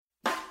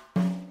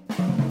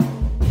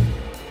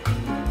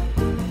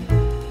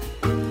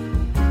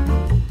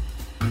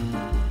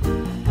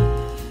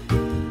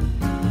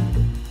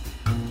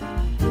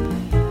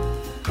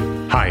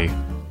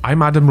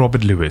I'm Adam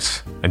Robert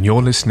Lewis, and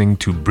you're listening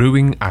to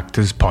Brewing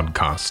Actors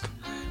Podcast,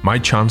 my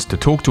chance to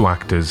talk to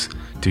actors,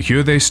 to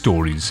hear their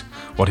stories,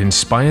 what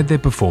inspired their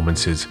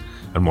performances,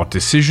 and what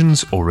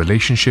decisions or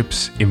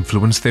relationships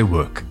influenced their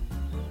work.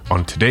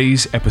 On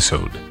today's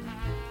episode,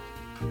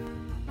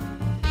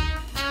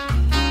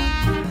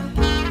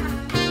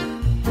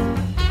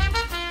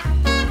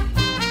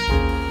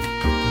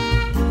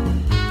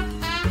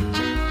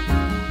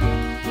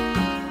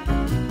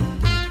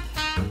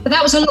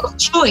 that was a lot of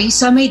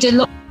choice. I made a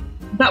lot.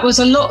 That was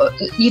a lot,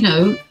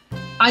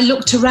 I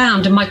looked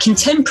around and my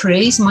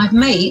contemporaries, my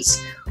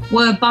mates,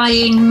 were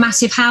buying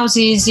massive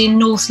houses in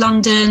North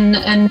London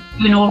and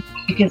doing all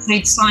because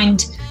they'd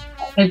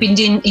been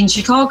in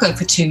Chicago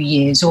for 2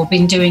 years or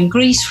been doing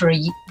Greece for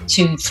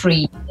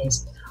 3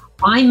 years.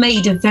 I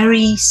made a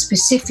very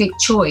specific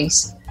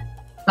choice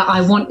that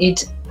I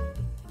wanted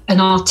an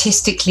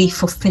artistically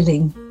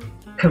fulfilling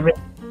career.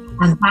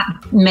 And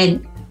that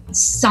meant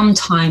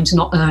sometimes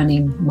not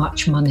earning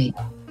much money.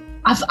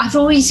 I've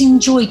always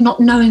enjoyed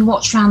not knowing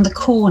what's round the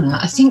corner.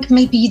 I think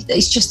maybe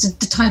it's just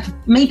the type of,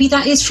 maybe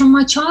that is from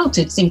my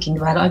childhood thinking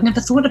about it. I've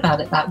never thought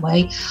about it that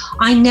way.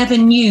 I never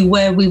knew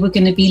where we were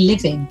going to be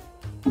living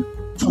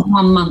from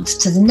 1 month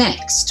to the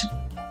next.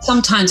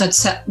 Sometimes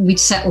we'd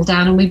settle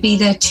down and we'd be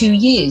there 2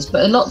 years,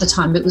 but a lot of the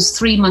time it was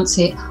 3 months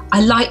here.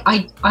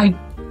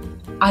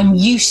 I'm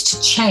used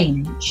to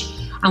change.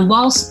 And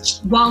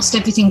whilst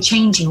everything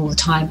changing all the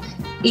time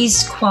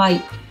is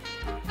quite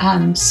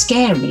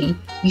scary,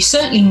 you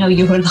certainly know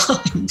you're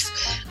alive.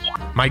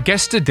 My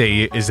guest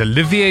today is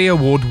Olivier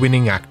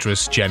Award-winning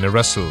actress Jenna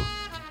Russell.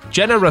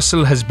 Jenna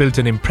Russell has built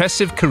an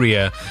impressive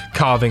career,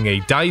 carving a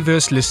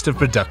diverse list of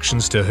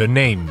productions to her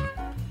name.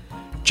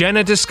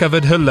 Jenna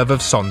discovered her love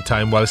of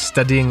Sondheim while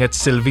studying at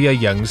Sylvia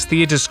Young's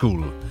theatre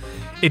school.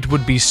 It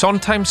would be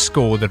Sondheim's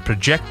score that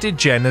projected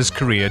Jenna's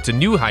career to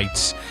new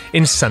heights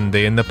in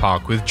Sunday in the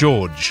Park with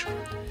George.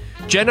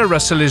 Jenna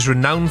Russell is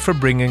renowned for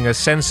bringing a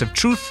sense of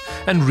truth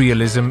and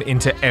realism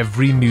into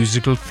every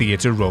musical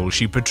theatre role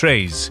she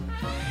portrays.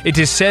 It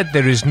is said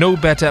there is no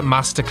better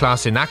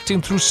masterclass in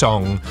acting through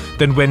song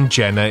than when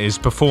Jenna is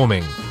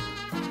performing.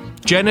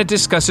 Jenna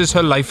discusses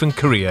her life and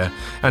career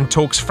and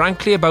talks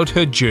frankly about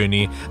her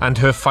journey and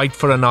her fight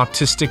for an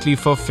artistically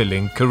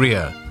fulfilling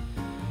career.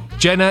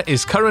 Jenna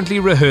is currently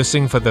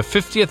rehearsing for the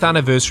 50th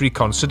anniversary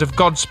concert of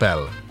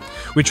Godspell,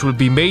 which will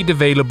be made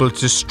available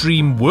to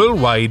stream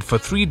worldwide for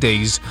 3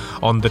 days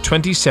on the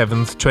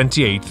 27th,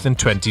 28th and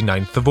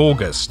 29th of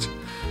August.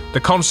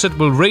 The concert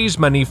will raise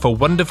money for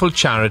wonderful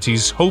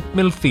charities Hope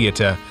Mill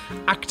Theatre,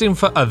 Acting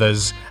for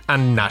Others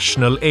and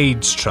National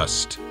AIDS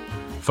Trust.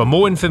 For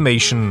more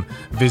information,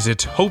 visit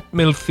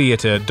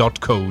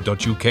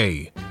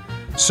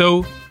hopemilltheatre.co.uk.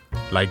 So,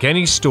 like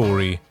any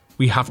story,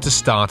 we have to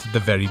start at the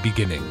very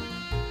beginning.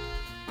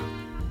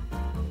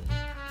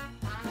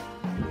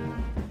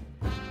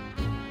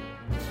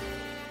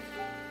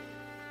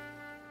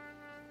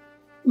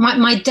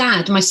 My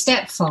dad, my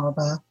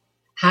stepfather,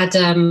 had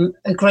a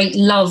great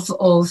love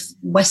of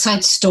West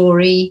Side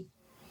Story,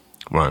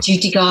 right.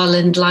 Judy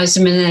Garland, Liza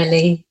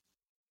Minnelli,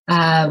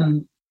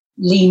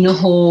 Lena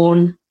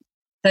Horne,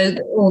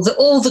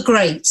 all the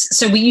greats.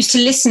 So we used to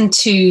listen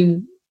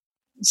to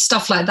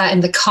stuff like that in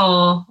the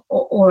car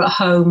or at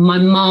home. My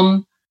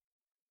mum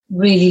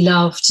really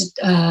loved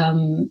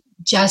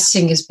jazz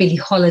singers, Billie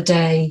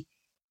Holiday,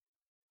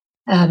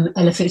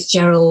 Ella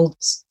Fitzgerald.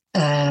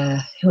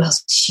 Who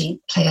else did she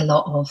play a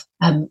lot of?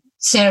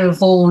 Sarah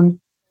Vaughan.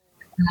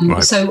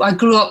 Right. So I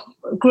grew up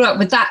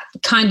with that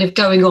kind of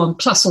going on,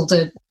 plus all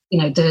the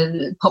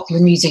the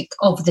popular music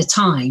of the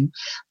time.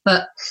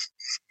 But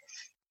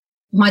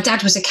my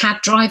dad was a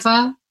cab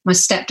driver. My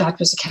stepdad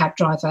was a cab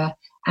driver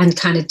and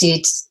kind of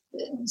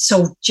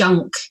sold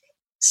junk.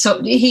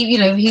 So he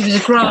was a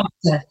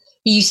grafter.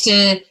 He used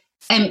to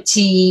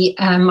empty.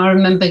 I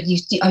remember I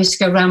used to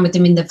go around with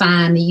him in the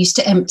van. He used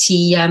to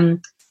empty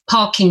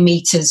parking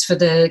meters for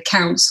the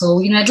council.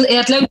 He had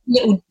loads of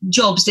little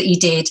jobs that he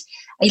did.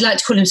 He liked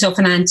to call himself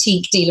an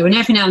antique dealer, and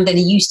every now and then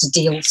he used to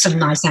deal some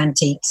nice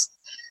antiques.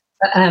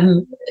 But,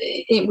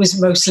 it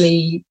was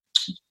mostly,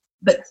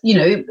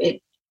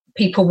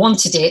 people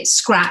wanted it,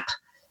 scrap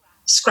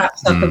stuff,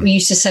 but we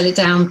used to sell it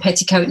down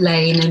Petticoat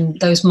Lane and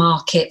those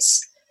markets.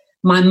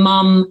 My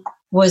mum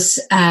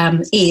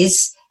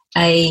is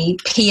a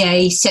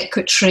PA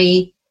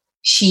secretary.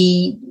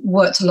 She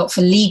worked a lot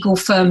for legal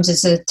firms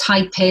as a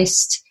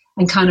typist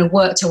and kind of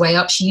worked her way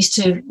up. She used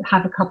to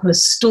have a couple of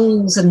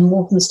stalls in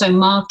Walthamstow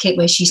Market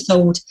where she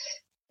sold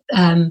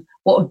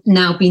what would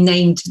now be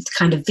named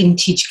kind of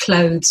vintage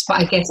clothes.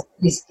 But I guess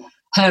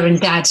her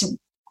and Dad,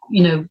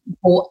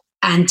 bought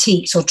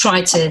antiques or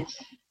tried to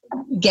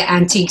get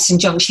antiques and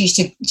junk. She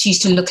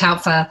used to look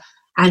out for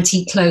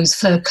antique clothes,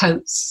 fur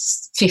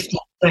coats, 50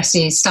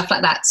 dresses, stuff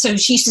like that. So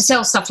she used to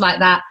sell stuff like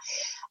that.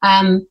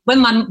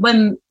 When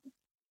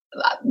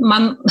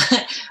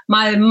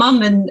my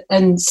mum and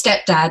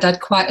stepdad had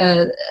quite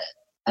a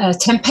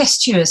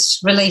tempestuous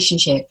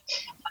relationship,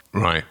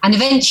 right? And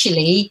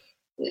eventually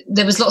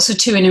there was lots of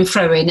to-ing and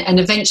fro-ing, and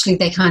eventually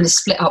they kind of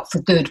split up for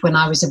good when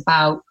I was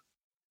about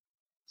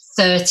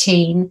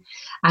 13,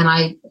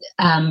 and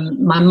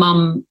my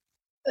mum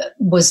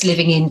was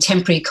living in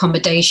temporary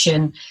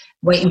accommodation,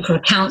 waiting for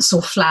a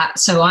council flat.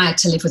 So I had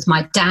to live with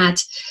my dad,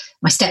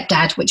 my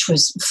stepdad, which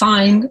was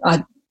fine.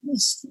 I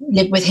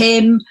lived with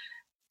him.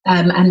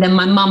 And then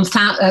my mum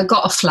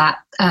got a flat,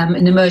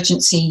 an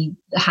emergency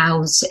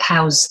house.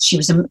 She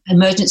was an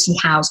emergency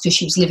house because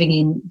she was living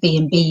in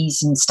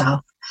B&Bs and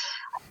stuff.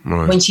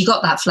 Right. When she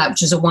got that flat,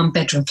 which was a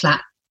 1-bedroom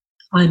flat,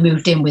 I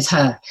moved in with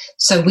her.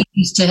 So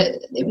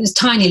it was a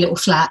tiny little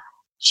flat.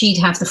 She'd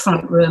have the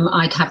front room,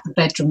 I'd have the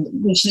bedroom,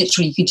 which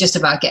literally you could just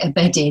about get a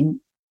bed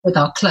in with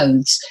our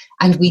clothes.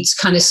 And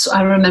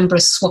I remember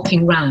us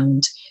swapping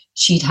round.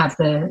 She'd have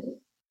the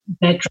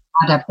bedroom,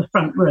 I'd have the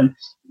front room.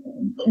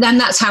 Then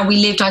that's how we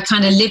lived. I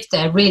kind of lived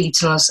there really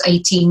till I was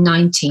 18,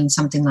 19,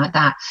 something like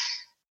that.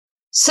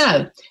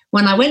 So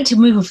when I went to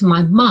move with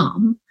my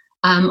mum,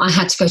 I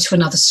had to go to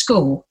another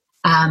school.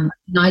 And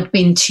I'd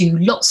been to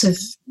lots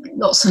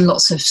and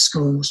lots of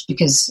schools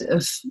because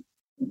of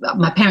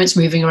my parents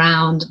moving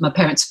around, my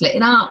parents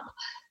splitting up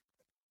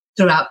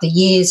throughout the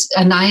years.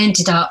 And I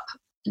ended up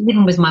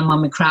living with my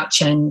mum in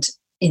Crouch End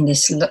in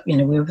this,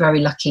 we were very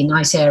lucky,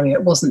 nice area.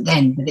 It wasn't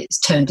then, but it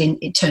turned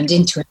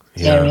into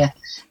an area.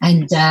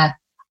 And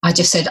I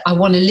just said, I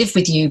want to live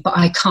with you, but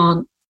I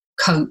can't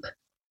cope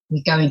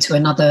with going to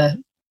another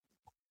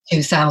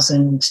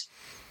 2,000.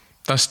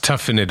 That's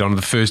tough, isn't it? On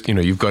the first,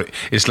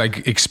 it's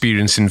like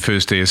experiencing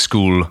first day of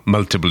school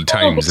multiple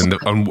times,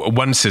 and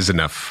once is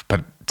enough,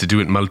 but to do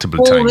it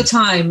multiple times.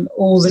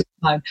 All the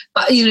time.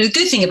 But, the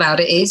good thing about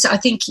it is I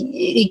think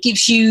it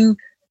gives you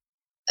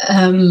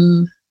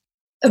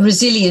a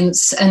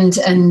resilience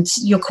and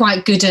you're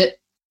quite good at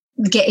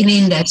getting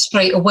in there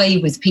straight away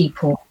with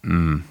people.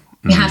 You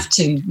have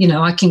to,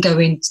 I can go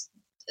in.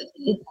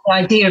 The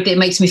idea of it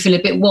makes me feel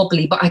a bit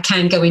wobbly, but I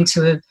can go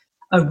into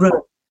a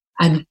room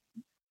and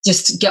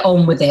just get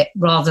on with it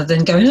rather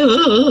than going,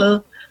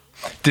 ugh.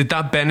 Did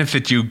that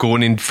benefit you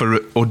going in for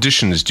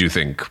auditions, do you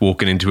think?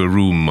 Walking into a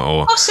room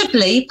or...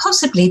 Possibly,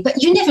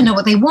 but you never know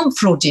what they want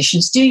for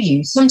auditions, do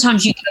you?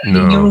 Sometimes you go in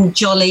and you're all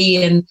jolly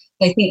and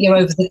they think you're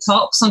over the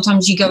top.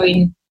 Sometimes you go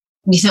in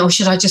and you think,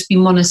 should I just be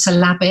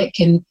monosyllabic?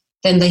 And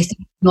then they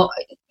think not...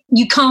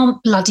 You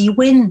can't bloody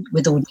win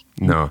with auditions.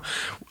 No.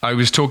 I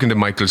was talking to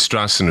Michael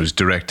Strassen, who's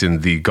directing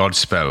the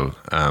Godspell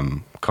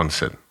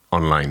concert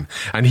online,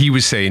 and he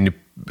was saying...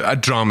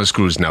 At drama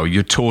schools now,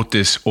 you're taught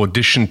this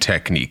audition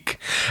technique.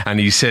 And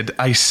he said,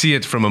 I see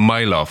it from a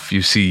mile off.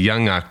 You see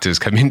young actors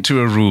come into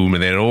a room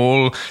and they're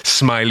all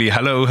smiley,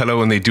 hello,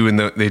 and they're doing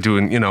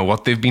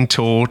what they've been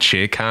taught,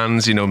 shake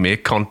hands,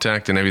 make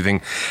contact and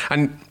everything.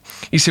 And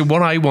he said,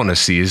 what I want to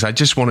see is I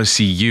just want to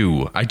see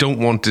you. I don't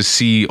want to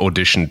see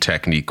audition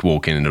technique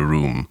walking in a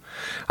room.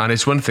 And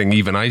it's one thing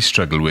even I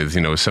struggle with,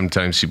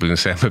 sometimes people can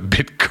say I'm a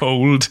bit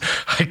cold.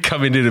 I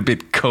come in a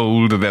bit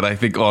cold and then I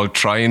think, I'll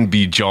try and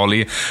be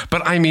jolly.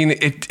 But I mean,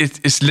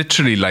 it's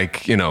literally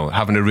like,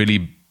 having a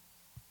really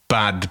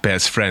bad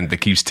best friend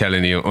that keeps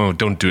telling you,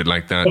 don't do it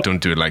like that,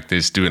 don't do it like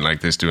this, do it like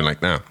this, do it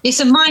like that.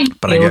 It's a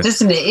minefield,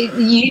 isn't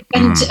it?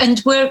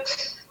 And we're...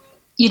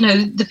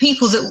 the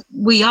people that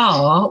we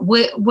are,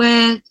 we're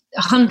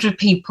 100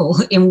 people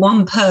in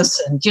one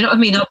person. Do you know what I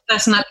mean? Our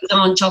personalities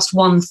aren't just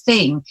one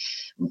thing.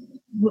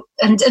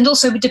 And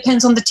also it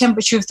depends on the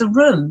temperature of the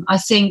room. I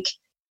think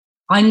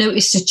I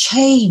noticed a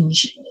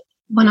change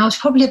when I was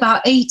probably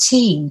about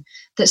 18,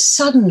 that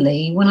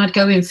suddenly when I'd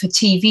go in for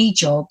TV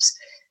jobs,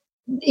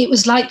 it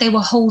was like they were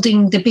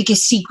holding the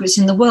biggest secrets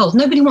in the world.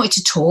 Nobody wanted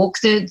to talk.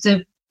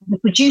 The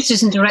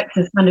producers and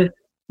directors kind of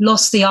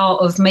lost the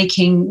art of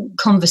making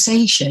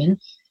conversation,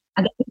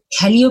 and they didn't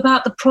tell you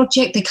about the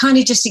project. They kind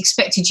of just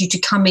expected you to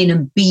come in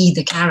and be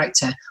the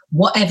character,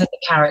 whatever the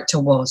character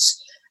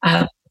was,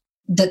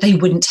 that they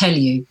wouldn't tell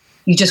you.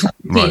 You just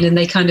went in and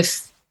they kind of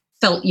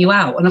felt you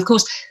out. And of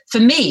course, for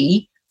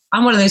me,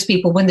 I'm one of those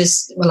people when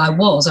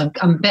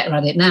I'm better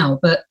at it now,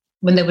 but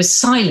when there was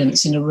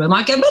silence in a room,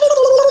 I go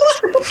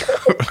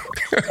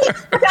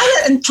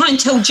and try and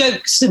tell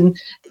jokes and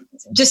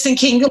just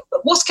thinking,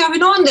 what's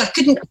going on? I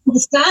couldn't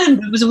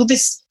understand. There was all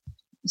this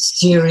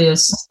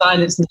serious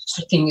silence and just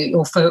looking at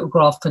your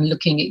photograph and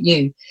looking at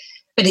you.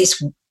 But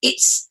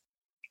it's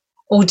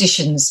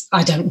auditions.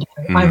 I don't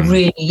know. I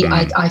really,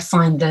 I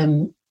find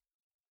them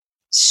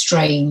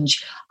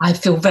strange. I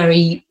feel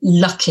very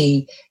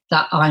lucky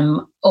that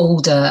I'm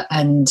older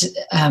and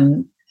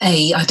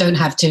I don't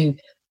have to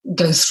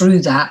go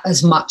through that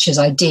as much as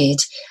I did.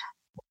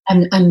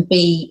 And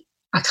B,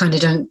 I kind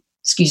of don't,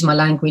 excuse my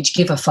language,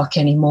 give a fuck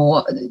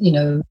anymore.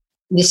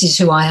 This is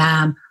who I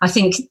am. I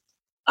think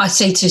I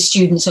say to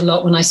students a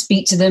lot when I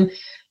speak to them,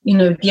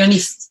 the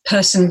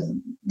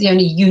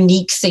only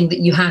unique thing that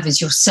you have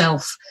is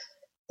yourself.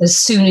 The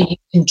sooner you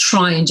can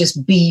try and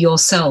just be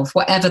yourself,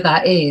 whatever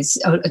that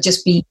is, or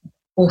just be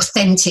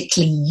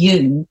authentically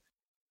you,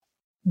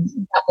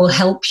 that will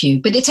help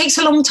you. But it takes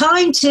a long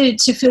time to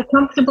feel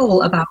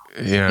comfortable about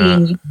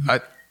being you.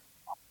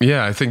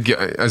 Yeah, I think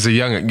as a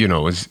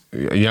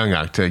young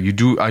actor,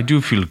 I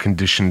do feel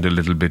conditioned a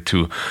little bit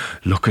to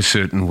look a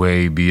certain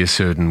way, be a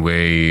certain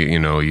way.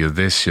 You're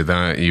this, you're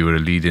that, you're a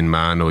leading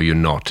man, or you're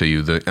not.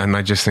 And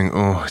I just think,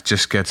 it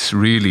just gets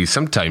really.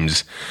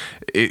 Sometimes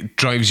it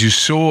drives you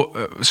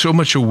so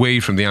much away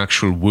from the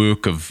actual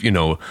work of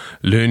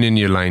learning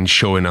your lines,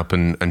 showing up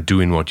and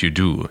doing what you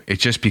do. It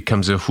just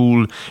becomes a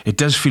whole. It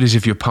does feel as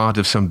if you're part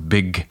of some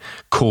big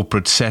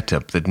corporate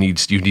setup that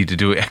you need to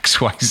do X,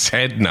 Y,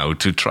 Z now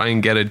to try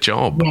and get a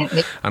job.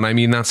 Yeah. And I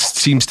mean, that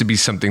seems to be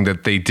something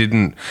that they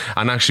didn't.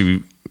 And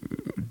actually,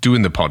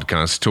 doing the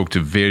podcast, talk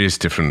to various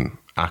different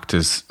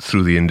actors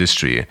through the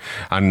industry,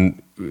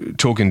 and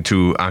talking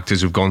to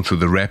actors who've gone through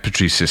the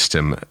repertory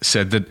system,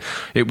 said that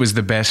it was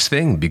the best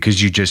thing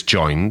because you just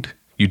joined.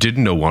 You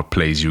didn't know what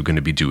plays you were going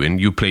to be doing.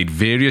 You played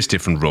various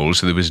different roles,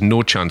 so there was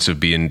no chance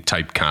of being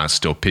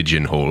typecast or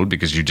pigeonholed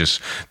because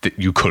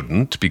you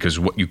couldn't, because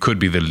you could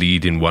be the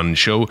lead in one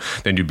show,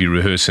 then you'd be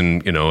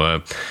rehearsing,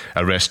 a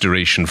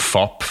restoration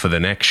fop for the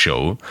next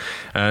show.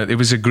 It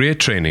was a great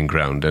training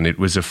ground, and it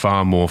was a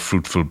far more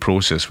fruitful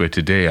process, where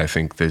today I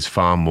think there's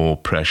far more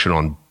pressure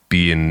on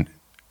being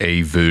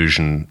a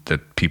version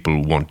that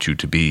people want you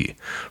to be,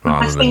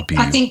 rather than being.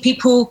 I think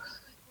people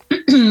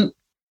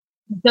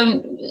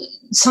don't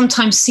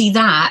sometimes see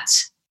that.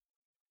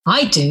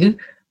 I do,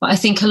 but I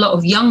think a lot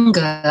of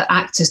younger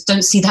actors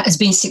don't see that as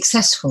being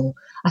successful.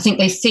 I think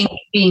they think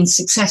being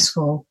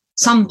successful,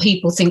 some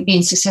people think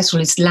being successful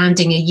is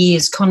landing a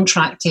year's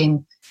contract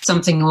in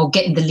something or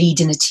getting the lead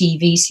in a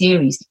TV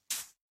series.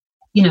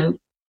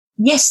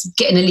 Yes,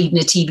 getting a lead in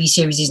a TV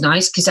series is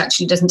nice because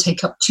actually it doesn't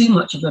take up too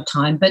much of your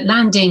time, but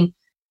landing,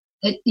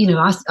 I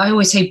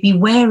always say be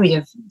wary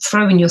of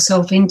throwing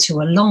yourself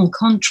into a long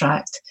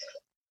contract.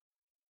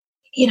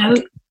 You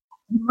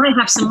might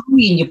have some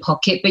money in your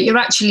pocket, but you're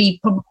actually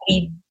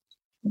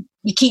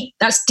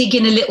that's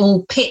digging a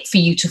little pit for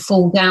you to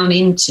fall down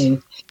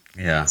into.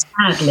 Yeah.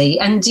 Sadly.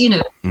 And,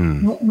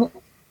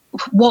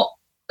 what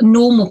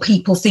normal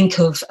people think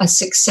of as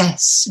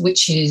success,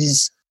 which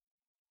is,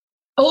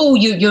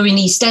 you're in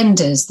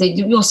EastEnders, that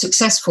you're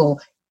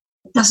successful,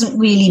 doesn't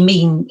really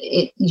mean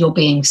you're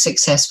being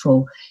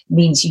successful. It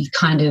means you've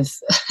kind of,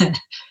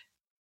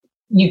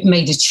 you've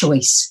made a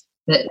choice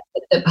that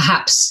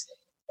perhaps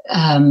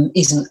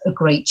isn't a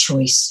great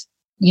choice.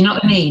 You know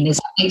what I mean?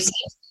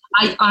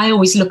 I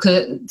always look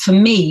at, for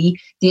me,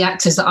 the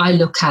actors that I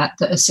look at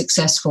that are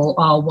successful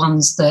are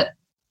ones that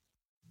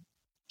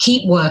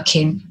keep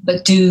working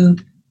but do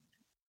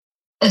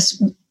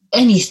everything.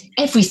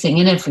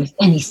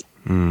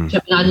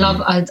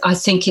 I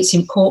think it's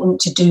important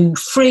to do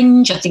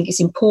Fringe. I think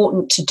it's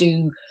important to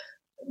do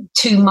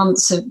 2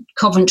 months of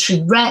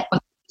Coventry Rep. I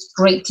think it's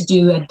great to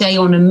do a day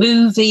on a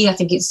movie. I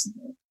think it's,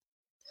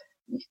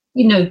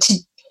 to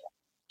just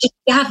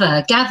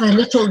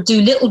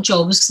do little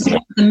jobs,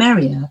 the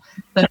merrier.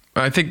 But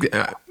I think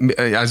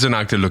as an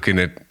actor looking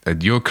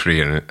at your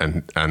career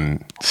and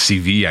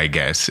CV, I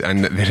guess,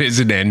 and there is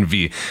an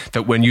envy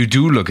that when you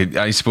do look at,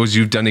 I suppose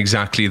you've done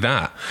exactly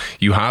that.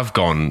 You have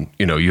gone,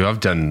 you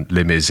have done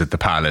Les Mis at the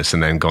Palace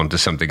and then gone to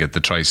something at the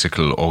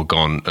Tricycle or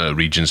gone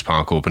Regent's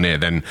Park Open Air,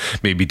 then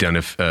maybe done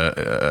to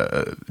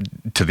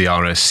the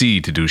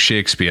RSC to do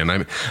Shakespeare.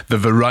 And the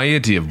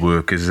variety of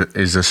work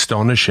is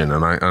astonishing.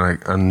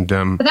 And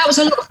but that was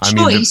a lot of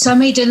choice. I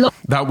made a lot.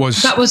 That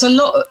was a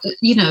lot.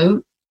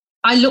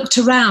 I looked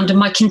around and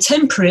my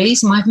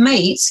contemporaries, my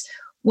mates,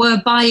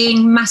 were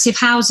buying massive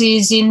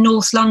houses in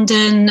North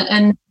London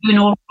and doing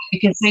all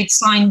because they'd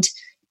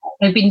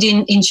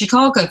been in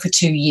Chicago for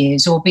 2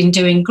 years or been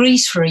doing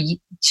Greece for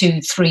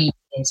 2-3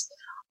 years.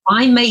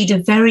 I made a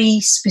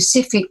very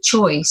specific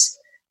choice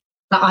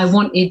that I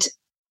wanted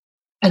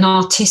an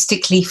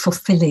artistically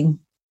fulfilling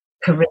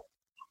career.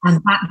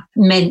 And that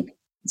meant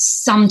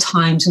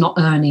sometimes not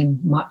earning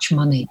much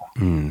money.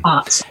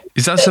 But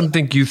is that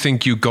something you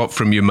think you got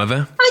from your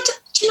mother?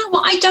 Do you know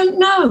what? I don't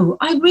know.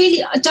 I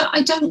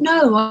don't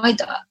know. I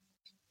don't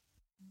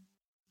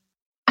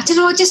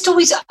know.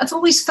 I've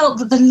always felt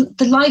that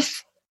the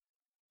life.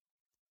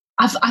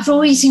 I've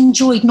always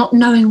enjoyed not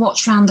knowing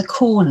what's round the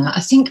corner. I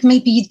think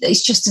maybe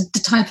it's just the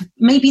type of,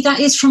 maybe that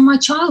is from my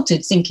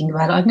childhood thinking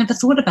about it. I've never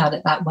thought about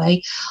it that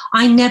way.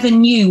 I never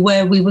knew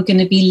where we were going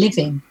to be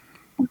living.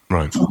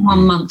 Right. From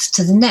 1 month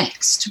to the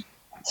next.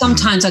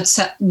 Sometimes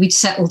we'd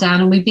settle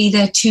down and we'd be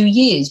there 2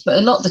 years, but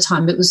a lot of the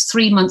time it was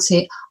 3 months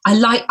here.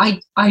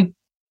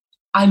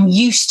 I'm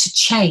used to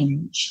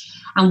change,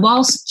 and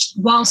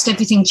whilst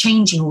everything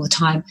changing all the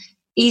time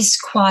is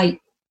quite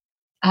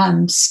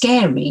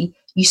scary,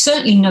 you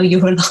certainly know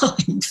you're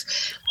alive.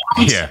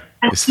 Yeah,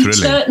 it's thrilling.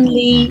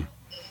 Certainly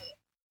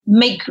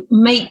make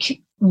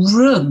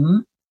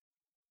room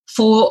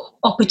for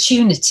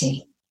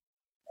opportunity.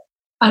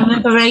 I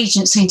remember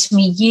agents saying to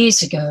me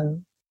years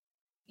ago,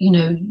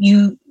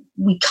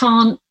 we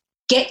can't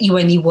get you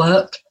any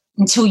work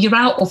until you're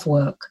out of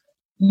work.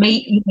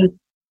 And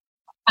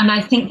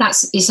I think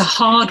it's a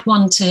hard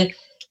one to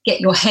get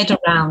your head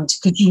around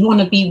because you want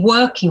to be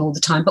working all the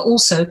time. But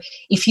also,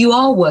 if you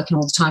are working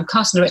all the time,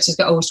 casting directors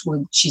go,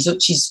 well, she's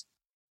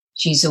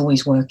she's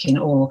always working,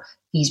 or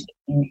he's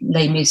been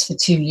Les Mis for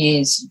 2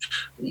 years.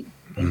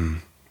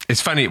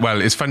 It's funny.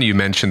 Well, it's funny you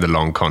mentioned the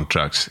long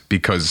contracts,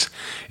 because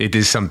it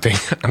is something.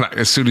 And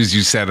as soon as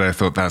you said it, I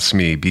thought that's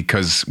me.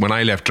 Because when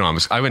I left drama,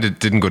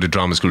 didn't go to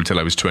drama school till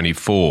I was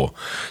 24,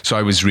 so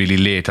I was really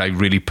late. I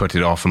really put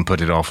it off and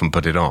put it off and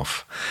put it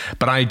off.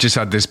 But I just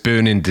had this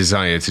burning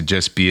desire to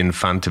just be in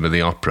Phantom of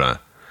the Opera,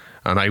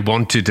 and I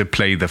wanted to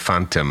play the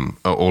Phantom,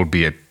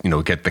 albeit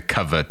get the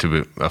cover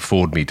to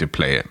afford me to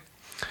play it.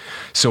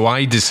 So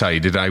I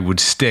decided I would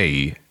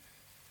stay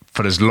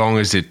for as long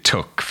as it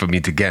took for me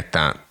to get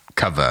that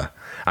cover,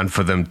 and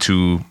for them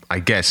to, I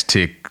guess,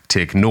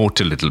 take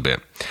note a little bit.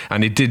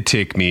 And it did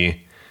take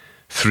me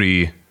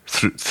three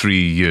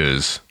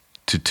years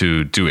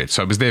to do it.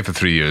 So I was there for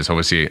 3 years.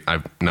 Obviously,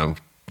 I've now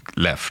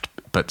left,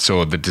 but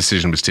so the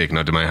decision was taken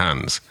out of my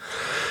hands.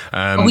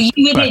 Were you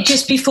in it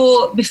just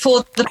before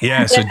the?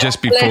 Yeah, so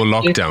just before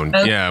lockdown.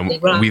 Okay, yeah,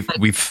 right.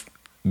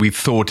 we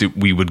thought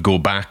we would go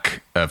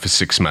back for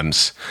 6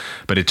 months,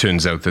 but it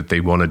turns out that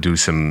they want to do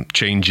some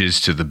changes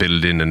to the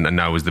building, and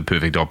now is the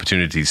perfect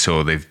opportunity.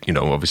 So they've,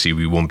 obviously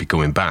we won't be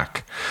going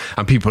back.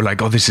 And people are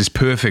like, oh, this is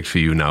perfect for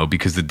you now,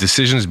 because the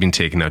decision has been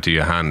taken out of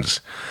your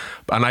hands.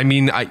 And I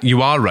mean,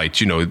 you are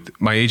right.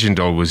 My agent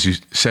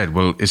always said,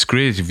 well, it's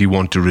great if you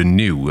want to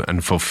renew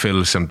and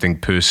fulfill something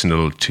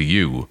personal to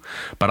you,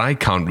 but I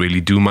can't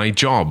really do my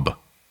job.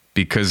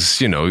 Because,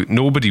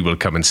 nobody will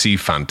come and see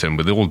Phantom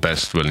with all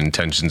best will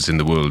intentions in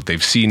the world.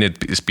 They've seen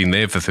it. It's been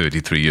there for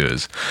 33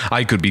 years.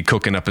 I could be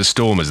cooking up a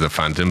storm as the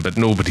Phantom, but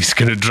nobody's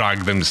going to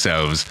drag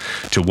themselves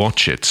to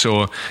watch it.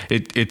 So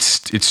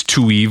it's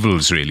two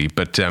evils, really.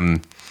 But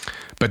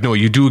no,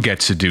 you do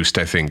get seduced,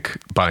 I think,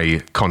 by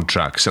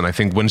contracts. And I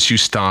think once you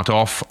start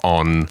off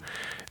on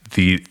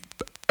the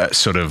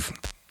sort of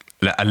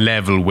a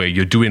level where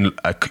you're doing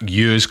a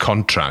year's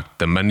contract,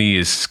 the money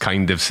is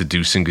kind of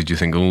seducing, because you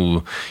think,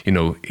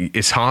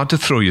 it's hard to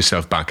throw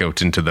yourself back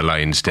out into the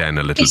lion's den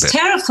a little bit. It's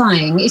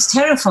terrifying. It's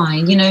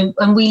terrifying,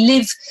 and we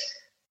live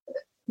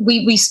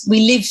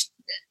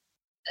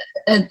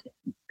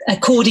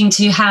according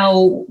to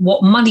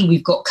what money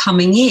we've got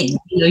coming in.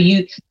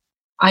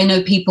 I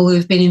know people who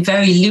have been in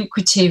very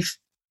lucrative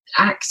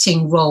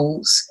acting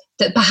roles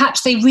that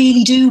perhaps they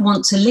really do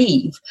want to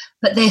leave,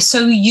 but they're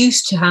so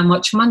used to how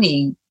much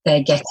money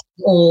they're getting,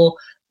 or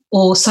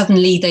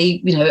suddenly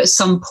they, at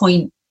some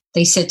point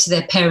they said to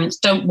their parents,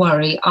 don't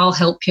worry, I'll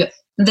help you.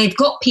 And they've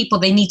got people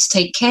they need to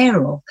take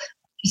care of.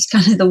 It's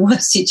kind of the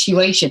worst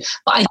situation.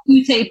 But I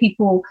do say to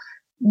people,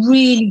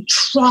 really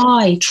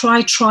try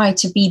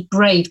to be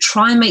brave.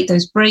 Try and make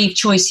those brave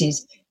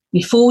choices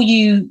before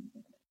you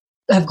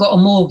have got a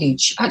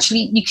mortgage.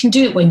 Actually, you can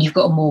do it when you've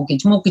got a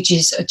mortgage.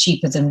 Mortgages are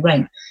cheaper than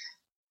rent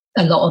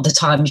a lot of the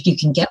time if you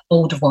can get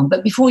hold of one.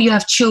 But before you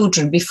have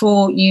children,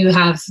 before you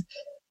have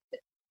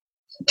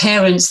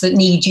parents that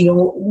need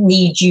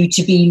you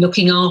to be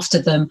looking after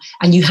them,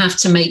 and you have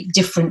to make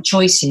different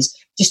choices,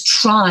 just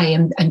try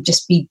and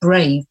just be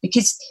brave,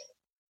 because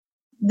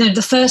the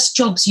first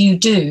jobs you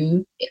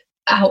do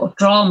out of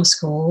drama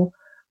school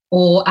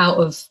or out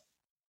of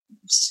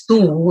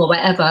school or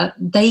whatever,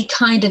 they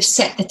kind of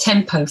set the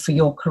tempo for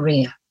your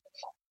career.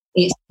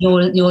 It's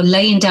you're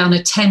laying down a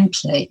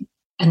template,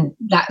 and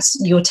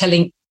you're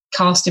telling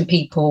casting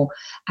people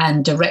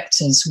and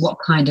directors what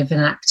kind of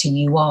an actor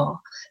you are.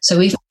 So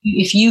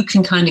if you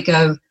can kind of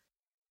go,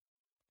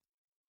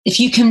 if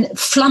you can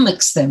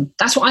flummox them,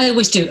 that's what I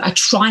always do. I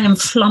try and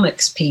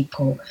flummox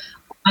people.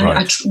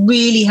 Right. I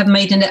really have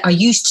made I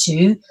used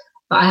to,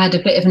 but I had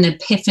a bit of an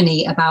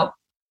epiphany about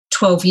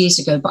 12 years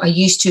ago. But I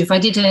used to, if I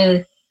did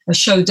a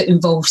show that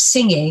involved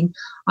singing,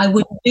 I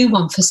wouldn't do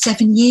one for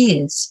 7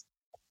 years.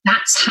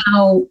 That's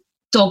how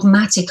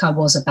dogmatic I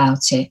was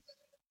about it.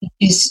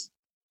 Because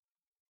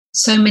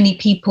so many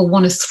people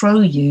want to throw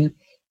you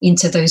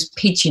into those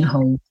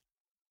pigeonholes.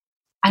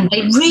 And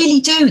they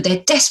really do. They're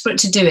desperate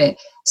to do it.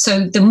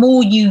 So the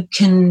more you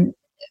can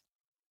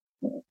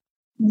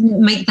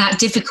make that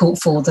difficult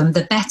for them,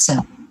 the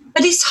better.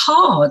 But it's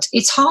hard.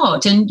 It's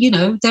hard. And,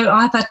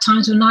 I've had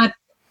times when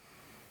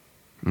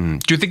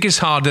Do you think it's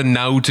harder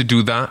now to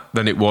do that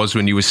than it was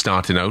when you were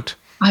starting out?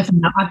 I've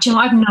no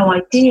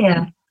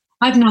idea.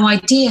 I've no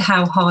idea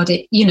how hard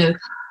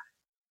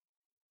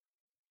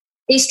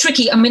it's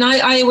tricky. I mean,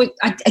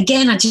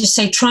 I just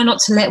say try not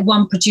to let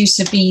one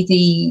producer be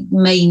the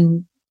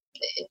main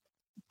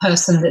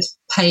person that's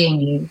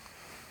paying you.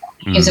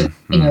 Because,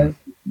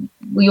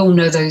 we all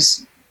know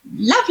those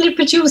lovely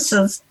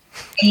producers.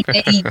 They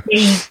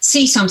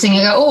see something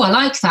and go, oh, I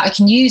like that, I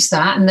can use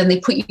that. And then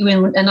they put you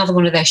in another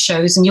one of their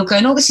shows and you're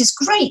going, oh, this is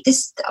great.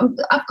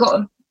 I've got,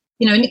 and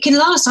it can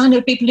last. I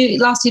know people who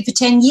it lasted for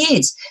 10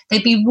 years.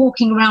 They'd be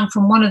walking around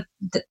from one of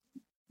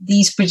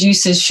these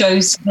producers'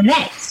 shows to the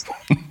next.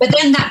 But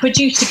then that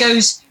producer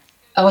goes,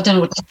 oh, I don't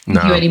know what to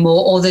do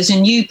anymore, or there's a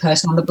new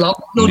person on the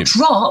block, you're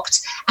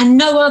dropped, and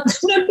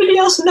nobody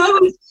else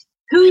knows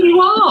who you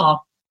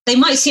are. They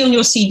might see on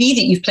your CV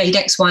that you've played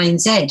X, Y, and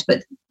Z,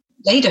 but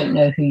they don't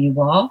know who you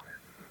are.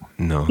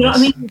 No, you know what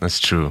I mean? That's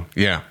true.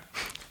 Yeah.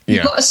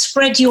 You've got to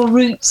spread your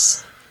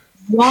roots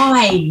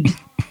wide.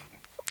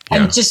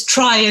 and just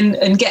try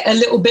and get a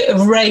little bit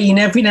of rain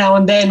every now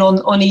and then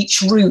on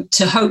each root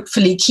to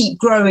hopefully keep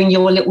growing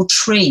your little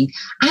tree.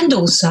 And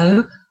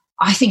also,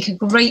 I think a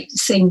great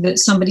thing that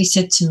somebody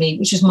said to me,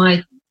 which was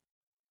my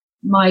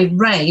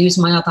Ray, who's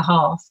my other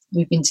half,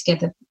 we've been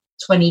together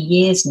 20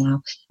 years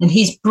now, and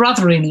his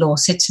brother-in-law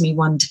said to me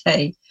one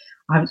day,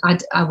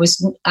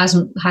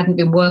 hadn't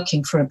been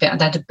working for a bit,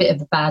 I'd had a bit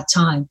of a bad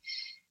time,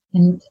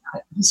 and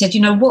he said,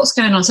 what's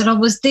going on? I said, I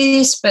was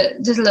this, but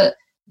look.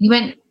 He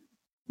went,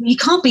 you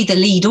can't be the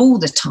lead all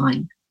the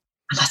time.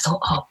 And I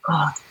thought, oh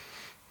God,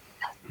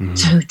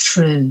 so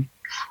true.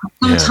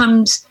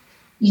 Sometimes,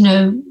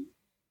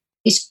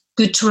 it's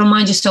good to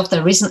remind yourself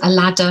there isn't a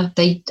ladder.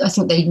 I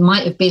think they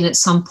might have been at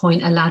some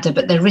point a ladder,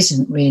 but there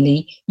isn't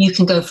really. You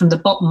can go from the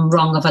bottom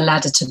rung of a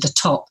ladder to the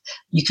top.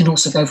 You can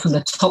also go from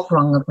the top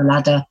rung of the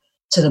ladder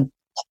to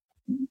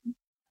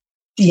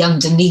the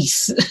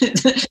underneath.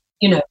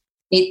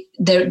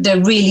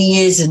 There really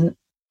isn't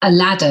a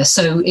ladder.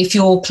 So if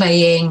you're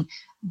playing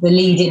the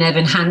lead in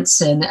Evan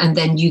Hansen and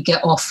then you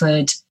get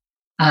offered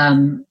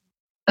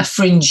a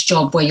fringe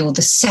job where you're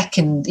the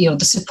second, the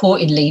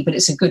supporting lead, but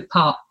it's a good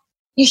part,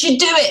 you should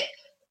do it.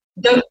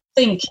 Don't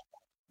think,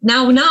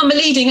 now I'm a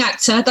leading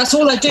actor, that's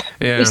all I do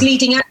is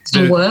leading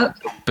acting work.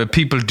 But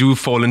people do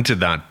fall into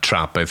that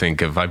trap, I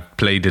think. If I've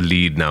played a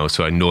lead now,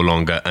 so I no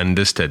longer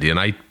understudy. And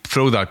I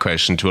throw that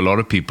question to a lot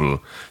of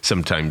people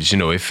sometimes,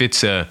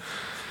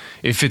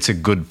 if it's a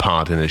good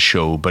part in a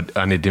show,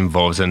 and it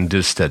involves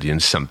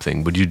understudying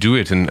something, would you do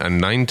it? And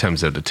 9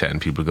 times out of 10,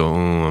 people go,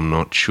 oh, I'm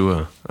not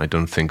sure. I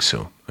don't think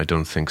so.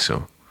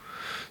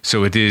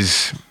 So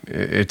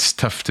it's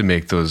tough to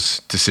make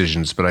those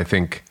decisions, but I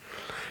think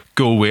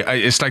go away.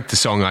 It's like the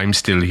song "I'm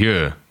Still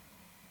Here."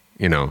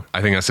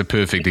 I think that's a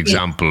perfect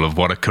example of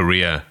what a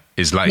career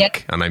is like. Yep.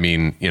 And I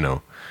mean,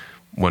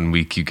 1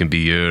 week you can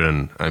be here,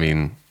 and I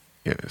mean,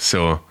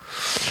 so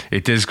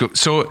it is good.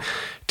 So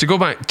to go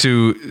back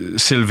to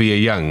Sylvia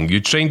Young, you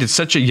trained at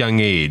such a young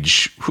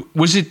age.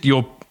 Was it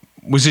your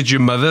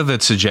mother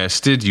that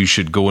suggested you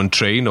should go and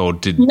train, or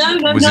was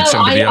it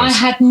somebody else? I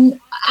had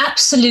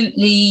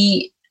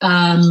absolutely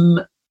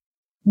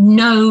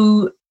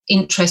no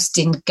interest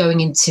in going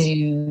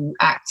into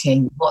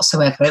acting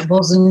whatsoever. It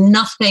was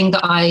nothing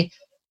that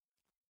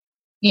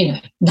no.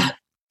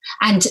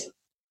 And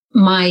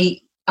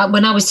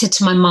when I was said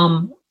to my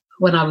mum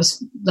when I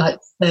was like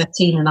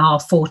 13 and a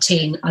half,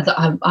 14,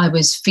 I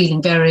was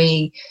feeling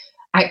very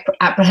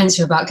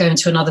apprehensive about going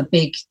to another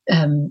big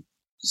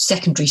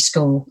secondary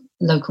school,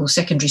 local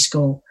secondary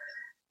school.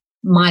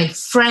 My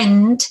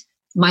friend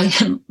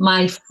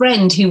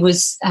who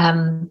was,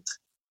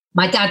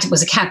 my dad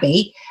was a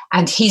cabbie,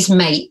 and his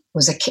mate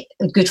was a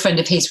good friend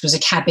of his was a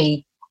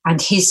cabbie,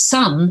 and his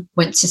son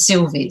went to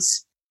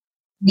Sylvie's.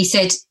 He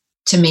said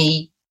to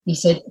me,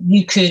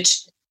 you could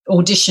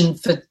audition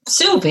for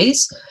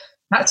Sylvie's.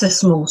 That's a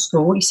small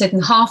school. He said,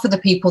 and half of the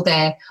people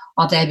there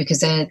are there because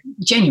they're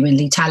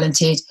genuinely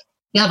talented.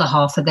 The other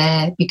half are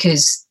there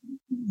because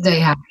they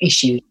have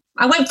issues.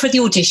 I went for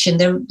the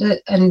audition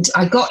and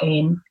I got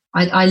in.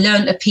 I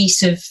learned a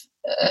piece of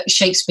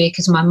Shakespeare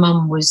because my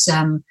mum was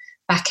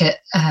back at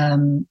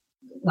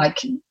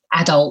like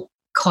adult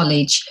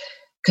college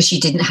because she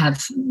didn't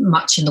have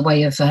much in the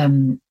way of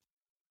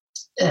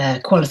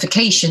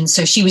qualifications.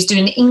 So she was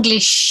doing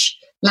English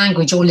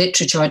language or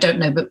literature, I don't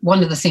know, but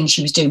one of the things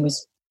she was doing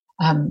was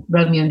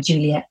Romeo and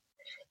Juliet.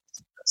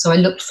 So I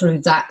looked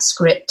through that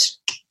script,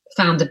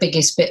 found the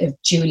biggest bit of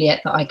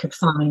Juliet that I could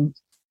find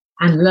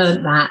and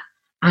learnt that.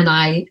 And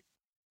I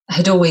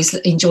had always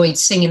enjoyed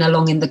singing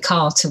along in the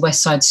car to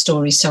West Side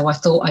Story, so I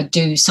thought I'd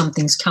do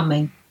Something's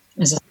Coming.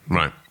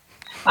 Right.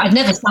 I'd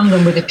never sung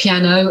them with a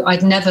piano.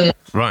 I'd never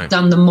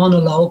done the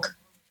monologue.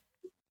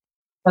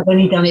 I've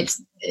only done it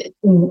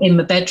in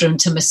my bedroom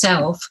to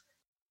myself.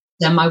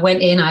 Then I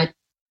went in, I had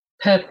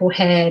purple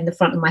hair in the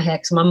front of my hair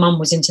because my mum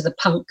was into the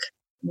punk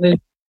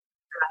movement.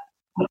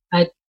 I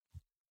had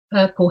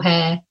purple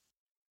hair,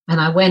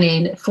 and I went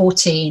in at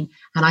 14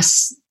 and I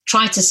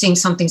tried to sing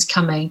Something's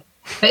Coming.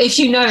 But if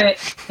you know it,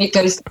 it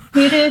goes,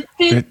 the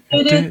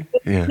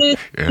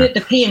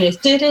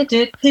pianist, and I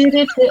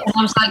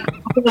was like, I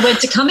don't know when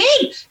to come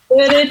in.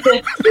 And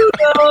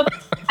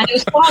it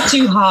was far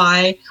too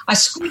high. I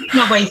squeaked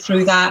my way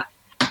through that,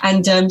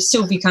 and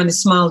Sylvie kind of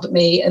smiled at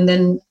me. And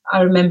then I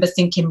remember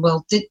thinking,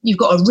 well, you've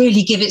got to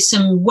really give it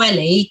some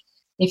welly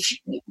if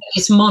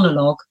it's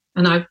monologue.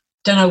 And I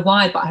don't know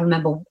why, but I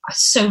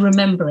so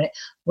remember it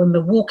when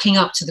we're walking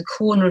up to the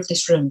corner of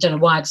this room. Don't know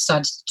why I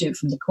decided to do it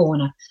from the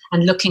corner,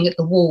 and looking at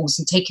the walls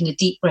and taking a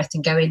deep breath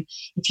and going,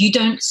 if you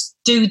don't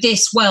do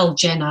this well,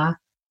 Jenna,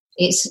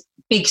 it's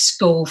big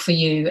school for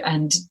you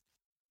and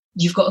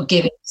you've got to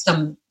give it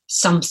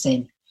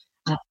something.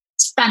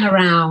 Span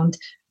around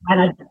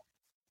and I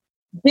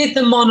did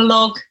the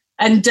monologue,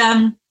 and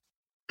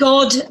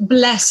God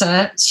bless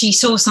her, she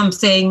saw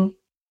something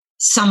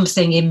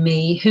in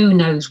me, who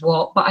knows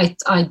what, but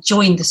I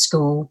joined the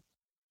school,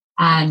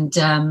 and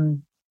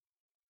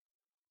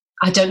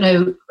I don't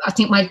know. I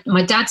think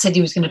my dad said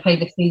he was going to pay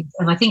the fees,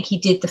 and I think he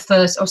did the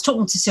first. I was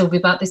talking to Sylvie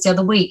about this the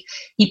other week.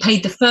 He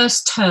paid the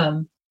first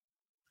term,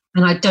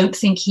 and I don't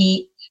think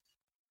he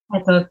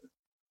ever.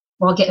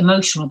 Well, I'll get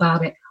emotional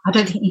about it. I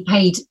don't think he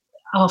paid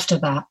after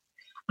that.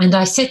 And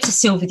I said to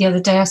Sylvie the other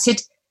day, I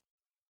said,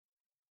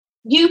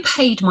 "You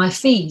paid my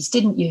fees,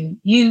 didn't you?"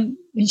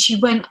 And she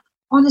went,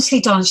 "Honestly,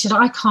 darling," she said,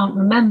 "I can't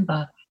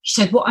remember." She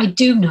said, "What I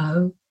do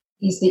know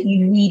is that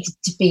you needed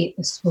to be at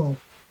the school."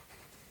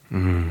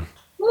 Mm.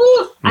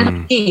 And I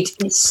did.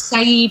 It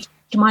saved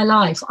my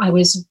life. I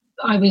was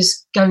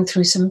going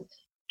through some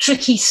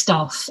tricky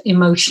stuff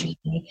emotionally,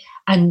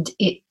 and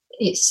it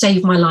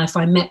saved my life.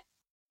 I met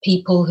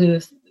people who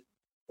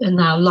are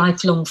now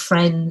lifelong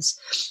friends.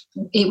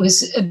 It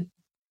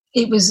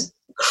was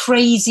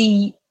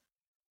crazy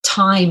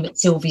time at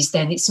Sylvie's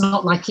then. It's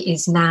not like it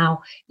is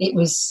now.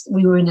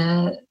 We were in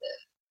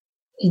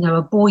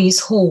a boys'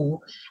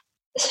 hall,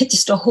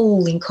 just a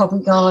hall in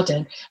Covent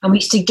Garden, and we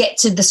used to get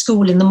to the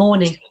school in the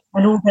morning,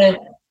 and all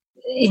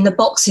in the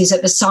boxes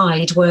at the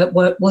side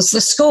was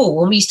the school,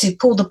 and we used to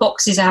pull the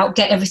boxes out,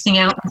 get everything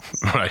out.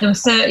 Right. There were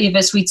 30 of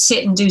us. We'd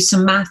sit and do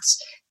some maths,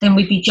 then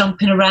we'd be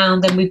jumping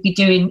around, then we'd be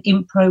doing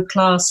impro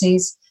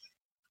classes,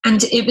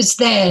 and it was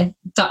there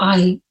that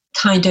I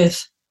kind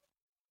of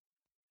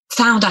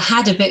found I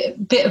had a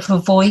bit of a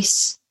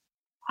voice.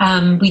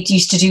 We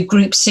used to do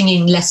group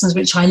singing lessons,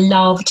 which I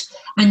loved,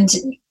 and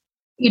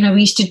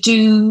we used to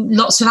do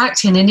lots of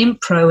acting and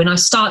impro, and I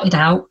started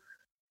out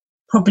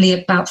probably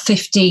about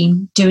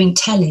 15 doing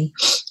telly,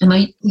 and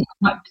I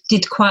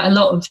did quite a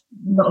lot of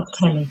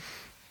telly.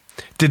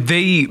 Did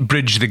they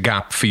bridge the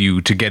gap for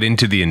you to get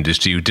into the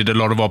industry? Did a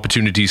lot of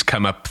opportunities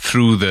come up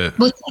through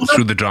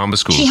the drama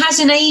school? She has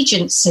an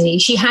agency.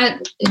 She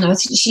had,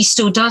 she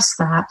still does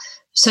that.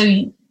 So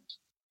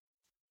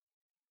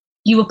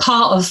you were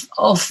part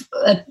of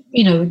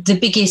the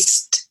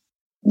biggest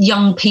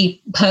young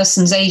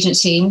person's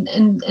agency,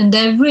 and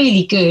they're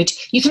really good.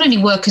 You can only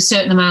work a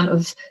certain amount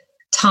of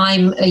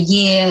time a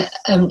year,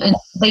 and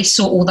they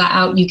sort all that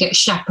out. You get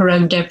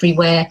chaperoned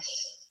everywhere.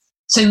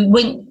 So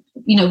when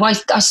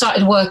I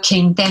started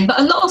working then, but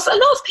a lot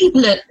of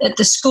people at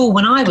the school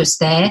when I was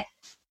there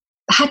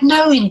had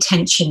no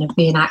intention of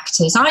being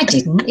actors. I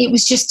didn't. It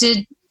was just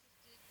a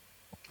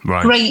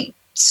great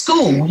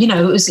school.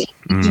 It was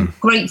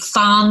great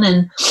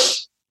fun,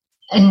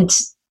 and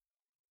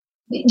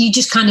you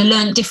just kind of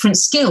learned different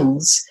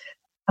skills.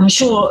 I'm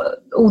sure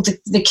all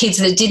the kids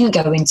that didn't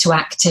go into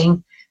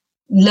acting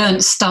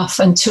learned stuff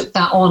and took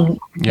that on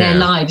their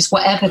lives,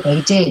 whatever they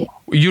did.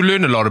 You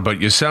learn a lot about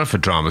yourself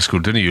at drama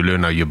school, didn't you? You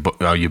learn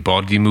how your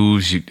body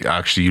moves. You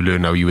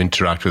learn how you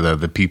interact with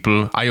other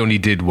people. I only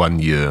did 1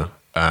 year,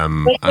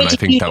 and I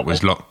think that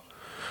was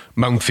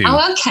Mount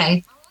Oh,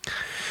 okay.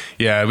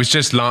 Yeah, it was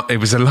just it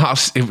was a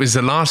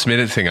last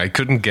minute thing. I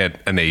couldn't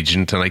get an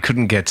agent and I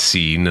couldn't get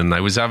seen, and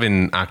I was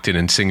having acting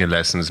and singing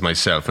lessons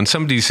myself. And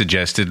somebody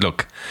suggested,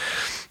 look,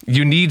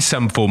 you need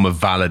some form of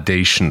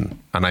validation.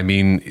 And I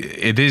mean,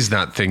 it is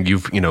that thing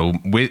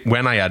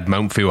when I had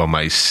Mountfield on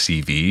my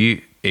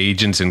CV,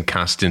 agents and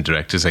casting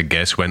directors, I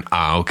guess, went,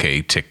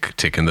 okay,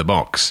 tick in the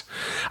box.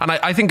 And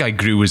I think I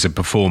grew as a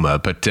performer,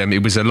 but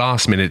it was a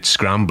last minute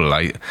scramble.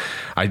 There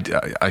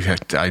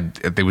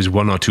was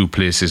 1 or 2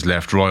 places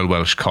left, Royal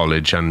Welsh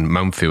College and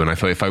Mountfield, and I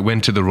thought if I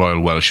went to the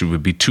Royal Welsh, it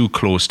would be too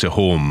close to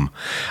home.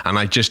 And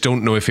I just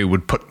don't know if it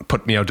would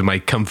put me out of my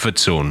comfort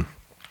zone.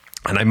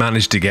 And I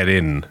managed to get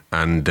in,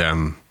 and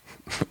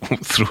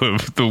through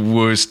the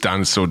worst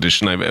dance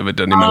audition I've ever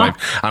done in my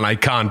life, and I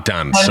can't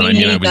dance. So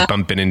I was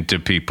bumping into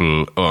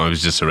people. Oh, it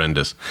was just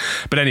horrendous.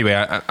 But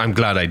anyway, I'm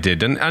glad I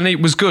did, and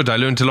it was good. I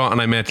learned a lot,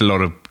 and I met a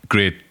lot of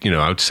great,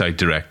 outside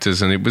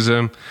directors, and it was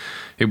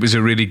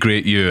a really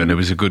great year, and it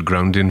was a good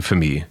grounding for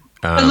me.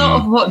 A lot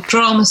of what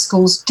drama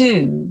schools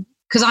do,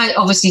 because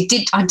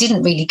I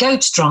didn't really go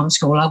to drama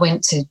school. I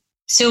went to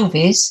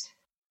Sylvie's,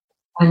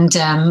 and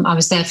I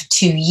was there for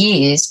 2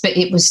 years, but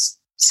it was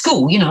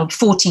school,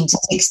 14 to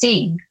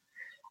 16.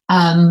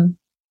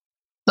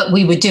 But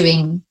we were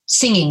doing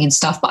singing and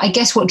stuff. But I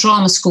guess what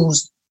drama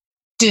schools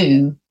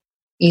do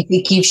is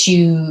it gives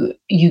you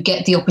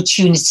get the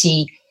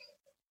opportunity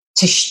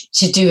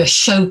to do a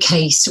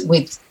showcase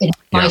with an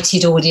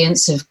invited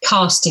audience of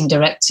casting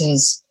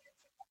directors.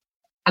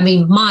 I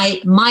mean,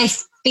 my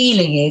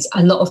feeling is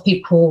a lot of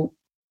people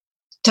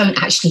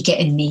don't actually get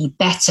any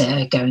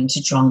better going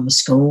to drama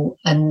school.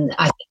 And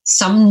I think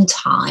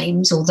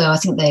sometimes, although I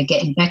think they're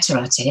getting better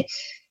at it,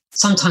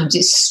 sometimes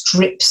it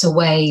strips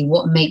away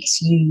what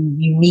makes you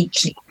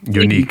unique.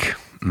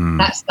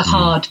 That's the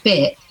hard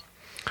bit.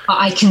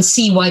 I can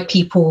see why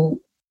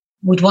people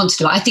would want to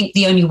do it. I think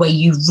the only way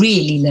you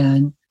really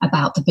learn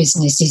about the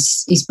business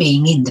is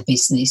being in the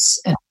business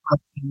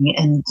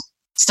and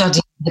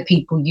studying the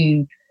people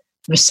you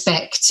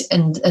respect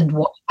and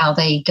how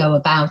they go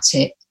about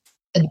it.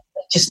 And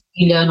just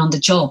you learn on the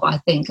job, I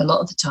think, a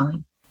lot of the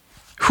time.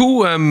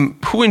 Who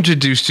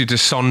introduced you to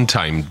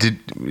Sondheim?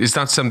 Is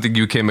that something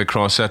you came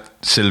across at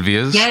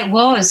Sylvia's? Yeah, it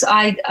was.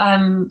 I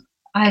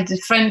had a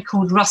friend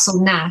called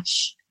Russell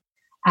Nash,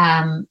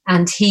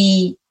 and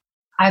he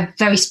I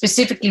very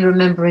specifically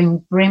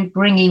remembering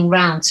bringing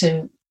round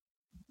to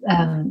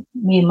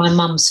me and my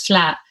mum's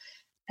flat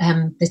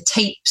the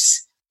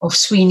tapes of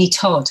Sweeney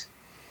Todd.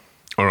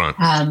 All right.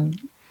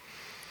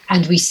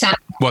 And we sat.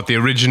 What, the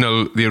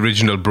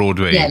original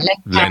Broadway? Yeah,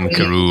 Len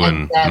Carew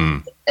and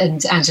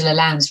Angela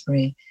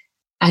Lansbury.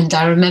 And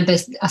I remember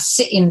us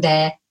sitting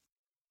there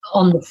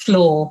on the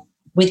floor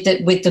with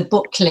the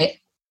booklet,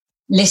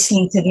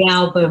 listening to the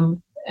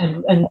album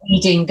and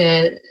reading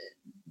the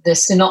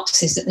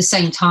synopsis at the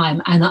same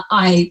time. And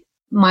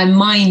my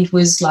mind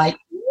was like,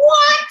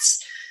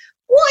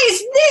 what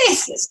is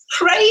this? It's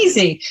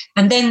crazy.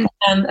 And then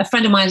a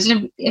friend of mine,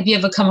 have you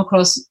ever come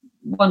across a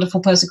wonderful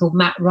person called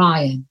Matt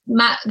Ryan?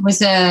 Matt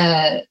was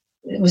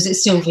it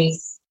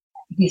Sylvie's,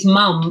 his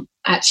mum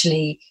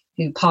actually,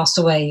 who passed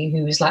away,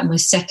 who was like my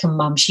second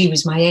mum. She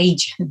was my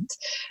agent,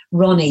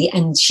 Ronnie,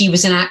 and she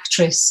was an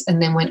actress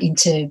and then went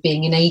into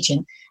being an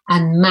agent.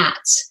 And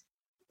Matt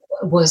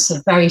was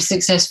a very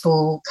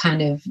successful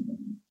kind of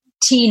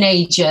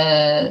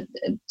teenager,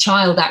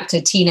 child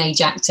actor,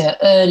 teenage actor,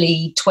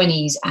 early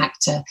 20s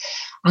actor,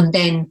 and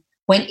then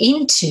went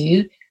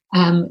into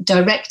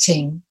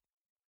directing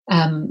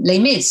Les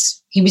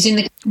Mis. He was in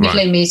the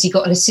Les Mis. He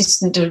got an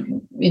assistant,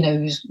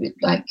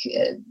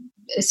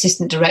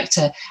 assistant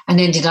director, and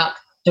ended up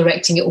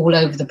directing it all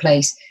over the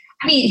place.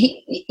 I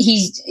mean,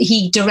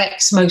 he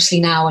directs mostly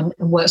now and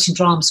works in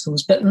drama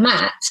schools. But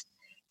Matt,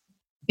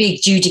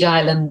 big Judy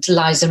Garland,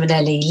 Liza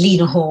Minnelli,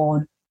 Lena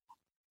Horne,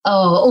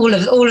 all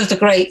of the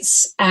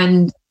greats,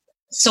 and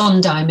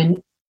Sondheim,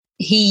 and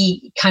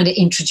he kind of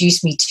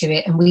introduced me to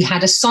it. And we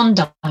had a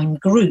Sondheim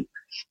group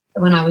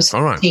when I was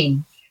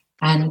 15,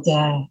 and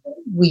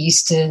we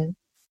used to.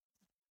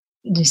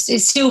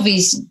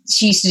 Sylvie's,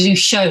 she used to do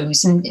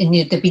shows, and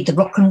there'd be the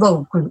rock and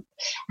roll group,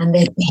 and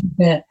there'd be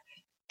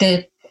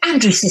the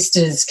Andrew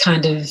Sisters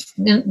kind of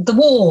the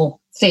war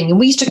thing, and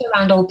we used to go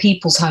around old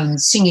people's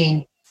homes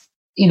singing,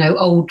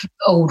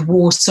 old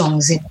war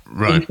songs in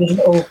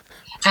little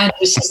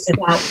Andrew Sisters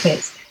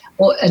outfits,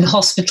 and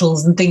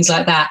hospitals and things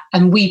like that.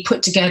 And we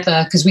put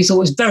together, because we thought it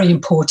was very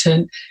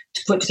important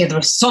to put together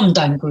a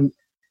Sondheim group.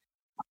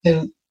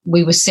 So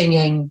we were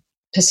singing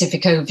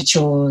Pacific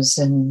Overtures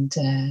and.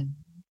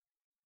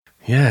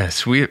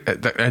 Yes, we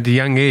at a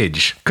young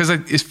age, because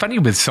it's funny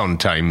with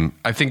Sondheim.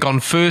 I think on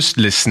first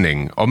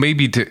listening, or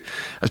maybe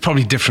it's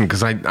probably different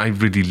because I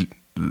really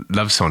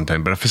love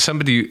Sondheim. But for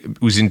somebody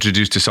who's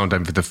introduced to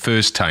Sondheim for the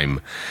first time,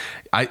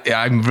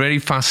 I'm very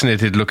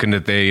fascinated looking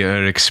at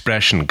their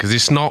expression, because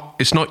it's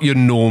not your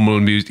normal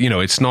music.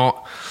 It's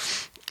not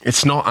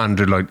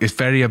Andrew Lloyd. It's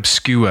very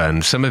obscure,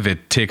 and some of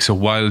it takes a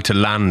while to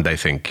land. I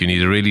think you need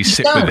to really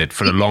sit with it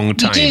for a long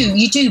time.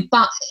 You do.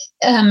 But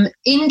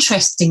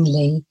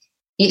interestingly,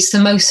 it's the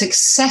most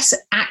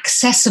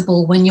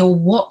accessible when you're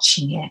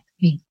watching it. I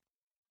mean,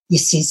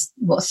 this is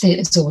what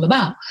theatre's all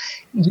about.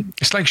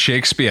 It's like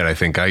Shakespeare, I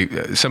think.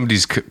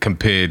 Somebody's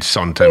compared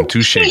Sondheim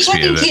to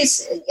Shakespeare.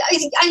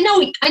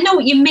 I know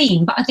what you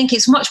mean, but I think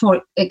it's much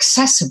more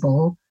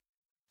accessible.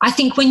 I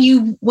think when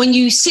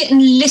you sit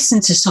and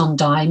listen to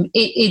Sondheim,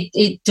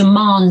 it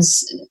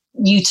demands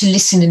you to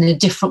listen in a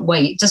different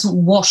way. It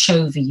doesn't wash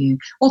over you,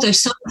 although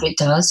some of it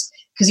does,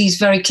 because he's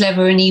very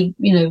clever, and he,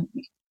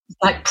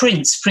 like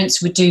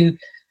Prince would do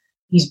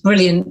these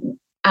brilliant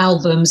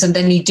albums, and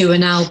then he'd do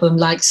an album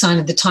like Sign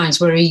of the Times,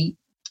 where he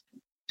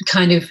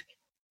kind of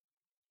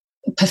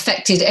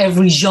perfected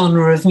every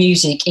genre of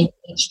music in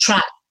each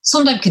track.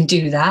 Sondheim can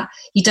do that.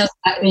 He does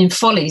that in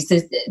Follies.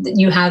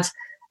 You have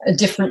a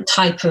different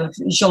type of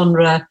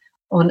genre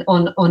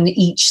on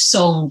each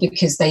song,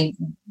 because they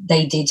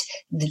did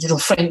the little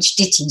French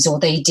ditties, or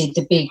they did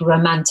the big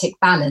romantic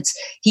ballads.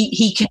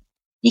 He can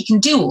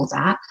do all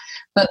that,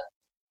 but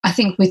I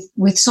think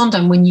with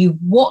Sondheim, when you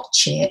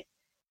watch it,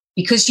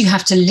 because you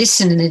have to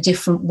listen in a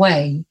different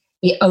way,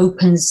 it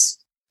opens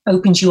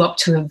you up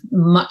to a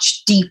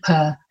much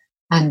deeper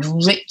and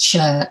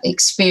richer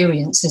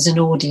experience as an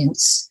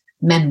audience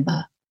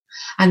member.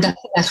 And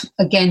that's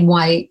again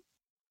why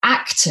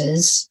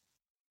actors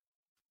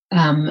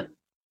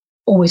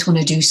always want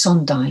to do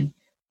Sondheim,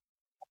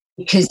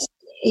 because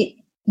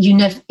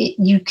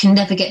you can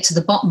never get to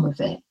the bottom of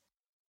it.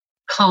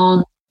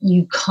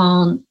 You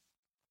can't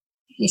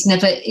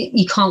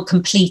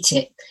complete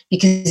it,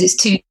 because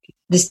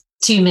there's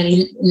too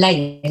many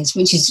layers,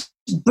 which is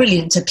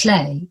brilliant to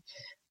play.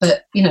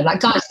 But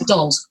like Guys and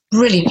Dolls,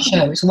 brilliant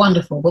show, it's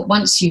wonderful. But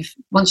once you've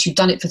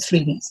done it for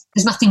 3 weeks,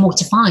 there's nothing more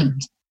to find.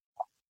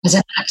 As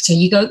an actor,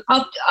 you go,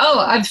 oh,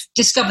 I've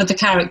discovered the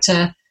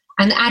character,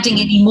 and adding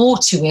any more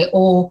to it,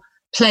 or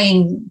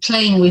playing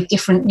with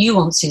different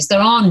nuances, there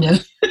are none.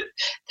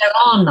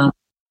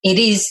 It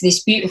is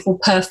this beautiful,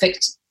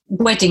 perfect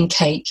wedding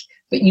cake,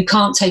 but you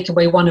can't take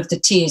away one of the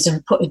tiers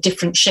and put a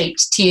different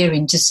shaped tier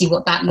in to see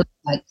what that looks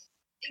like,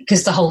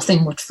 because the whole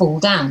thing would fall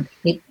down.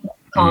 It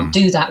can't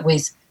do that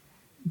with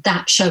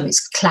that show.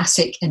 It's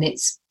classic and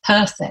it's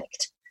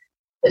perfect.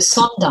 But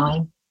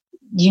Sondheim,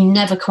 you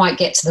never quite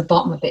get to the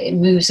bottom of it. It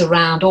moves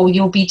around, or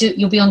you'll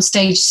be on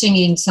stage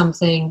singing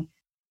something,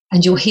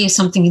 and you'll hear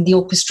something in the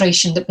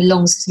orchestration that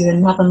belongs to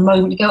another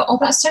moment. You go, oh,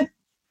 that's so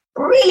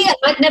brilliant.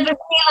 I'd never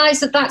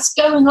realised that that's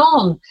going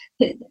on.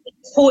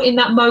 Caught in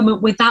that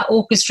moment with that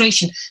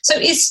orchestration. So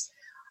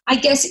I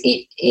guess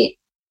it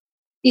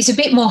is a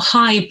bit more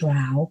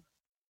highbrow,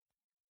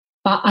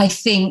 but I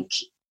think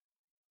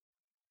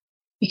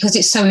because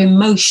it's so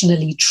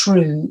emotionally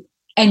true,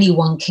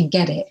 anyone can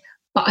get it.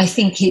 But I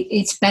think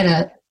it's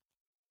better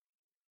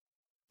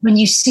when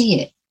you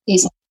see it.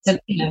 It's,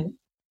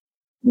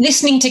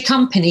 listening to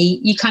Company,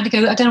 you kind of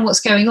go, I don't know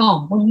what's going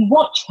on. When you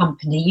watch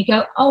Company, you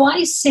go, oh,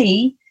 I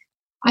see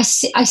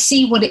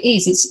what it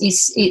is.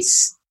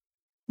 It's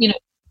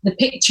the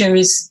picture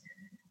is,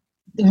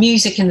 the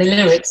music and the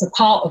lyrics are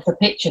part of the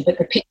picture, but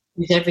the picture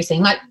is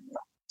everything. Like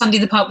Sunday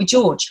in the Park with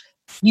George,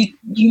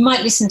 you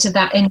might listen to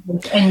that end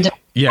of.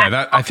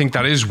 Yeah, I think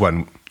that is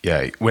one.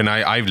 Yeah, when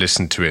I've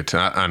listened to it,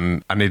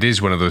 and it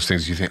is one of those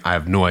things you think, I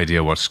have no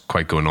idea what's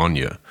quite going on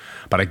here.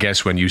 But I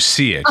guess when you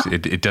see it,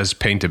 it does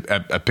paint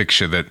a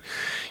picture that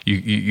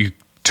you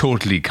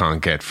totally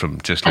can't get from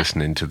just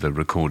listening to the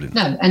recording.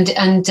 No, and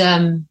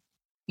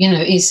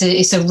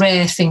it's a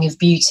rare thing of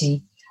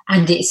beauty,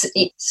 and it's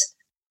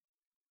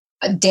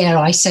dare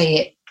I say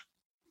it,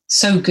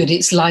 so good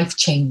it's life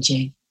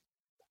changing.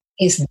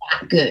 It's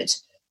that good.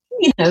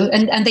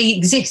 And they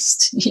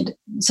exist.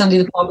 Sunday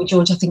in the Park with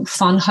George, I think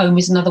Fun Home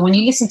is another one.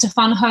 You listen to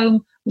Fun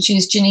Home, which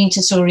is Janine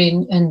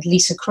Tesori and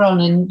Lisa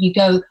Cron, and you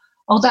go,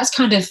 oh, that's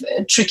kind of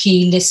a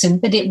tricky listen,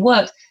 but it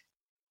worked.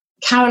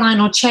 Caroline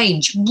or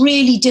Change,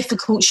 really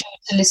difficult show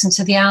to listen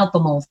to the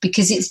album of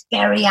because it's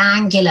very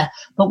angular.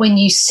 But when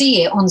you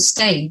see it on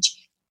stage,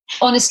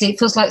 honestly, it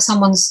feels like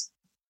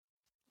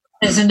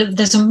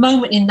there's a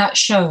moment in that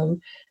show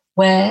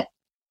where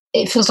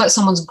it feels like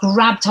someone's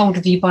grabbed hold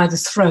of you by the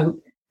throat,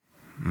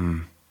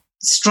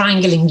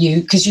 strangling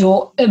you because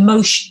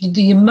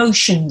the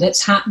emotion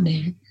that's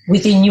happening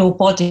within your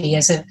body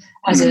as a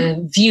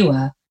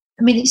viewer.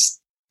 I mean, it's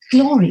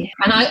glorious,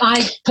 and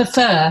I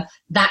prefer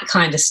that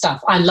kind of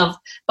stuff. I love,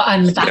 but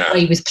I'm that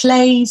way with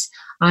plays.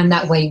 I'm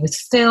that way with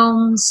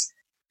films.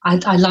 I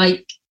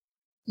like,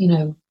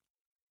 I'm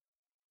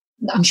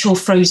sure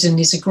Frozen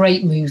is a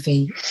great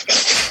movie,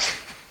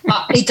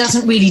 but it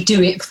doesn't really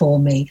do it for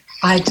me.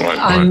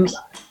 I'm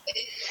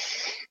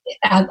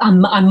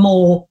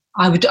more.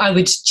 I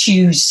would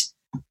choose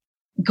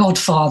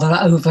Godfather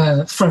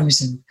over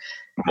Frozen,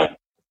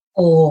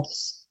 or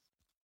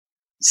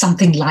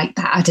something like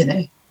that. I don't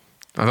know.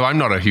 Although I'm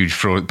not a huge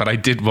Frozen, but I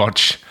did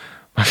watch.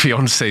 My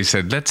fiance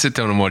said, "Let's sit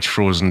down and watch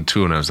Frozen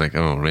 2," and I was like,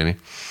 "Oh, really?"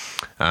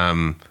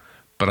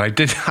 But I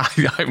did.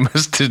 I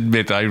must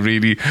admit,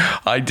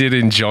 I did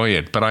enjoy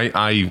it. But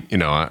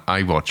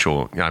I watch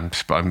all.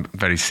 I'm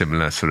very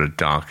similar, sort of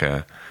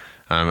darker.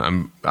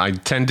 I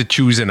tend to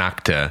choose an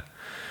actor.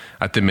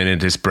 At the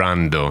minute, it's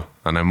Brando,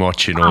 and I'm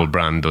watching all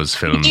Brando's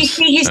films. Did you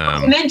see his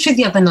documentary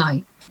the other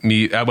night?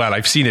 Well,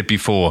 I've seen it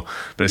before,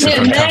 but it's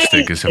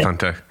fantastic. It's a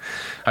fantastic.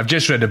 I've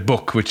just read a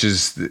book, which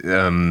is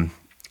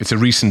it's a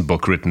recent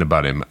book written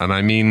about him, and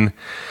I mean,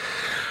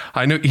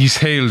 I know he's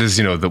hailed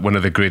as one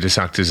of the greatest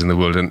actors in the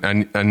world,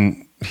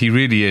 and he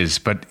really is.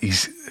 But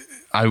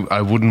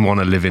I wouldn't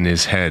want to live in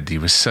his head. He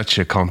was such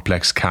a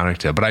complex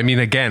character. But I mean,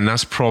 again,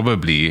 that's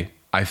probably,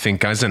 I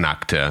think, as an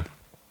actor.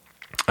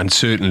 And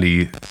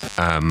certainly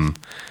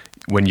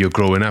when you're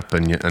growing up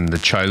and the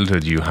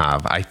childhood you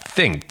have, I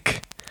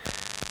think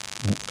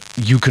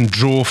you can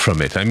draw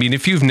from it. I mean,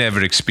 if you've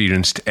never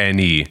experienced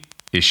any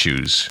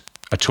issues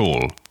at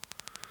all,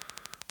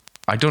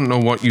 I don't know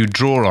what you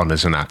draw on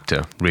as an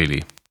actor,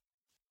 really.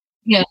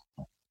 Yeah.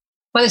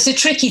 Well, it's a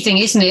tricky thing,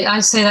 isn't it?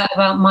 I say that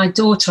about my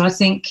daughter. I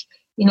think,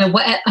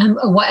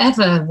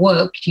 whatever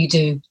work you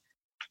do,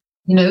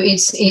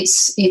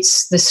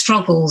 it's the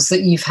struggles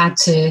that you've had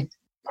to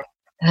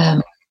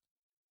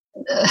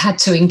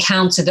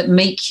encounter that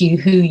make you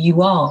who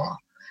you are.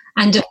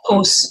 And of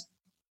course,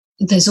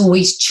 there's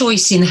always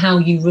choice in how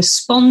you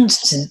respond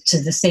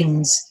to the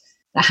things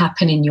that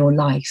happen in your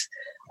life.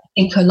 I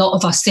think a lot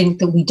of us think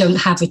that we don't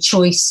have a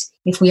choice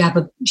if we have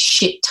a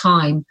shit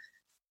time.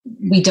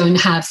 We don't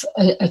have,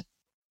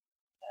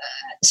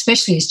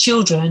 especially as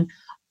children,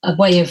 a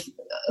way of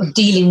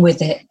dealing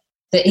with it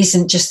that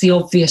isn't just the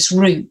obvious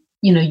route.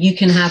 You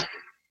can have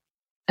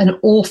an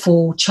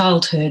awful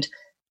childhood.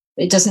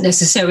 It doesn't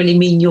necessarily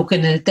mean you're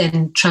going to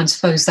then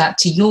transpose that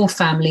to your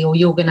family, or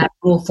you're going to have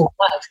an awful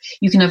life.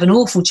 You can have an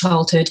awful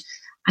childhood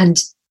and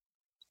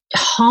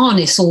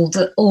harness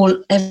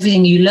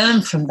everything you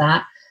learn from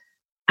that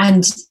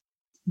and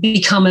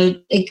become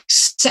an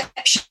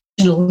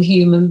exceptional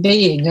human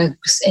being, an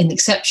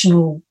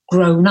exceptional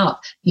grown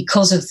up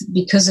because of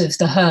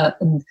the hurt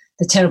and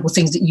the terrible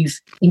things that you've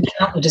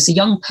encountered as a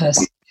young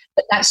person.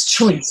 But that's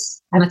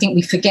choice, and I think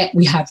we forget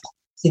we have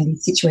in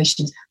these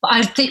situations. But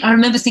I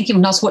remember thinking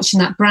when I was watching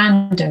that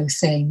Brando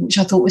thing, which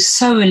I thought was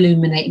so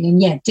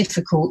illuminating, and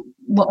difficult.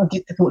 What a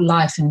difficult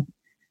life, and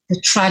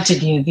the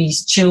tragedy of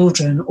these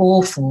children,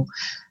 awful.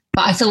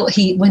 But I thought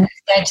when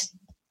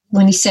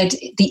he said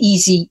the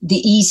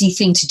easy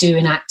thing to do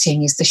in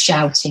acting is the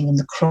shouting and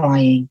the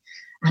crying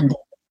and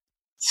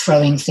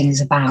throwing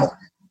things about.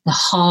 the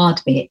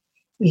hard bit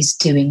is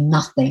doing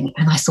nothing.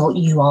 And I thought,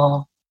 you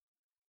are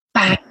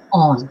bang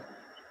on.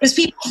 Because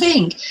people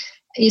think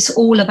it's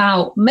all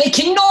about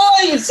making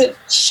noise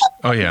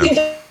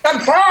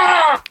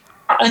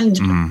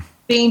and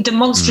being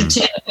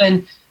demonstrative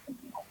and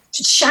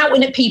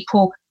shouting at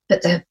people.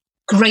 But the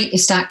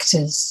greatest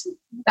actors,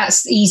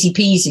 that's easy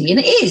peasy. And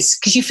it is,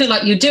 because you feel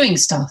like you're doing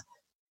stuff.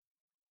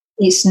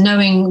 It's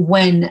knowing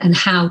when and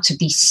how to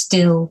be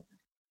still,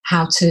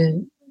 how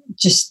to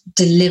just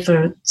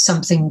deliver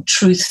something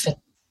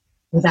truthful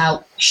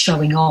without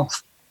showing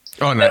off.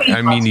 Oh no!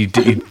 I mean, he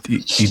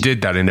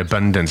did that in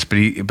abundance, but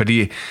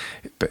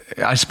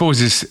I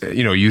suppose it's,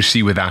 you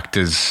see with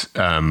actors,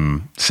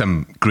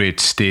 some great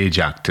stage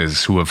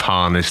actors who have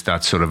harnessed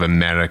that sort of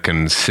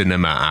American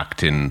cinema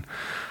acting.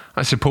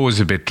 I suppose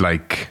a bit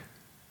like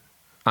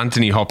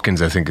Anthony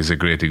Hopkins, I think, is a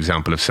great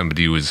example of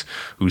somebody who's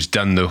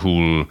done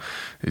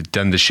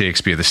the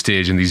Shakespeare, the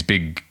stage, and these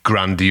big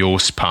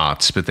grandiose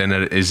parts, but then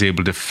is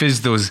able to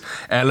fizz those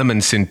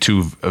elements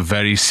into a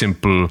very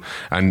simple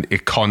and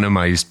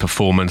economized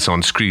performance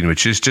on screen,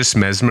 which is just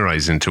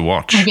mesmerizing to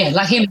watch. Oh, yeah,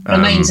 like him,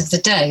 Remains of the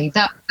Day.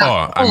 That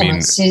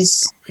performance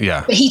is.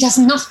 Yeah, but he does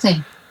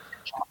nothing.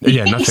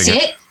 Nothing.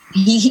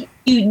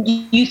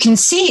 You can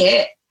see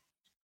it,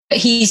 but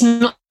he's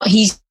not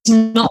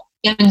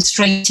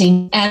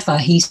demonstrating ever.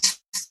 He's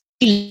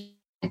feeling,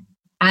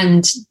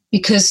 and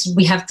because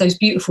we have those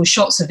beautiful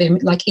shots of him,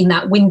 like in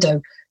that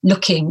window,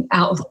 looking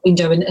out of the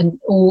window, and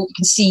all you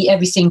can see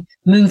everything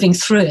moving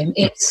through him.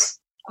 It's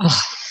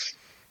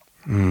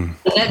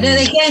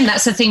again,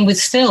 that's the thing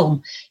with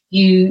film.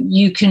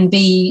 You can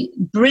be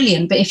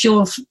brilliant, but if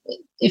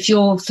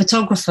your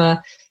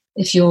photographer,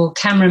 if your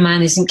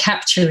cameraman isn't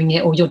capturing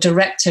it, or your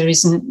director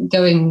isn't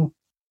going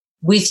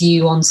with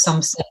you on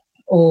something,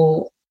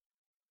 or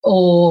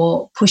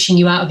pushing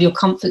you out of your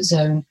comfort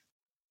zone,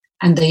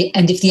 and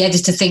if the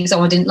editor thinks,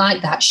 I didn't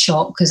like that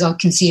shot because I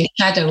can see a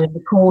shadow in the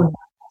corner,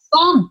 it's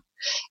gone.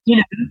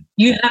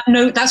 You have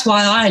no. That's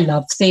why I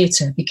love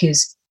theatre,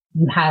 because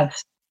you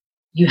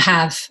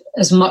have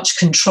as much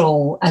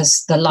control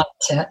as the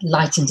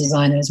lighting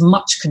designer, as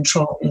much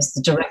control as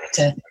the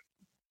director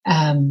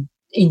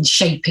in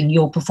shaping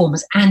your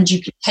performance, and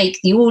you can take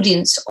the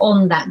audience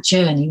on that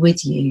journey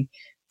with you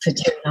for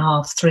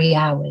 2.5, 3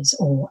 hours,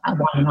 or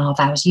 1.5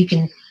 hours. You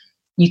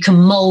can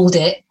mold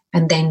it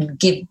and then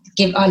give.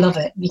 I love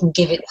it. You can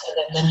give it to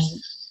them, and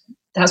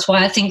that's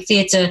why I think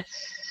theatre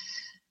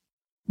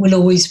will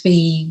always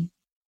be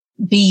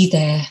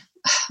there.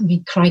 I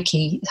mean,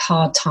 crikey,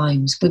 hard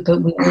times, but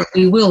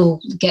we will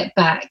get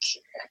back.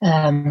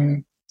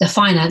 The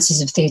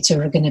finances of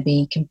theatre are going to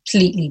be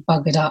completely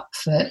buggered up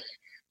for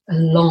a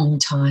long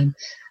time.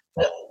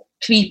 But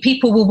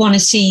people will want to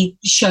see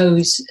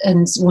shows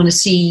and want to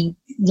see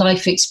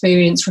life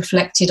experience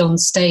reflected on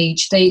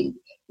stage.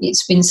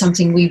 It's been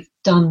something we've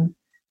done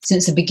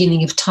since the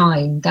beginning of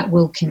time that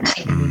will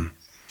continue.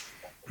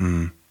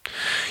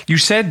 You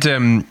said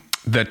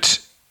that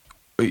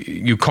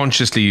you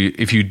consciously,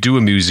 if you do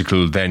a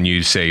musical, then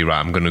you say, right,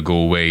 I'm going to go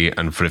away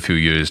and for a few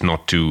years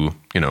not do,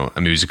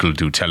 a musical,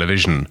 do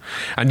television.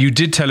 And you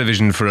did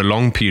television for a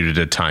long period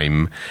of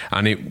time,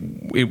 and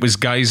it was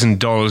Guys and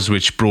Dolls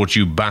which brought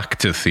you back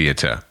to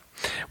theatre.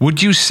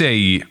 Would you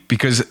say,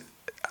 because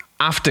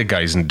after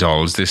Guys and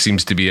Dolls, there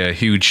seems to be a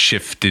huge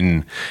shift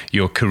in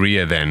your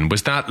career then.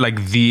 Was that like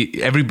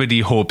everybody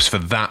hopes for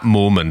that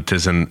moment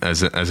as an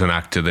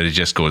actor, that it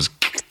just goes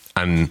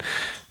and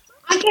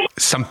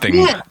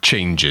something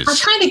changes? I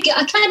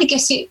kind of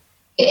guess it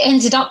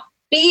ended up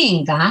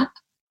being that.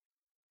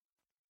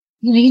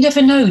 You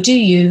never know, do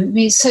you? I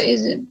mean,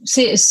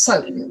 it's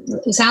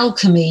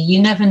alchemy.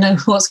 You never know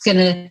what's going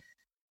to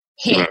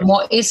hit and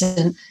what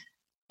isn't.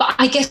 But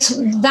I guess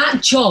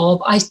that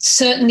job, I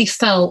certainly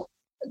felt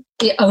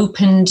it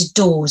opened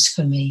doors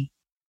for me.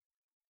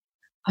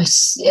 But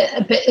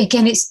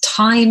again, it's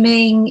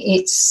timing.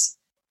 It's,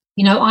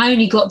 I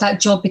only got that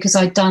job because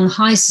I'd done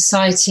High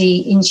Society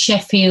in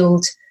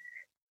Sheffield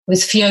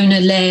with Fiona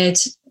Laird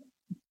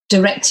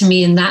directing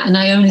me in that. And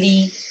I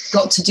only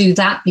got to do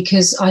that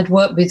because I'd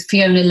worked with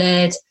Fiona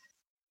Laird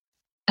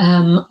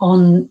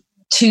on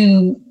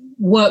 2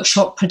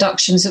 workshop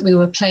productions that we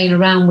were playing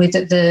around with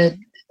at the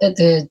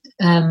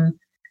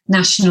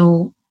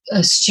National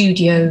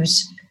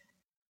Studios.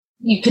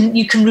 You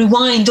can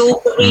rewind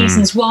all the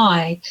reasons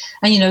why.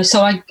 And,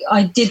 so I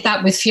did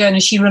that with Fiona.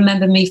 She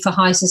remembered me for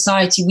High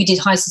Society. We did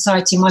High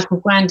Society.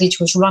 Michael Grandage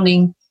was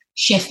running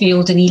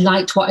Sheffield and he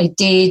liked what I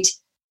did.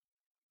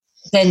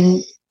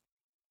 Then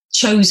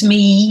chose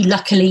me,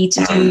 luckily,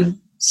 to do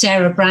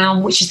Sarah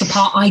Brown, which is the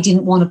part I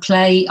didn't want to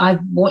play. I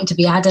wanted to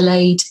be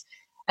Adelaide.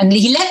 And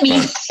he let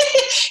me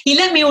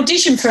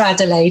audition for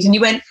Adelaide. And he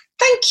went,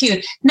 thank you.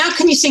 Now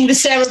can you sing the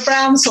Sarah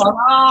Brown song?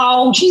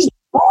 Oh, she's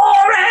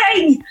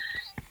boring.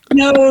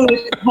 No,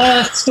 it's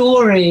her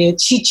story.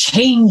 She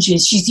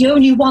changes. She's the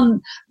only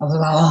one. I was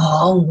like,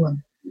 oh,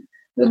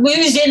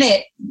 who's in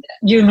it?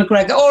 Ewan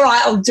McGregor. All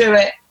right, I'll do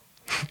it.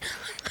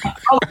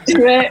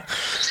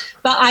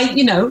 But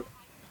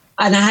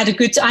and I had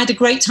a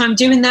great time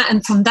doing that.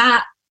 And from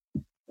that,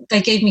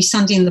 they gave me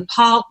Sunday in the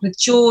Park with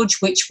George,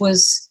 which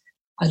was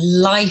a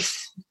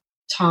lifetime's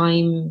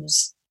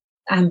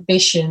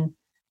ambition,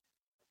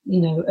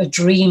 a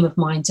dream of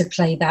mine to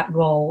play that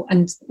role.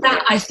 And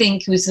that, I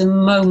think, was the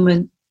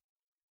moment,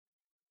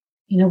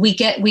 we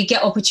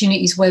get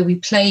opportunities where we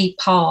play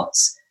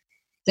parts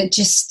that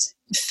just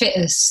fit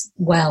us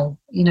well.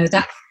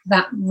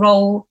 That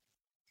role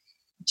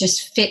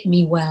just fit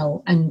me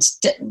well. And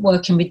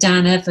working with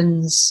Dan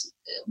Evans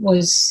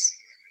was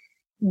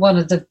one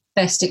of the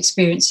best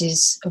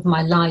experiences of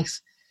my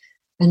life.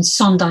 And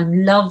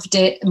Sondheim loved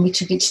it, and we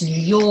took it to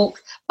New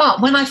York. But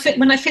when I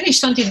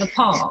finished Sunday in the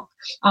Park,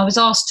 I was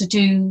asked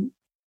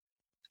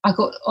I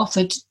got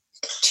offered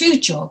 2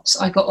 jobs.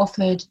 I got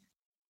offered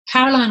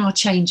Caroline or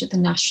Change at the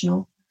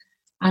National,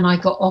 and I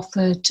got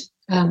offered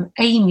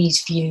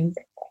Amy's View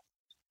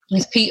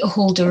with Peter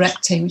Hall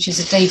directing, which is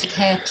a David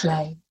Hare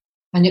play.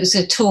 And it was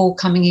a tour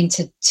coming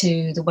into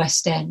the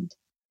West End.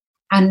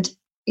 And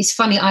it's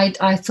funny,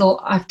 I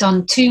thought I've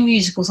done 2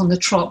 musicals on the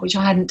trot, which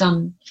I hadn't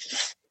done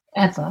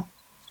ever.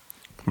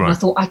 Right. And I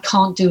thought, I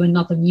can't do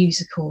another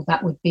musical.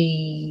 That would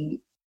be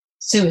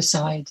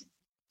suicide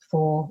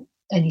for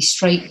any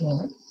straight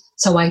work.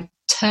 So I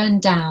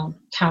turned down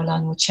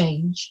Caroline or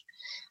Change,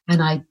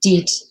 and I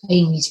did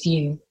Amy's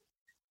View.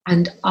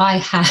 And I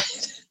had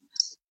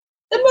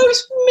the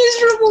most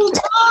miserable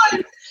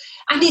time.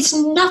 And it's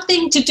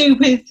nothing to do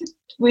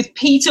with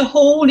Peter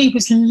Hall. He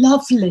was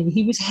lovely.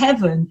 He was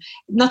heaven.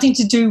 Nothing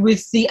to do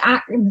with the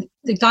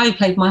guy who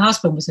played my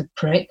husband was a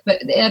prick,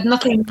 but it had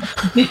nothing.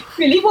 It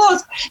really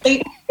was.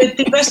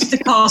 The rest of the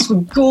cast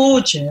were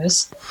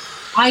gorgeous.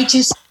 I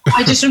just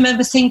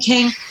remember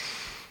thinking,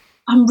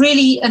 and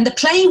the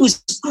play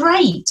was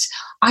great.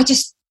 I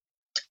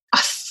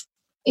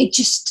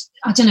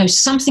don't know,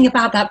 something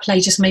about that play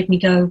just made me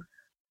go,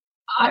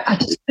 I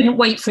just couldn't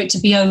wait for it to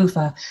be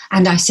over.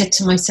 And I said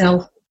to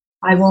myself,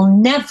 I will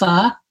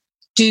never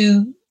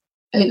do,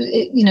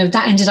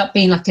 that ended up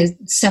being like a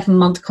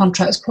 7-month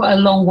contract. It's quite a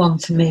long one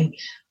for me.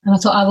 And I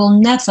thought, I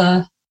will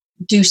never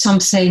do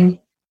something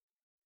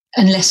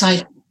unless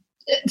I'll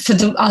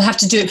have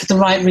to do it for the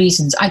right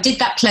reasons. I did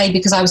that play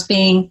because I was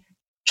trying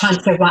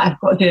to say, right, I've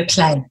got to do a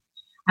play.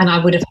 And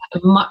I would have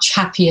had a much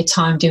happier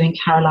time doing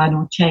Caroline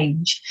or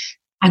Change.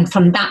 And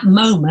from that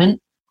moment,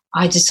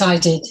 I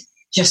decided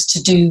just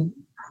to do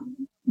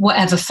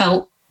whatever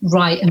felt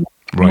right and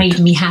made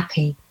me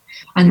happy.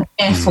 And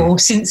therefore,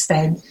 since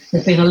then,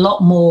 there's been a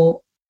lot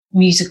more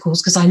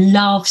musicals because I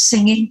love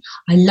singing.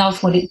 I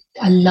love what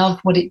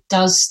it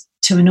does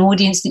to an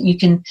audience, that you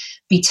can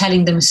be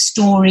telling them a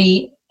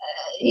story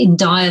in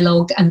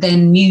dialogue, and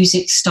then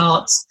music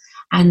starts,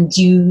 and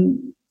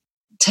you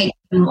take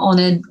them on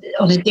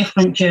a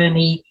different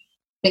journey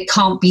that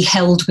can't be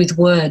held with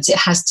words. It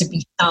has to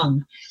be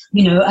done,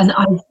 And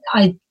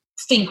I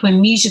think when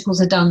musicals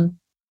are done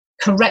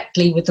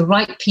correctly with the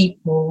right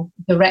people,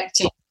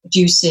 directing,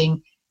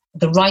 producing,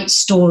 the right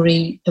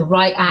story, the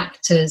right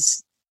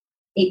actors,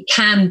 it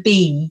can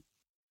be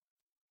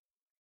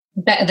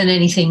better than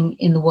anything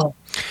in the world.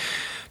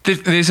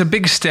 There's a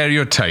big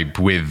stereotype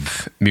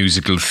with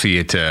musical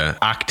theatre,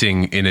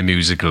 acting in a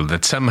musical,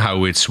 that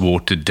somehow it's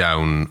watered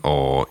down,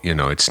 or,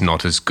 it's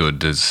not as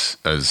good as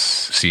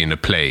seeing a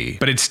play.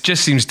 But it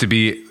just seems to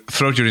be,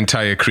 throughout your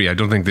entire career, I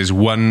don't think there's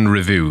one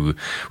review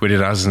where it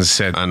hasn't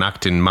said an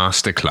acting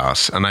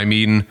masterclass. And I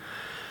mean,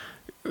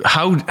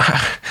 how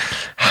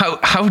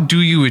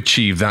do you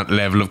achieve that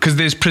level of, because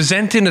there's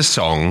presenting a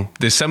song,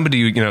 there's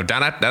somebody,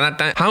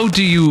 how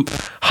do you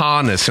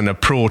harness and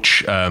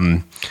approach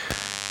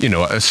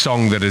a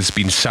song that has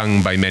been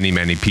sung by many,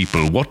 many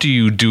people? What do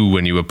you do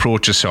when you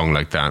approach a song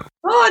like that?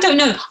 Oh, I don't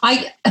know.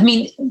 I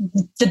mean,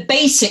 the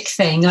basic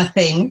thing, I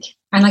think,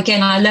 and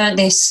again, I learned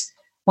this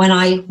when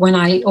I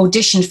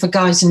auditioned for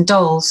Guys and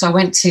Dolls. So I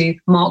went to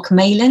Mark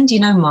Mayland. You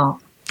know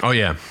Mark? Oh,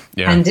 yeah.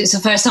 And it's the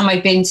first time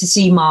I'd been to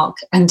see Mark.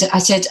 And I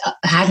said I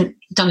hadn't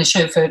done a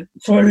show for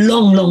a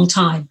long, long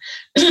time.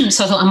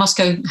 So I thought I must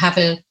go have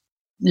a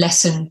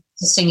lesson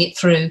to sing it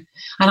through.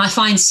 And I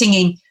find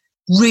singing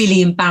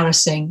really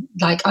embarrassing.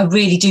 Like, I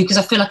really do, because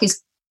I feel like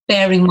it's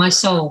bearing my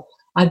soul.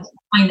 I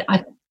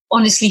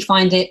honestly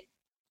find it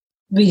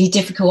really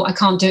difficult. I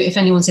can't do it if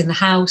anyone's in the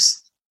house.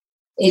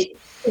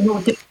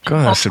 God,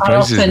 that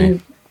surprises me. I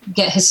often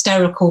get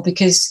hysterical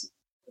because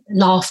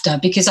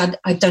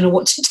I don't know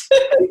what to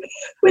do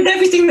with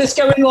everything that's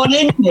going on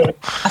in here.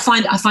 I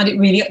find it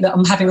really, that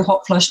I'm having a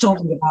hot flush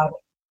talking about it.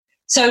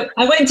 So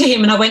I went to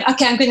him and I went,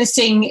 okay, I'm going to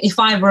sing If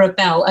I Were a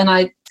Bell. And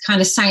I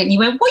kind of sang it, and he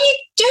went, what are you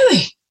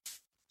doing?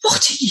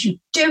 What are you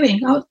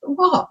doing? I was,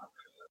 what?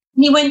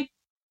 And he went,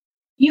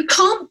 you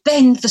can't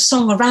bend the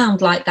song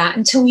around like that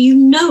until you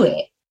know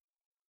it.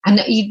 And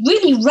he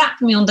really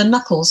rapped me on the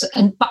knuckles.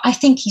 But I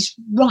think he's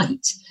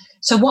right.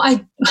 So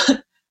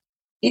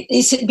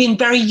it's been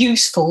very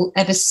useful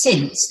ever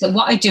since, that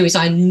what I do is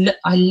I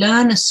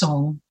learn a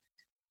song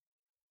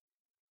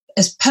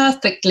as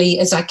perfectly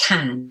as I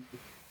can,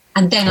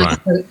 and then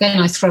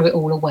I throw it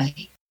all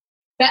away.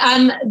 But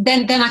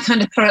then I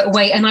kind of throw it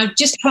away, and I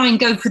just try and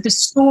go for the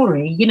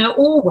story.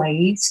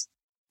 Always,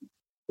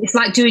 it's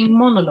like doing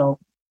monologue.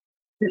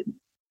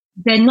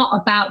 they're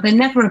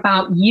never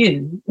about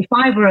you. If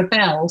I were a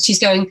bell, she's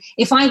going,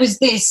 if I was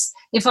this,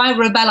 if I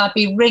were a bell, I'd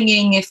be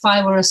ringing. If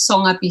I were a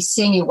song, I'd be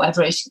singing,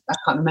 whatever it is. I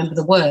can't remember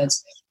the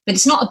words, but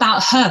it's not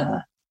about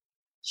her.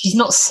 She's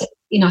not,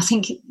 I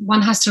think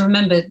one has to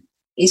remember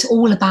it's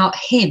all about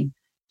him.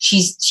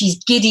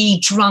 She's giddy,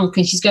 drunk,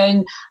 and she's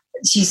going,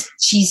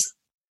 she's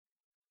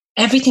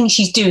everything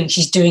she's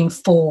doing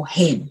for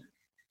him.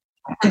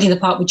 And in the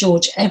part with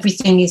George,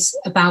 everything is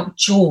about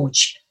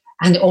George.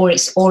 Or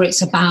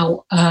it's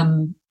about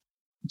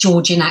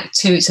George in Act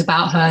 2. It's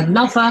about her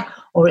lover,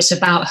 or it's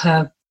about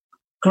her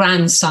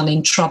grandson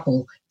in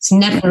trouble.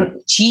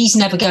 She's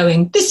never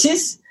going, this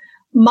is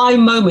my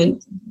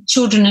moment.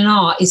 Children and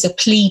Art is a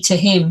plea to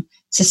him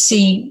to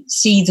see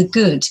the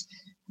good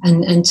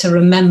and to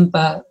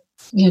remember,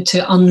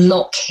 to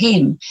unlock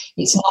him.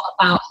 It's not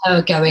about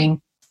her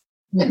going,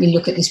 let me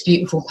look at this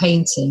beautiful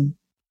painting.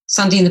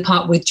 Sunday in the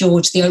Park with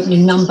George, the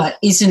opening number,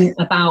 isn't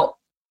about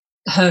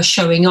her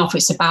showing off.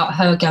 It's about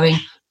her going,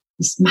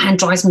 this man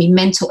drives me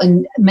mental,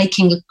 and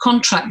making a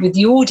contract with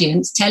the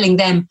audience, telling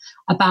them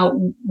about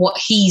what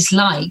he's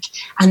like.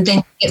 And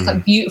then it's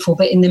that beautiful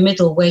bit in the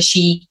middle where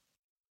she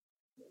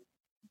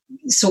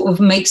sort of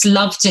makes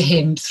love to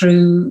him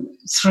through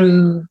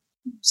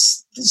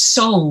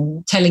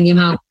song, telling him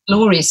how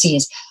glorious he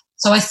is.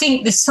 So I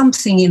think there's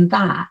something in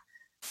that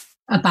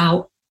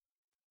about,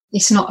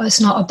 it's never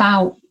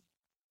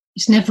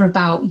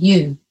about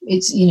you.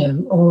 It's,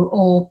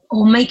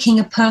 or making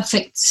a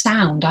perfect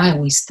sound. I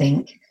always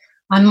think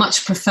I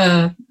much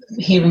prefer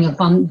hearing a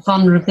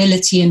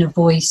vulnerability in a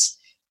voice,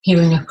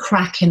 hearing a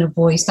crack in a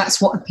voice.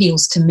 That's what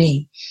appeals to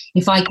me.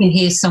 If I can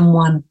hear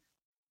someone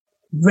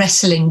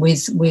wrestling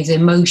with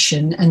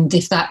emotion, and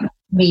if that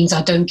means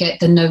I don't get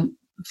the note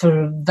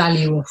for a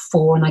value of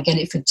 4 and I get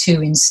it for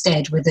 2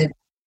 instead, with a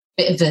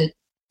bit of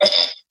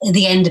at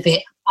the end of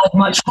it, I'd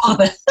much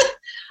rather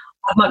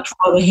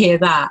hear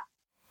that.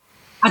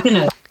 I don't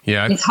know.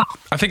 Yeah,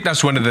 I think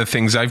that's one of the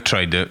things I've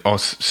tried to, or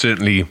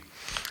certainly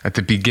at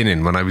the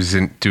beginning when I was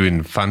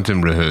doing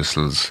phantom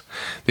rehearsals,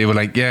 they were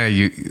like, yeah,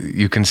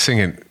 you can sing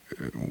it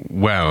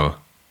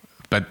well,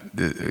 but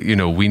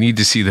we need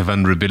to see the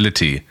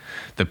vulnerability.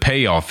 The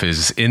payoff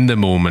is in the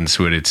moments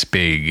where it's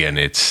big and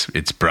it's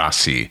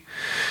brassy.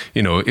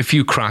 If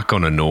you crack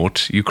on a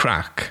note, you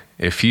crack.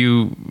 If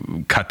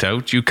you cut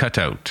out, you cut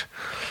out.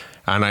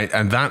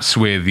 And that's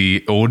where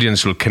the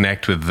audience will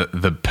connect with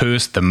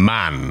the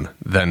man,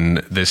 than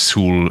this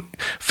whole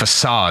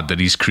facade that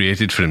he's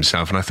created for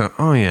himself. And I thought,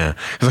 oh yeah,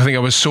 because I think I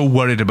was so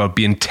worried about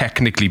being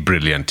technically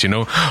brilliant.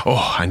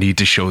 Oh, I need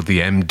to show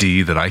the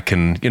MD that I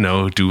can,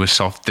 do a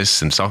soft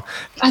this and soft.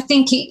 I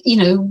think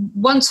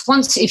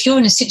once if you're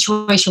in a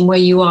situation where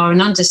you are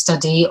an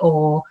understudy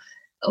or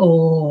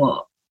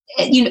the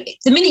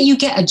minute you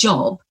get a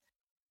job,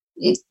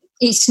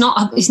 it's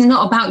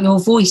not about your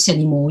voice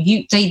anymore.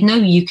 They know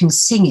you can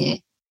sing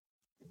it.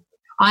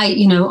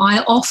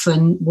 I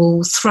often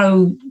will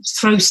throw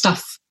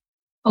stuff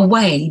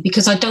away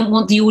because I don't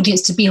want the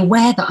audience to be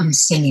aware that I'm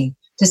singing.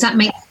 Does that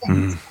make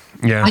sense?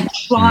 Yeah. I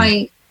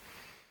try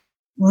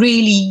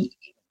really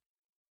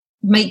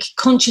make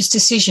conscious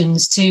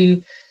decisions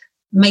to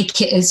make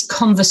it as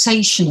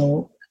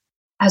conversational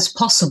as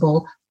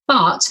possible,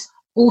 but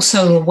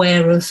also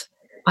aware of,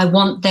 I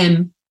want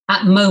them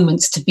at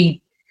moments to be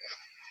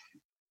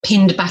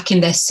pinned back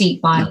in their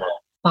seat by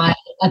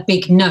a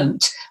big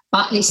note,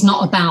 but it's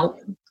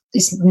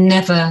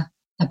never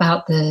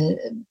about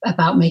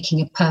making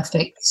a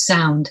perfect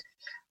sound.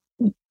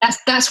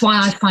 That's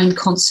why I find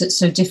concerts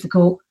so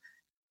difficult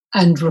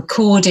and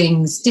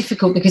recordings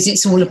difficult, because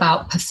it's all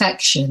about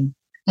perfection.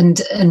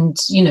 And going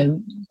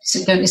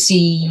to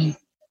see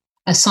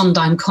a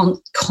Sondheim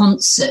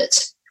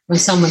concert when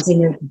someone's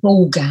in a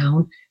ball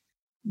gown,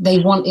 they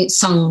want it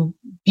sung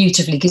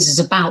beautifully because it's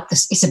about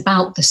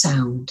the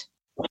sound.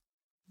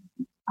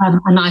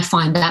 And I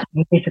find that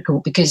very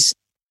difficult because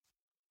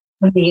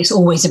for me it's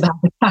always about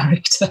the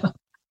character,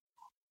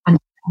 and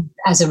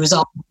as a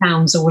result it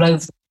sounds all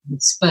over the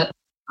place. But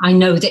I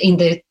know that in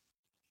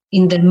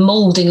the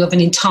moulding of an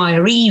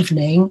entire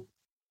evening,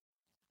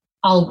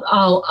 I'll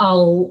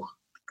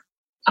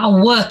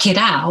work it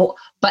out.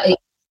 But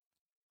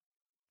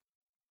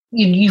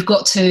you've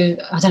got to,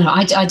 I don't know.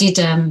 I did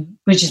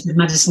Bridges with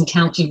Madison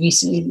County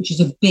recently, which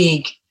is a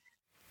big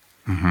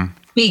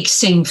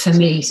sing for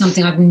me,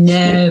 something I've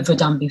never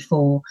done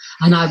before.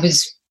 And I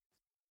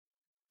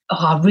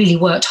really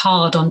worked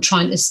hard on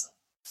trying to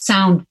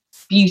sound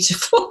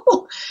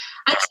beautiful.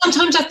 And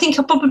sometimes I think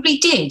I probably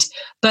did.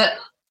 But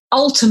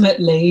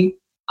ultimately,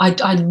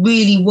 I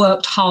really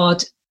worked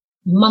hard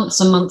months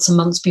and months and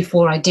months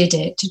before I did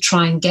it to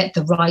try and get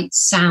the right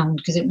sound,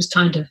 because it was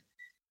kind of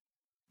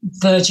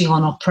verging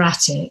on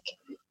operatic,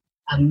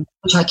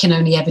 which I can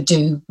only ever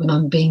do when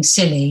I'm being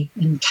silly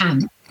in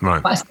camp.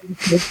 Right. But I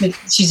think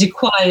she's a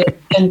quiet,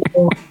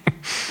 gentle,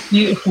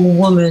 beautiful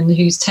woman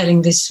who's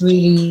telling this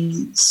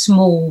really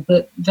small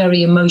but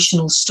very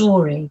emotional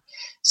story.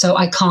 So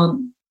I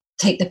can't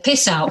take the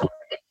piss out.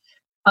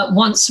 But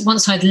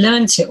once I'd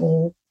learnt it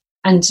all,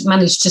 and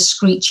managed to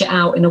screech it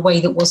out in a way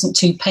that wasn't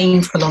too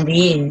painful on the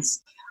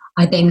ears,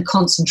 I then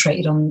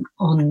concentrated on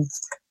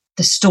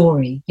the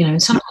story, you know.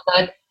 And sometimes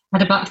I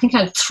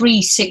had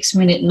 3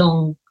 6-minute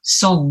long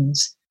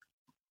songs.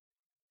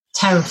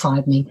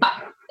 Terrified me, but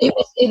it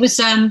was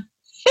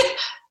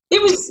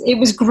it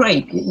was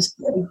great. It was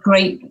a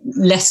great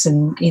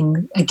lesson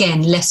in,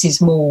 again, less is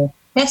more.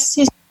 Less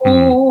is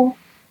more.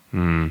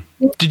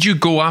 Did you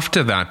go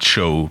after that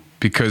show?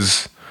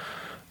 Because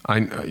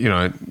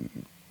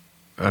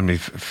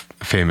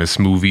famous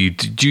movie.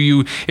 Do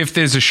you, if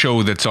there's a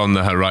show that's on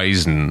the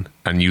horizon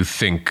and you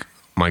think,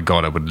 my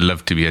God, I would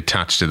love to be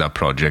attached to that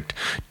project,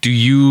 do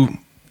you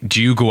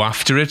go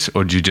after it,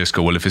 or do you just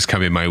go, well, if it's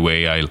coming my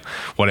way,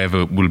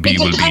 whatever will be,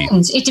 will be?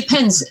 It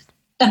depends.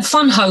 At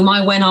Fun Home,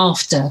 I went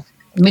after.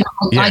 I mean,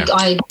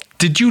 I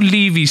did you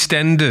leave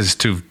EastEnders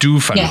to do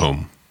Fun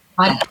Home?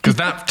 Because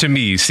that to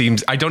me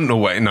seems, I don't know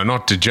why, no,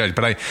 not to judge,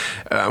 but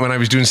when I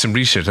was doing some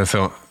research, I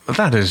thought,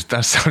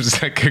 that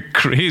sounds like a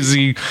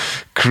crazy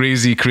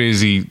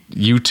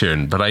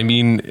U-turn. But I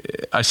mean,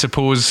 I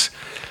suppose,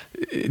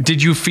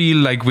 did you feel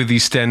like with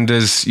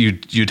EastEnders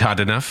you'd had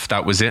enough?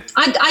 That was it?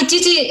 I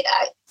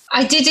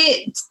did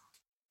it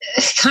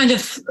kind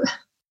of,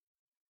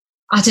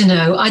 I don't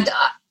know.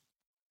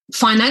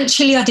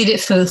 Financially, I did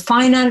it for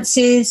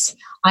finances.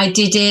 I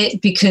did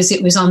it because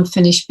it was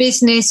unfinished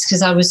business,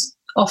 because I was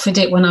offered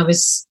it when I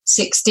was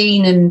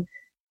 16 and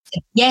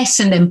said yes,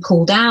 and then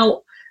pulled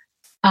out.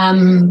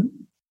 It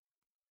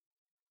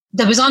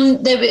was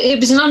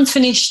an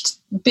unfinished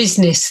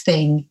business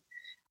thing,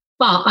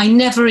 but I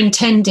never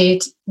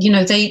intended, you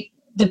know, the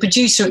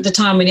producer at the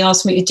time, when he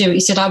asked me to do it, he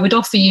said, I would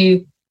offer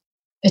you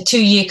a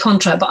 2-year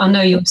contract, but I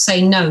know you'll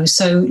say no,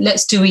 so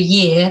let's do a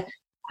year.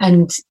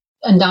 And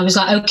I was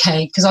like,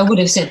 okay, because I would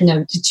have said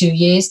no to 2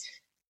 years.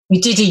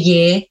 We did a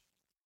year.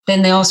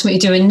 Then they asked me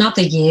to do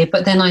another year,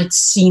 but then I'd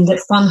seen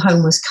that Fun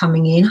Home was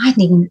coming in. I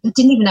didn't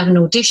even have an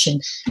audition.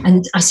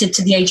 And I said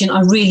to the agent,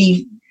 I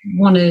really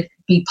want to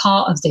be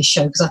part of this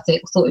show, because I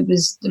thought it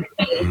was a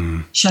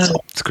great show.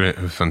 It's great.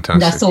 It was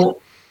fantastic. And I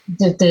thought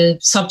the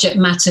subject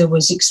matter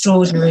was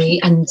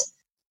extraordinary, and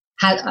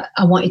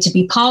I wanted to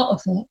be part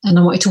of it. And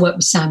I wanted to work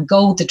with Sam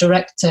Gold, the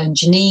director, and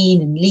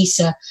Janine and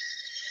Lisa.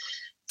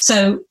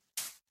 So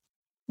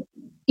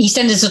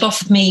EastEnders had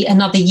offered me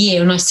another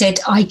year, and I said,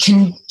 I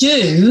can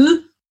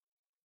do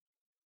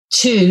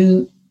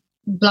 2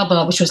 blah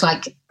blah, which was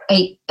like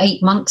 8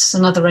 months,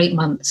 another 8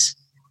 months.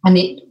 And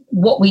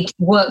what we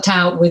worked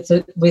out with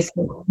the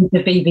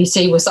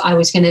BBC was that I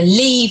was going to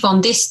leave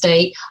on this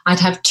date. I'd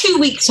have 2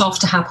 weeks off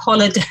to have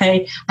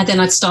holiday, and then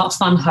I'd start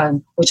Fun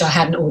Home, which I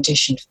hadn't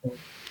auditioned for.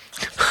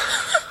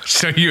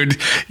 So you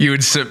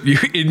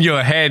in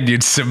your head,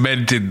 you'd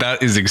cemented,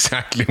 that is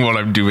exactly what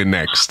I'm doing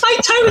next. I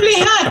totally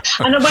had.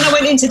 And when I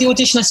went into the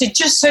audition, I said,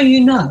 just so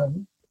you know,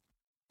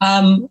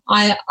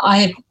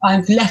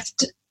 I've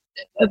left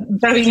a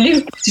very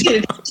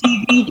lucrative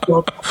TV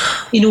job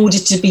in order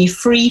to be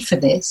free for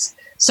this.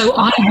 So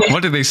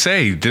what did they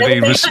say? Did they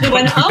respond? They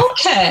went,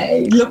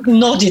 okay,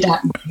 nodded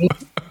at me.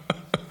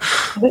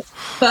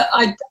 But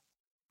I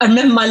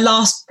remember my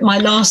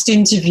last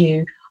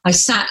interview.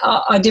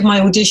 I did my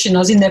audition. I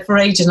was in there for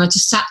ages, and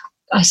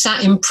I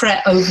sat in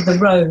Pret over the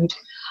road,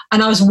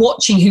 and I was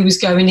watching who was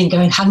going in,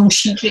 going, how long is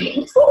she been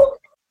in for?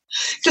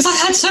 Because I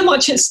had so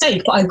much at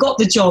stake, but I got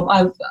the job.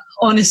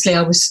 Honestly,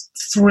 I was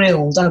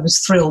thrilled.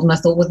 And I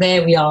thought, well,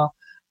 there we are.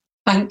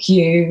 Thank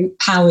you,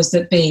 powers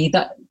that be.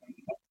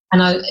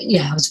 And I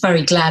was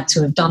very glad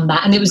to have done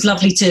that. And it was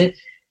lovely to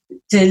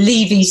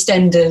leave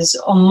EastEnders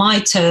on my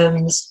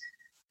terms.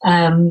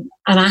 And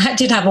I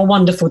did have a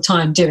wonderful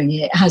time doing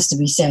it. It has to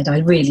be said, I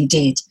really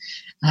did.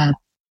 And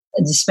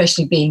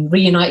especially being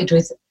reunited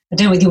with, I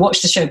don't know whether you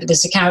watched the show, but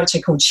there's a character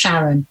called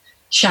Sharon.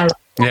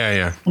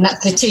 Yeah. And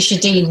that's Letitia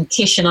Dean. And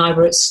Tish and I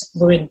were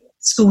in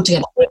school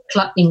together,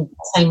 in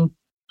the same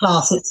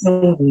class at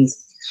Norway's.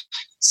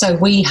 So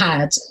we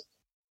had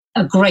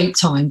a great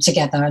time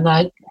together, and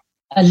I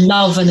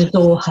love and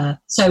adore her.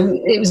 So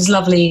it was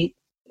lovely,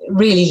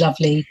 really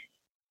lovely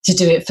to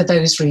do it for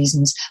those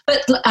reasons.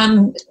 But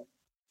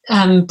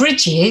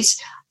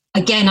Bridges,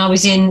 again, I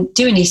was doing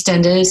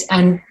EastEnders,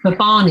 and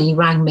Babani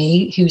rang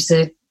me, who's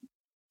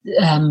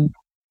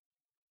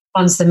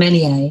runs the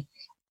Menier.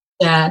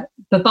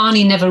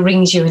 Babani never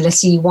rings you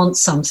unless he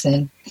wants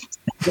something.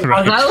 Right.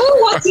 I was like, oh,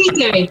 what's he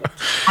doing?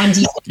 And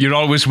you're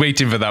always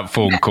waiting for that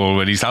phone call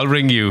when I'll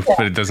ring you,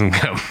 but it doesn't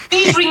come.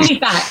 Please ring me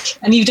back.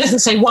 And he doesn't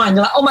say why. And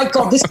you're like, oh my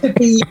God, this could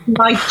be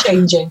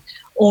life-changing,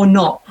 or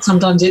not.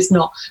 Sometimes it's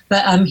not.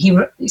 But he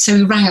rang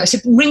out. I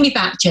said, ring me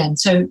back, Jen.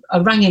 So I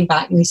rang him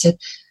back, and he said,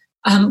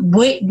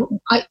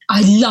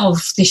 I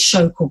love this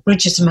show called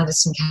Bridges of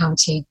Madison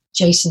County.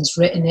 Jason's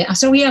written it. I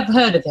said, we have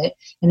heard of it.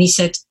 And he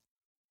said,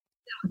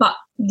 but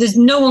there's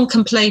no one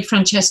can play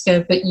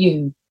Francesca but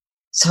you.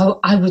 So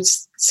I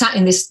was sat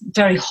in this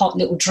very hot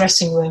little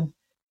dressing room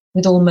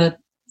with all my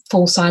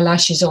false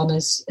eyelashes on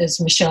as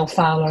Michelle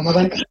Fowler. And I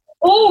went,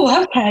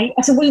 oh, okay.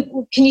 I said,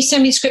 well, can you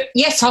send me the script?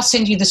 Yes, I'll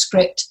send you the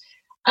script.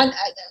 And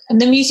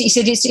the music, he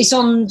said, it's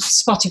on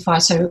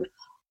Spotify. So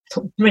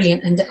thought,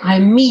 brilliant. And I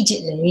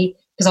immediately,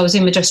 because I was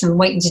in my dressing room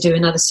waiting to do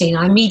another scene,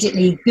 I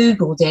immediately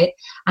Googled it,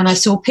 and I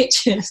saw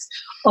pictures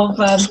of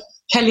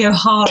Kelly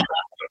O'Hara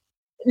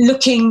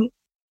looking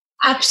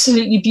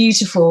absolutely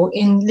beautiful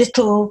in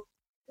little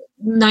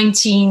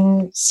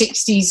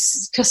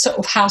 1960s sort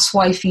of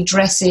housewifey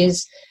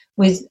dresses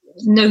with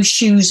no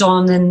shoes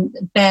on and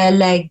bare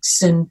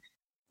legs and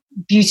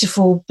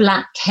beautiful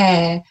black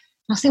hair. And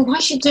I think, why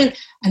is she doing?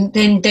 And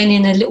then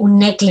in a little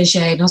negligee,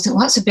 and I was thinking,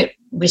 well, that's a bit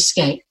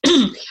risque.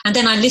 And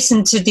then I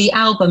listened to the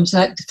album, so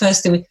like the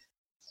first thing,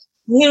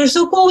 here's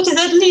a water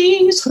that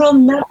leaves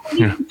from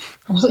Napoli. Yeah.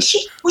 I thought,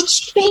 would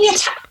she be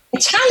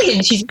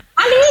Italian? She's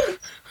Italian?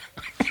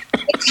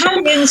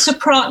 Italian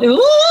soprano,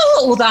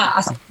 all that.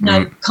 I thought,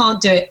 no, can't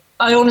do it.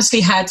 I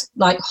honestly had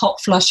like hot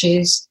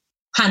flushes,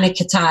 panic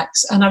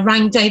attacks, and I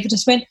rang David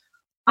and went,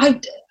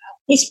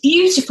 it's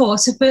beautiful. I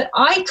said, but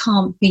I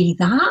can't be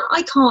that.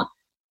 I can't.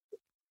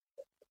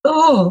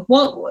 Oh,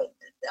 well,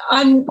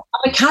 I'm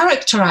a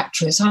character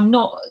actress. I'm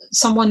not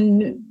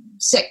someone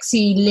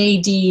sexy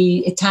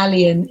lady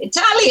Italian.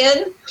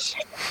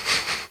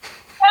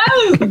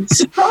 No,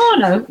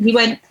 soprano. He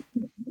went,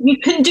 you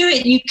can do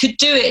it. You could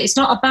do it. It's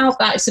not about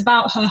that. It's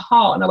about her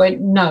heart. And I went,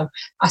 no.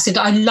 I said,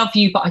 I love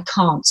you, but I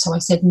can't. So I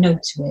said no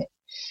to it.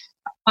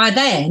 By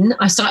then,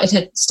 I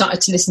started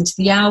to listen to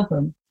the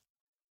album,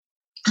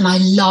 and I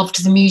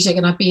loved the music.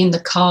 And I'd be in the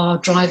car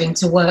driving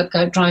to work,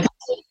 driving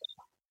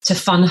to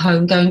Fun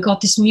Home, going,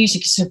 God, this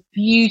music is so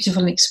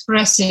beautiful and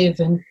expressive,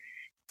 and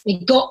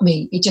it got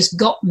me. It just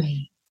got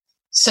me.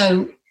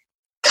 So,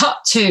 cut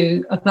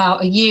to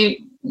about a year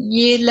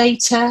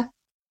later,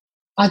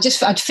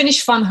 I'd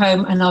finished Fun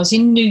Home, and I was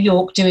in New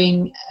York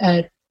doing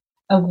a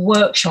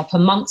workshop, a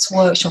month's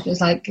workshop. It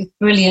was like a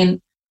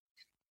brilliant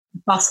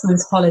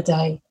busman's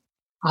holiday.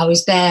 I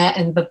was there,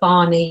 and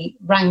Babani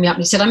rang me up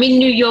and he said, I'm in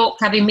New York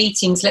having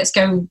meetings. Let's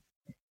go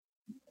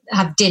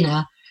have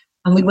dinner.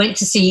 And we went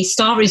to see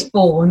Star is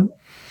Born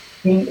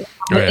in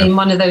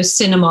one of those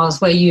cinemas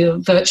where you're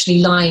virtually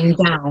lying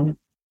down.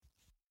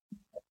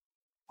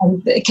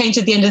 And it came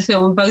to the end of the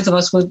film, and both of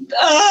us were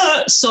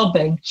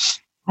sobbing.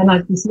 And I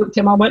just looked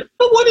at him, I went,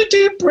 I want to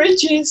do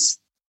bridges.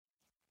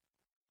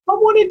 I've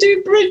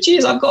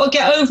got to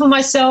get over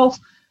myself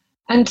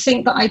and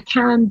think that I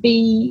can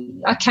play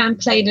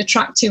an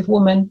attractive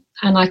woman,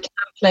 and I can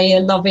play a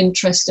love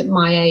interest at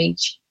my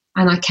age,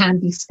 and I can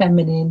be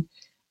feminine,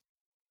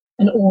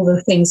 and all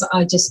the things that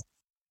I just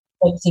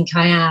don't think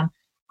I am.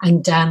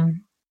 And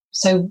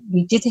so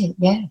we did it,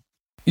 yeah.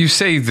 You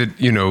say that,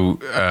 you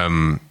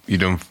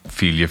don't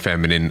feel you're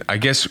feminine. I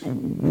guess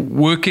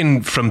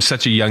working from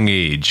such a young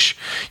age,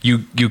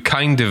 you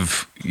kind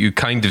of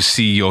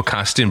see your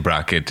casting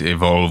bracket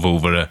evolve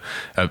over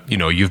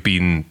you've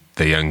been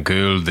the young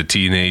girl, the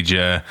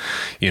teenager,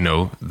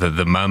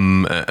 the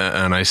mum,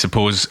 and I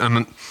suppose,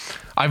 and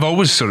I've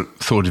always sort of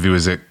thought of you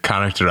as a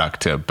character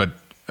actor, but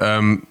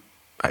do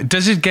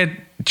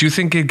you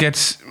think it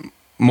gets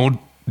more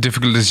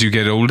difficult as you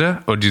get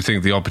older, or do you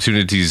think the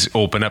opportunities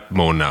open up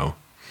more now?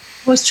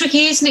 Well, it's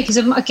tricky, isn't it? Because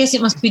I guess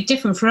it must be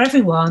different for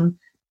everyone.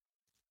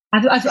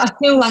 I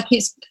feel like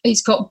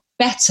it's got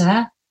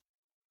better.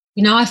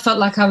 I felt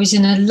like I was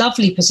in a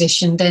lovely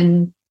position.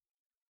 Then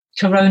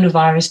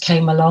coronavirus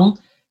came along.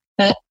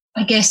 But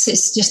I guess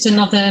it's just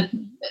another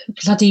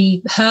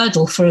bloody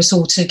hurdle for us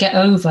all to get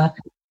over.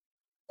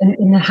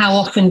 And how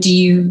often do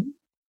you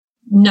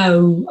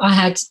know? I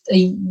had a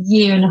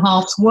year and a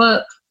half's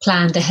work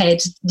planned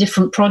ahead,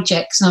 different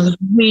projects, and I was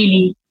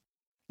really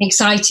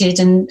excited.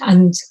 And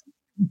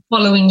the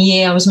following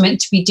year, I was meant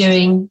to be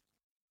doing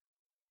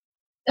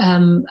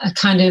a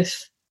kind of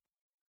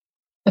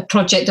a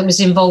project that was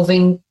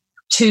involving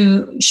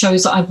two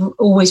shows that I've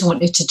always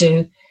wanted to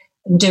do,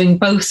 and doing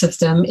both of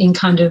them in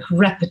kind of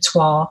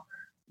repertoire.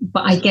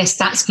 But I guess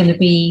that's going to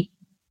be,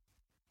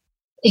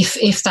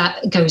 if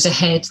that goes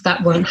ahead,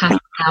 that won't happen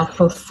now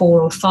for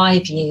 4 or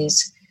 5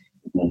 years,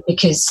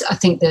 because I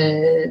think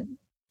the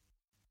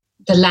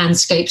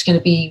landscape's going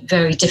to be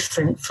very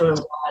different for a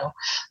while.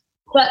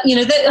 But,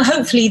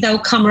 hopefully they'll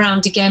come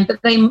around again,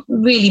 but they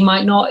really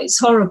might not. It's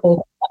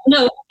horrible.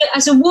 No,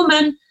 as a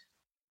woman,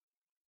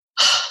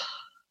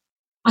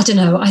 I don't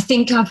know. I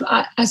think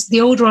as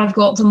the older I've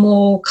got, the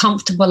more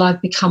comfortable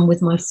I've become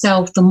with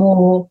myself, the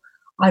more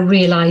I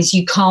realise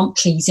you can't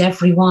please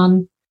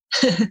everyone.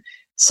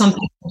 Some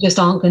people just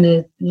aren't going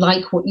to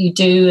like what you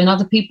do, and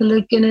other people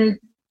are going to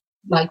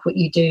like what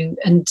you do.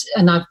 And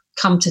I've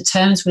come to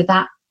terms with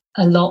that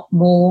a lot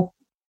more.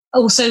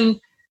 Also,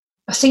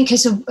 I think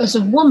as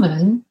a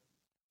woman,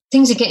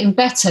 things are getting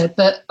better.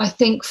 But I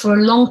think for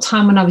a long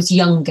time when I was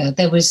younger,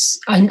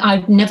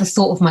 I've never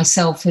thought of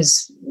myself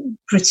as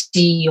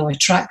pretty or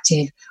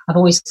attractive. I've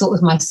always thought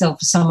of myself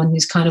as someone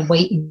who's kind of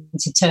waiting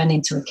to turn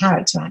into a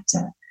character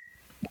actor.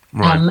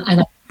 Right.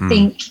 And I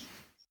think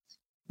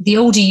the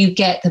older you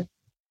get,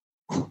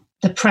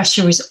 the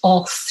pressure is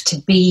off to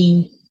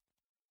be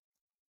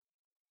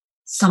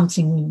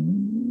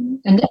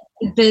something, and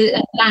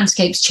the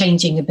landscape's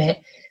changing a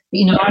bit.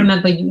 But, I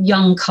remember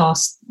young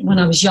cast when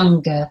I was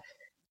younger.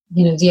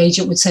 the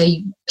agent would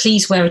say,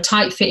 please wear a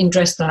tight-fitting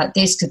dress like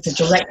this because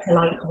the director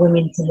likes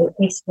women to look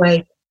this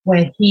way,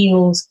 wear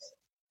heels.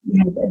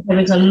 There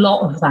is a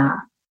lot of that.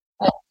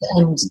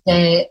 And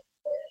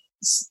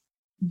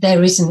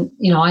there isn't,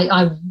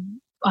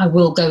 I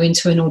will go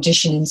into an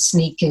audition in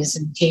sneakers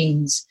and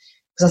jeans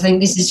because I think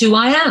this is who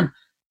I am.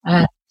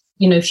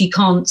 If you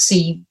can't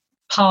see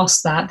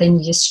past that, then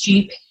you're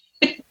stupid.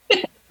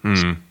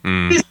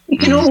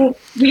 We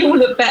all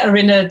look better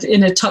in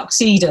a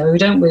tuxedo,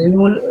 don't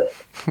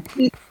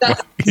we?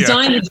 That's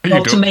designed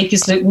to make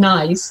us look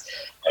nice.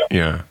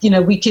 Yeah.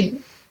 We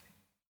could.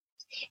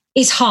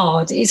 It's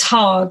hard,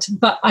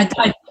 but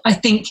I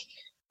think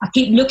I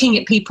keep looking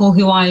at people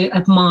who I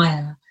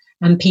admire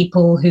and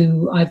people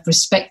who I've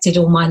respected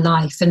all my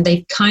life, and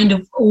they've kind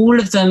of, all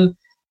of them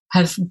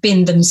have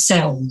been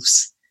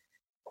themselves.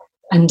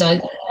 And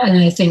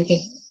I think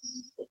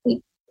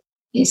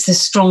it's the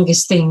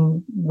strongest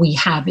thing we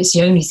have. It's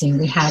the only thing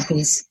we have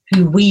is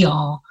who we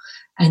are,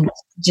 and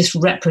just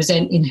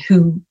representing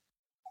who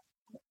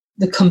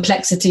the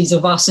complexities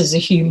of us as a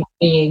human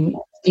being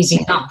is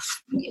enough.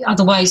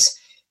 Otherwise,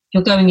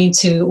 you're going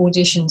into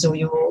auditions or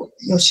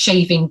you're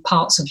shaving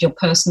parts of your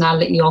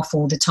personality off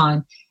all the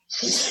time.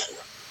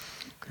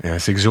 Yeah,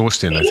 it's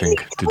exhausting, I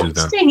think, to do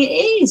that.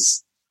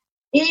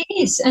 It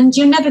is. And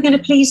you're never going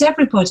to please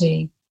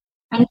everybody.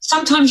 And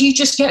sometimes you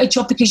just get a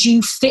job because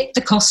you fit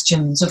the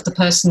costumes of the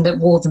person that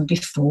wore them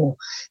before.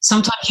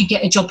 Sometimes you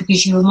get a job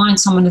because you remind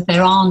someone of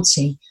their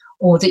auntie,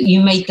 or that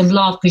you made them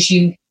laugh because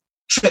you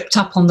tripped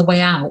up on the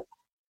way out.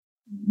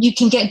 You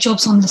can get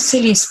jobs on the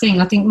silliest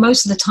thing. I think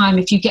most of the time,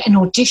 if you get an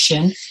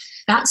audition,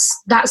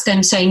 that's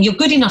them saying you're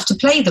good enough to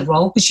play the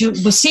role because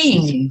we're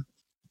seeing you.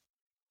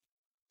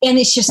 And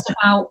it's just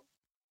about,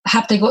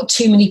 have they got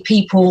too many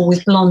people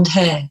with blonde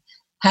hair?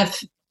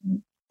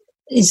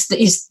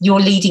 Is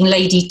your leading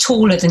lady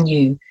taller than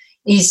you?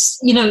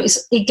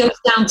 It goes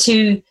down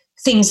to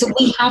things that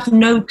we have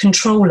no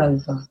control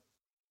over.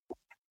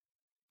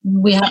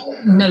 We have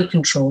no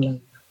control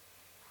over.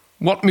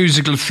 What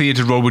musical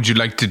theatre role would you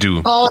like to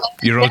do?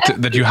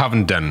 That you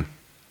haven't done?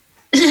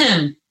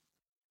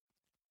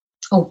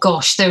 Oh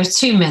gosh, there are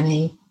too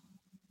many,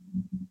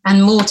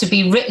 and more to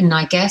be written,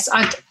 I guess.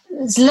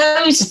 There's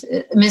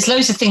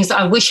loads of things that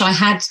I wish I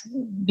had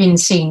been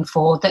seen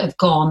for that have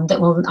gone,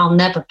 that I'll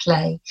never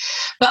play.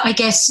 But I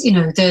guess,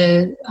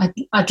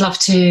 I'd love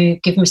to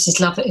give Mrs.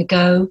 Lovett a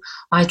go.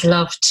 I'd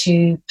love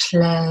to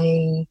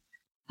play.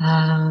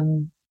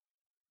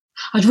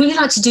 I'd really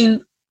like to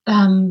do.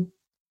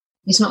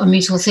 It's not a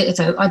musical theatre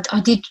though.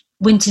 I did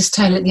Winter's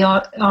Tale at the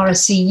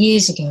RSC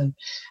years ago,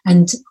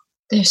 and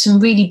there's some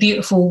really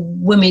beautiful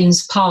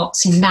women's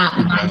parts in that,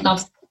 and I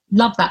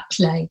love that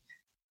play.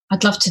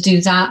 I'd love to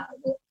do that.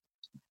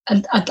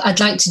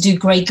 I'd like to do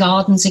Grey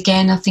Gardens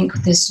again. I think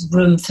there's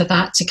room for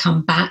that to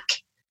come back.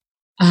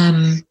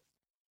 I'd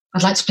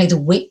like to play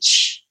The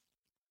Witch.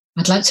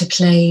 I'd like to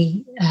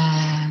play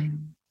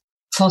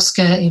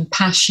Fosca in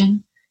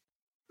Passion.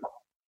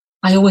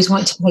 I always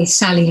wanted to play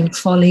Sally in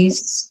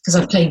Follies because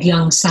I played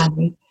young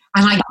Sally.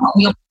 And I got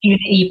the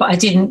opportunity,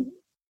 but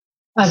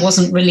I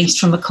wasn't released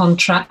from a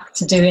contract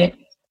to do it.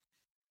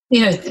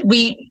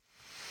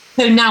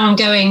 So now I'm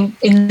going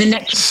in the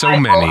next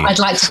cycle, I'd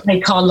like to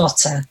play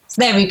Carlotta.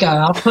 So there we go.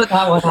 I'll put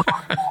that one out.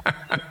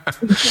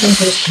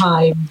 This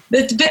time.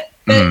 But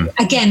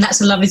again, that's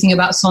the lovely thing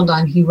about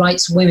Sondheim. He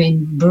writes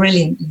women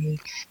brilliantly,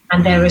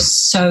 and there are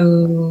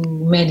so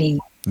many.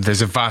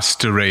 There's a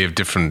vast array of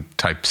different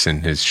types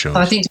in his shows. So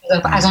I think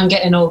as I'm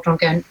getting older, I'm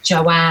going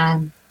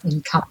Joanne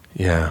and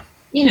Yeah.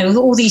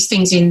 All these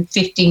things in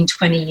 15,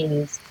 20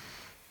 years.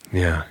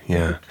 Yeah.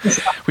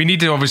 We need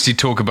to obviously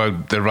talk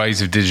about the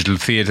rise of digital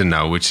theatre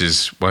now, which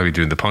is why we're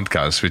doing the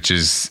podcast, which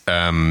is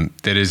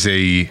there is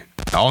a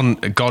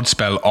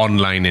Godspell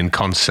Online in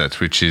Concert,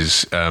 which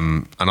is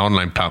an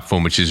online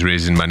platform which is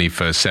raising money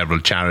for several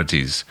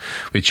charities,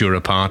 which you're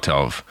a part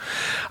of.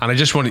 And I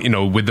just want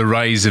with the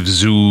rise of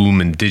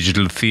Zoom and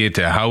digital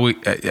theatre,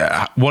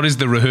 what is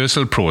the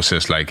rehearsal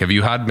process like? Have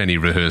you had many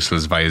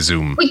rehearsals via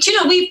Zoom? Well,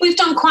 we've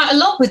done quite a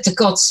lot with the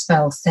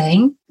Godspell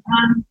thing.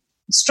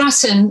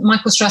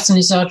 Michael Strassen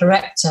is our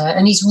director,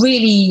 and he's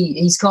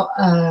got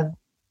a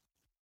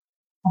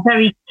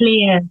very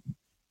clear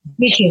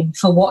vision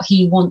for what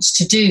he wants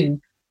to do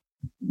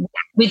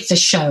with the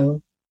show.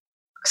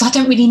 Because I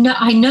don't really know.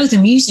 I know the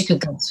music of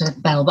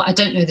Godspell, but I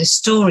don't know the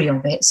story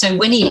of it. So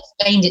when he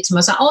explained it to me, I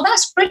was like, "Oh,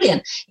 that's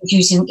brilliant!" He's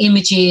using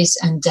images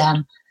and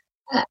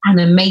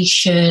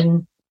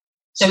animation,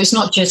 so it's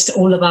not just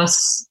all of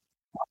us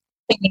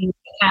thinking.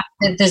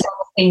 There's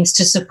other things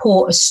to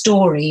support a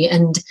story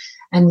and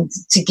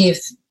to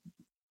give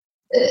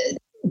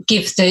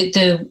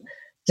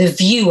the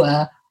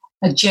viewer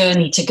a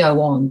journey to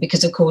go on,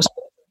 because of course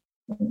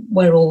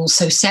we're all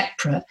so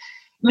separate.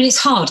 I mean, it's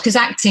hard because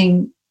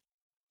acting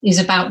is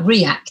about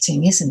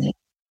reacting, isn't it?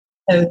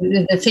 So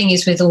the thing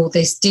is, with all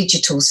this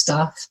digital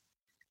stuff,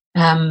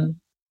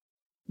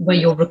 where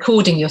you're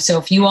recording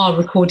yourself, you are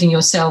recording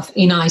yourself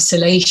in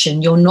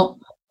isolation. You're not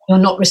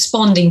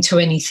responding to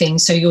anything,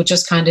 so you're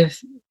just kind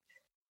of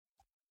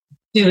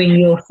doing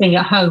your thing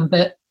at home.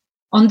 But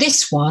on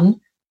this one,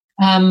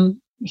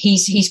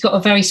 he's got a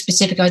very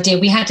specific idea.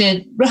 We had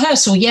a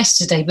rehearsal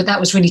yesterday, but that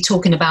was really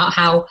talking about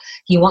how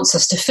he wants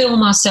us to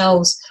film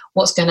ourselves,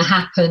 what's going to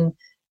happen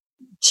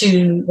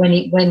to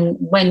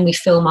when we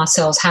film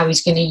ourselves, how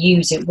he's going to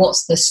use it,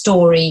 what's the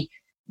story,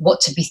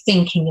 what to be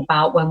thinking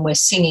about when we're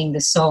singing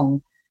the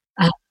song.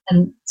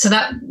 And so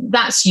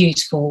that's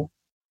useful,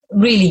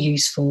 really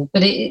useful.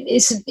 But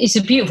it's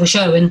a beautiful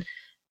show, and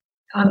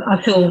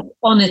I feel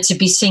honoured to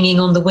be singing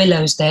On the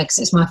Willows there, because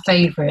it's my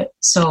favourite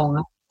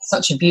song.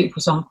 Such a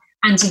beautiful song.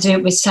 And to do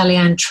it with Sally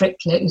Ann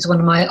Triplett, who's one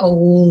of my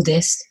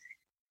oldest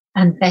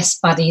and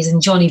best buddies,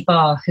 and Johnny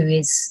Barr, who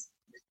is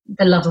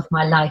the love of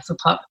my life,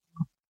 apart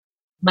from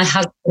my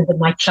husband and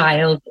my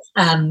child,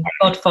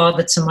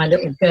 godfather to my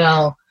little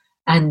girl,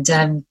 and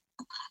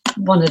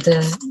one of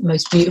the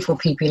most beautiful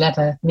people you'll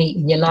ever meet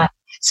in your life.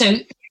 So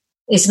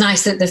it's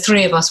nice that the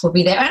three of us will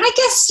be there. And I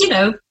guess,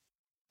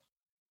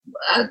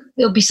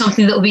 it'll be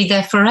something that will be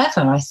there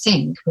forever, I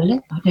think, will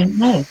it? I don't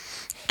know.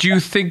 Do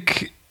you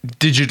think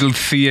digital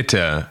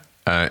theatre,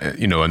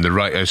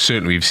 and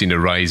certainly we've seen a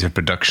rise of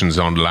productions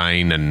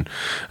online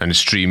and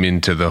stream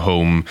into the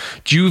home.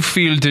 Do you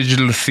feel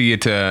digital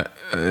theatre,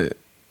 and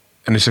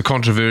it's a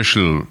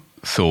controversial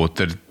thought,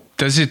 that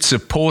does it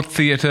support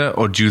theatre,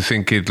 or do you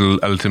think it'll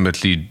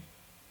ultimately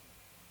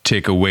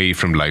take away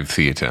from live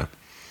theatre?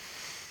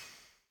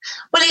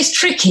 Well, it's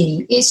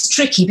tricky. It's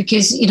tricky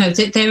because,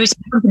 there is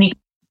a company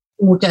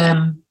called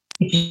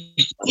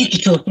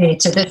Digital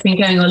Theatre that's been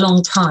going a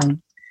long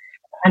time.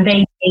 And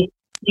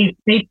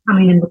they've come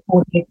in and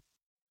recorded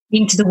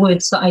Into the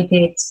Woods that I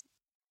did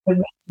at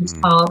Regent's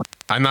Park.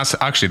 And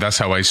that's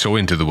how I saw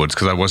Into the Woods,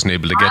 because I wasn't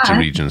able to get to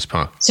Regent's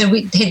Park. So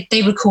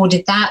they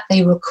recorded that.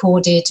 They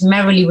recorded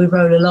Merrily We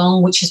Roll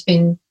Along, which has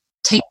been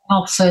taken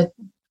off for,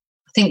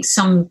 I think,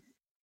 some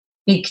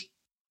big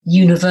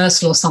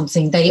Universal or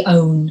something. They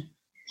own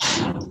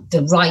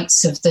the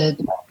rights of the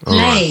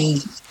play.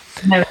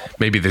 Right.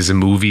 Maybe there's a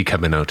movie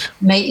coming out.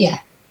 Yeah.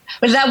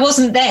 But that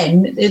wasn't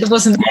then. It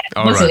wasn't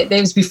then, was it? It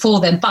was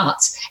before then. But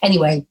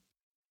anyway,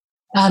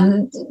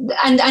 and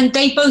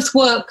they both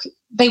work.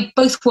 They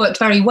both worked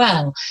very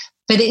well.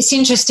 But it's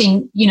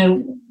interesting,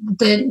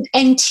 the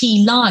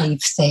NT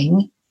Live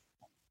thing.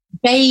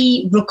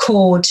 They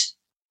record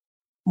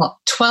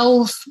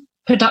 12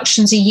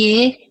 productions a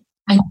year,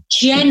 and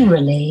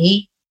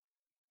generally,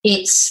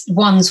 it's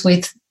ones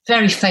with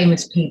very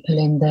famous people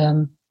in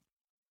them.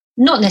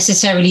 Not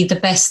necessarily the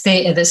best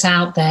theatre that's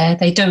out there.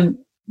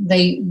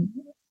 It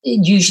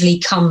usually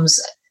comes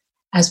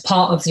as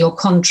part of your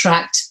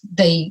contract.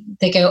 They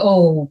go,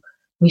 oh,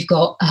 we've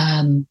got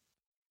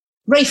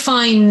Ray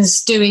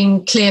Fiennes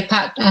doing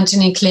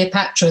Antony and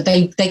Cleopatra.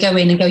 They go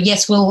in and go,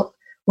 yes, we'll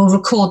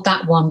record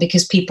that one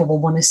because people will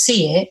want to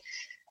see it.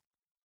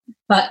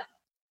 But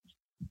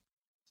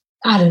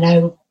I don't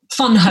know,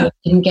 Fun Home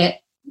didn't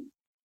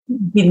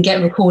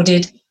get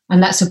recorded,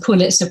 and that's a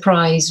Pulitzer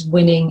Prize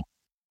winning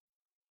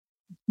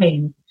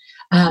thing.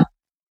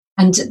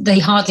 And they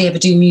hardly ever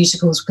do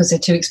musicals because they're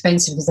too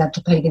expensive, because they have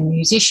to pay the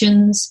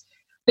musicians.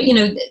 But,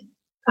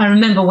 I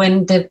remember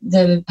when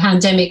the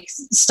pandemic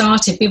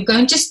started, people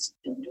going, just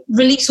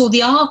release all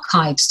the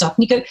archive stuff.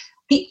 And you go,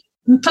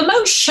 for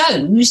most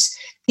shows,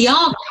 the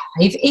archive,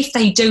 if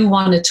they do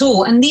one at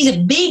all, and these are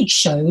big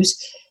shows,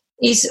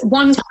 is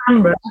one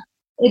camera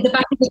in the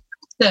back of the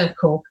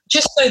circle,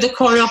 just so the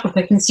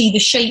choreographer can see the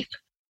shape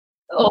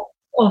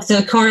of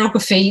the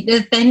choreography.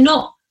 They're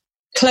not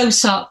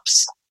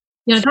close-ups.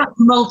 That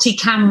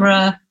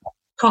multi-camera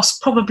costs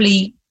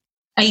probably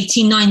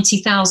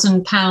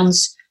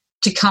 £90,000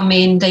 to come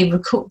in.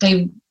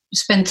 They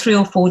spend 3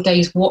 or 4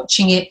 days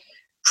watching it,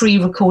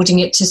 pre-recording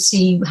it to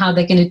see how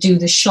they're going to do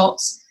the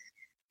shots.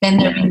 Then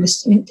they're in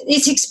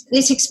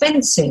it's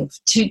expensive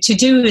to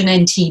do an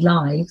NT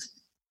Live.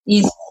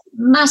 Is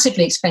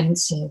massively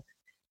expensive.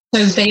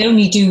 So they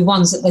only do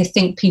ones that they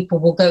think people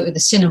will go to the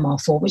cinema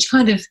for, which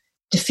kind of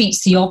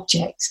defeats the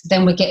object.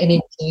 Then we're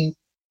getting into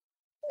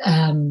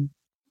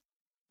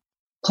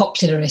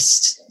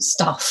popularist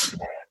stuff,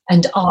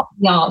 and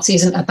the arts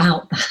isn't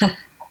about that.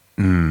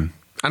 And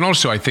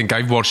also, I think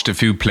I've watched a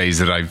few plays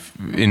in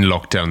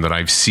lockdown that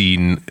I've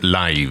seen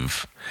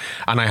live,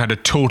 and I had a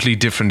totally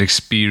different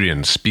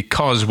experience,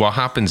 because what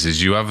happens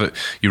is you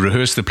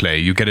rehearse the play,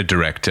 you get a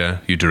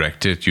director, you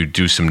direct it, you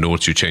do some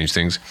notes, you change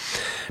things,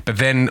 but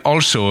then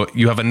also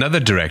you have another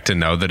director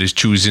now that is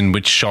choosing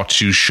which shots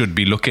you should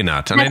be looking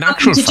at. And in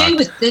actual fact, do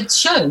with the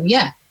show,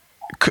 yeah.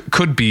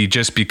 Could be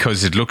just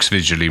because it looks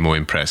visually more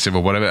impressive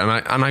or whatever.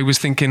 And I was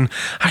thinking,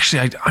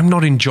 actually, I'm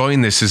not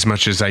enjoying this as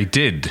much as I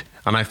did.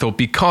 And I thought,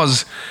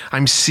 because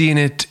I'm seeing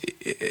it,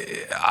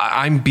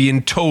 I'm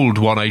being told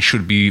what I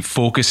should be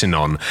focusing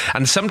on.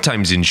 And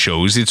sometimes in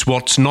shows, it's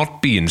what's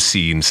not being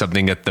seen,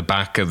 something at the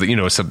back of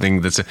the,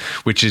 something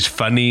which is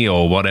funny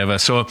or whatever.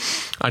 So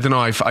I don't know,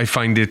 I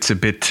find it a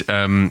bit,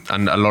 and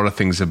a lot of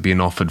things are being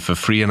offered for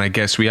free. And I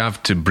guess we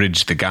have to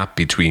bridge the gap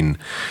between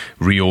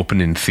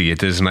reopening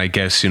theatres. And I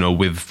guess,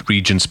 with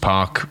Regent's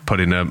Park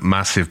putting a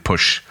massive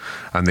push,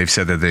 and they've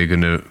said that they're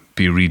going to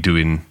be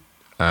redoing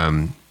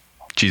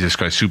Jesus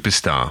Christ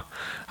Superstar,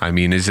 I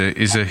mean, is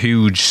a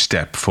huge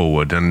step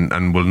forward,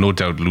 and will no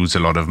doubt lose a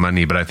lot of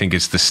money. But I think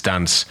it's the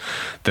stance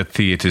that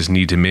theatres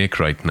need to make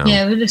right now.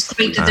 Yeah, well, it's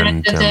great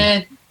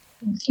that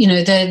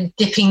they're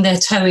dipping their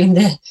toe in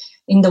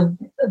the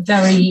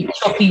very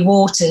choppy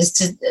waters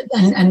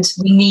and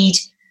we need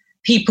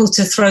people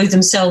to throw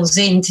themselves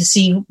in to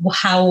see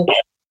how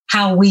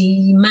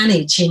we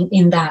manage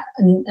in that.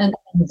 And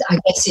I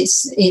guess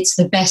it's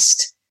the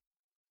best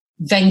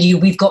venue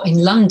we've got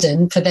in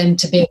London for them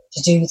to be able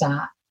to do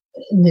that.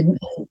 And then,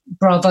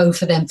 bravo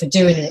for them for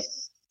doing it.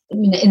 I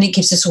mean, and it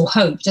gives us all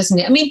hope, doesn't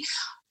it? I mean,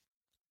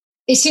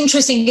 it's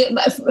interesting.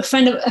 A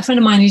friend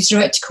of mine who's a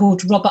director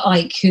called Robert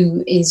Icke,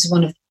 who is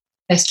one of the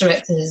best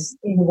directors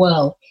in the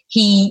world,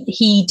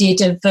 he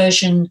did a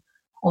version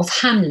of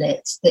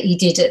Hamlet that he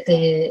did at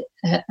the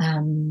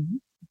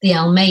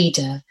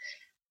Almeida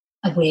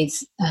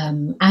with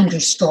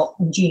Andrew Scott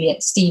and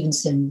Juliet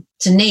Stevenson,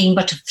 to name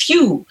but a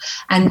few.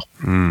 And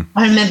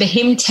I remember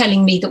him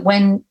telling me that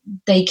when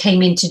they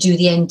came in to do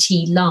the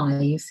NT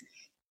Live,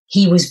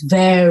 he was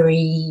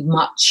very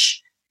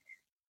much,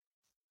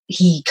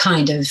 the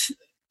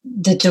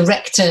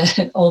director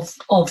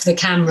of the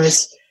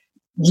cameras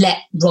let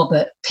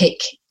Robert pick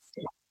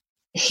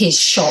his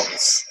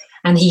shots.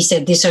 And he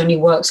said, this only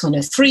works on a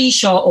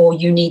 3-shot, or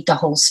you need the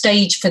whole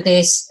stage for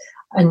this,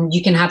 and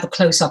you can have a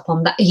close-up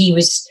on that. He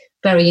was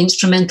very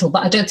instrumental,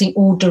 but I don't think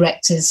all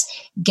directors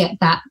get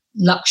that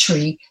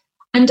luxury.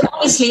 And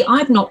honestly,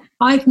 I've not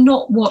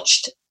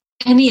watched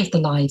any of the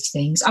live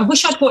things. I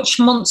wish I'd watched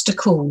Monster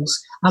Calls.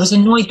 I was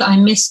annoyed that I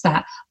missed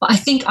that. But I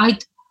think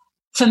I've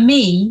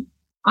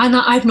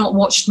not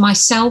watched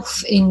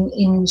myself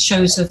in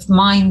shows of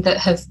mine that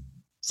have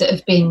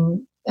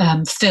been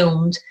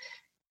filmed,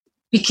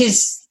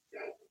 because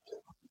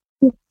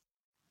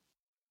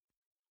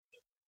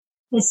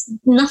there's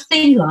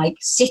nothing like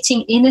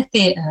sitting in a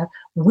theatre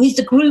with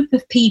a group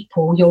of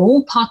people. You're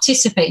all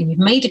participating. You've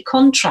made a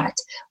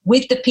contract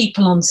with the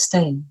people on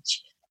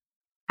stage,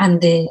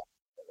 and the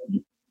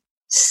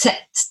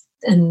set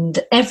and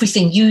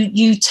everything.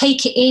 You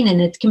take it in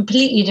a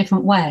completely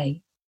different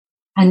way.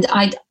 And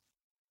I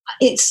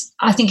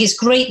think it's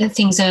great that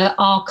things are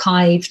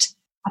archived.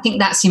 I think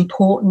that's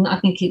important. I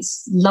think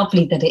it's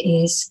lovely that it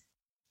is.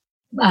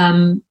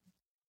 But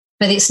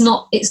it's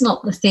not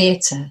the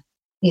theatre.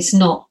 It's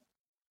not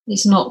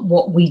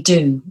what we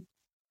do.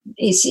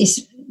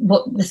 It's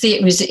what the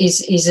theatre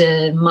is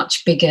a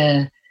much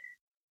bigger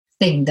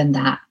thing than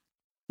that,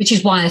 which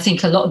is why I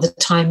think a lot of the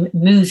time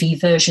movie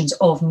versions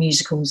of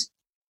musicals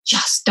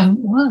just don't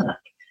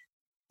work,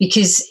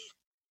 because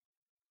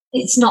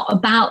it's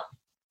about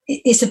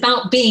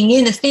being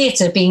in a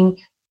theatre, being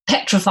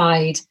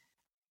petrified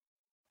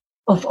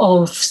of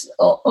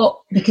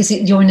because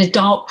you're in a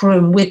dark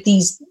room with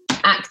these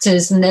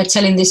actors and they're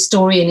telling this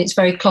story and it's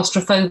very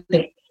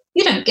claustrophobic.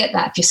 You don't get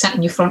that if you're sat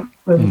in your front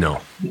room. No.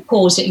 You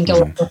pause it and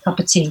go up for a cup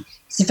of tea.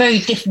 It's a very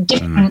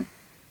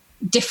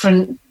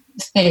different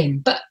thing.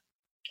 But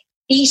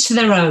each to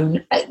their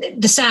own.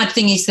 The sad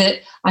thing is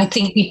that I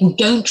think people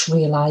don't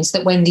realise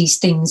that when these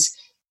things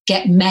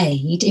get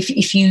made,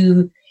 if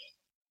you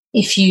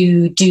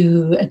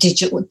do a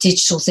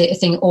digital theatre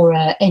thing or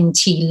a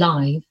NT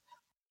Live,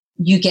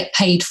 you get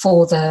paid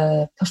for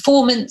the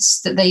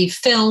performance that they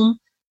film,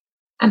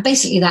 and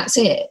basically that's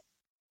it.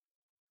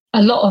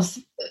 A lot of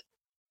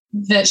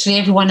virtually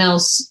everyone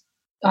else,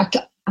 I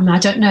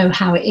don't know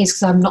how it is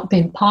because I've not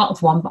been part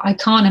of one, but I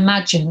can't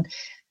imagine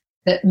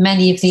that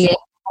many of the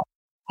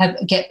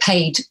get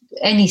paid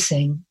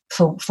anything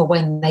for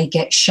when they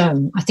get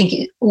shown. I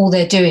think all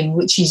they're doing,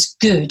 which is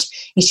good,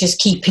 is just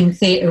keeping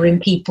theatre in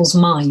people's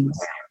minds,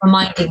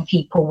 reminding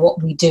people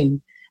what we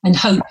do, and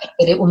hoping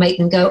that it will make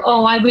them go,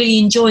 oh, I really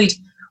enjoyed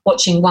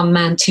watching One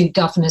Man, Two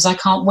Governors. I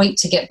can't wait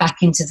to get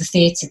back into the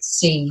theatre to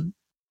see.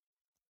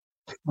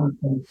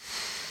 Okay.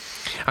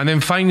 And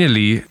then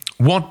finally,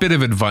 what bit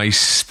of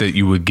advice that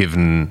you were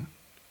given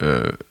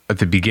at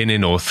the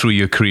beginning or through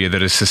your career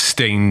that has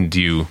sustained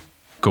you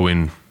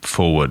going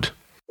forward?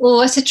 Oh,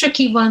 that's a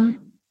tricky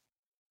one.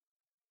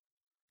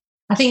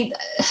 I think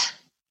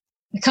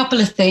a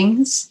couple of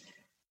things.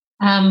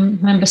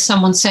 Remember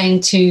someone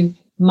saying to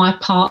my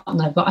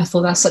partner, but I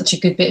thought that's such a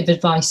good bit of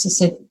advice. He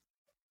said,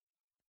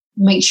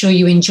 make sure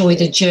you enjoy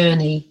the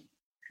journey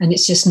and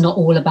it's just not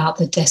all about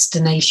the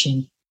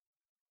destination.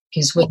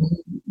 Because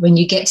when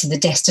you get to the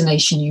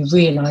destination, you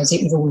realise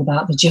it was all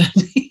about the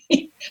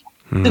journey.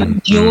 So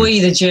enjoy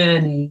the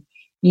journey.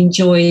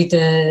 Enjoy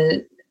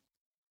the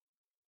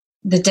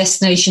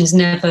destination's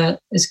never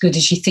as good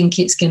as you think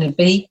it's going to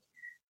be.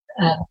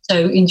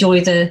 So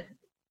enjoy the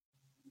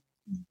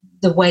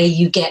way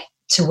you get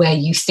to where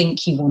you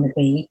think you want to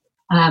be.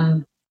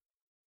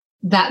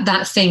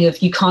 That thing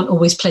of you can't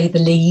always play the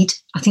lead.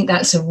 I think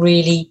that's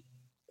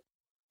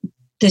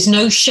there's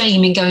no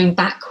shame in going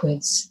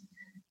backwards.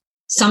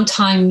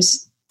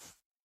 Sometimes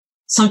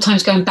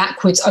going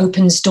backwards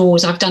opens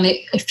doors. I've done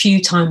it a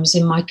few times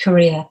in my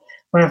career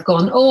where I've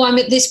gone, oh, I'm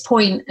at this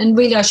point and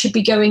really I should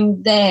be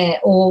going there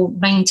or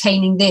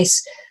maintaining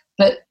this.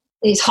 But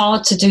it's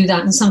hard to do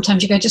that. And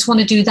sometimes you go, I just want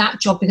to do that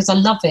job because I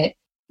love it,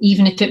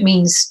 even if it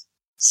means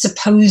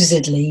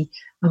supposedly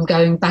I'm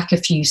going back a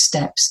few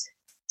steps.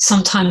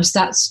 Sometimes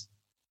that's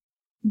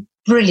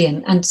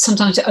brilliant, and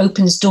sometimes it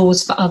opens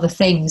doors for other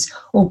things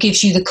or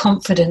gives you the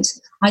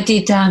confidence. I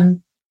did a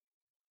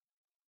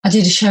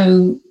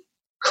show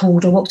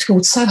what's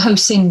called Soho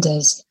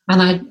Cinders,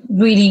 and I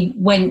really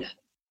went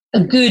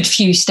a good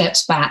few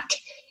steps back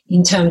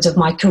in terms of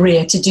my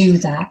career to do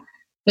that.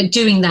 But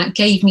doing that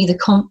gave me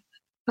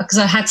because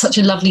I had such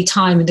a lovely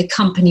time and the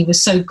company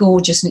was so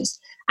gorgeous, and it's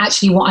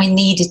actually what I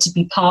needed to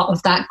be part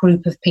of that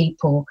group of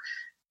people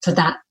for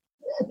that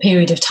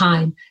period of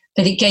time.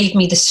 But it gave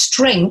me the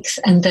strength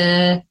and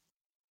the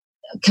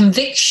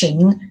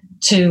conviction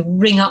to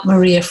ring up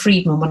Maria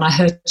Friedman when I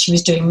heard she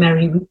was doing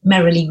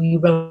Merrily We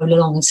Roll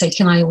Along and say,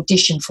 can I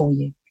audition for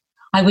you?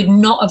 I would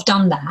not have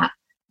done that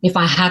if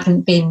I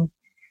hadn't been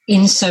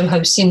in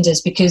Soho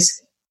Cinders,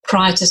 because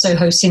prior to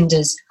Soho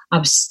Cinders, I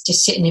was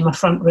just sitting in my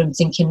front room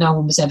thinking no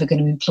one was ever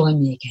going to employ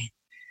me again.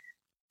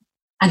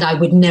 And I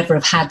would never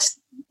have had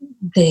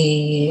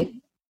the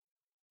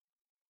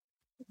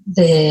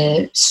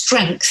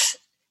strength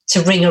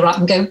to ring her up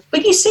and go,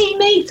 will you see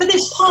me for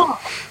this part?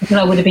 Because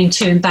I would have been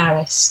too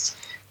embarrassed.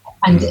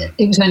 And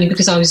it was only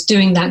because I was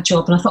doing that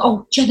job and I thought,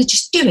 oh, Jenna,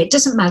 just do it. It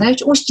doesn't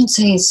matter. All she can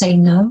say is say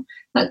no.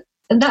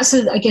 And that's,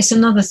 I guess,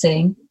 another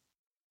thing.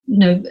 You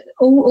know,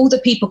 all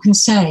that people can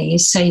say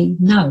is say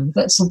no.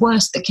 That's the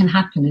worst that can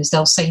happen, is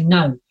they'll say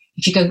no.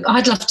 If you go,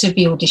 I'd love to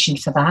be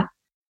auditioned for that.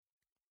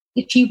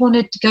 If you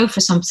wanted to go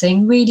for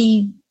something,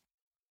 really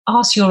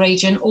ask your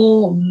agent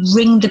or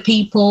ring the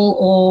people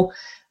or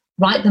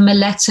write them a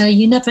letter.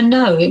 You never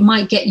know. It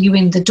might get you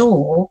in the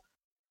door.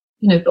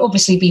 You know,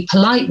 obviously be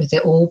polite with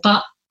it all,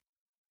 but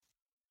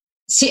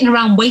sitting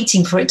around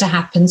waiting for it to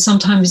happen,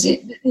 sometimes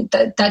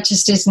that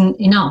just isn't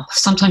enough.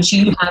 Sometimes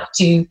you have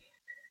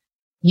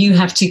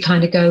to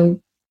kind of go,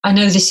 I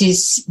know this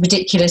is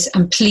ridiculous,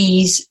 and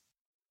please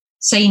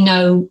say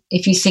no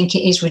if you think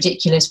it is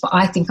ridiculous, but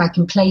I think I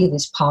can play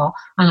this part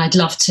and I'd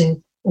love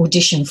to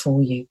audition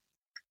for you.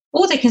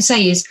 All they can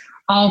say is,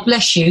 oh,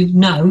 bless you,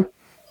 no.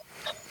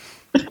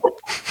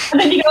 And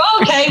then you go, oh,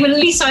 okay, well, at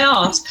least I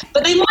asked.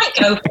 But they might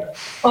go,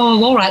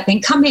 oh, all right, then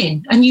come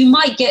in. And you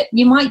might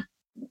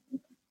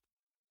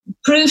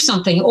prove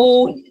something,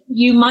 or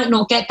you might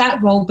not get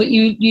that role, but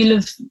you'll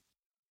have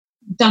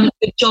done a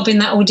good job in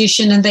that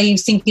audition and they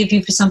think of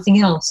you for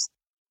something else.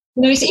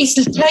 You know,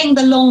 it's playing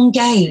the long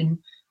game.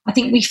 I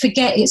think we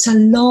forget it's a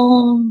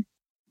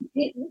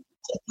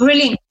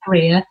brilliant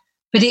career,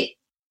 but it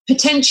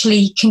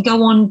potentially can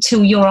go on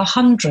till you're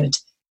 100.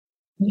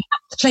 You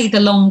have to play the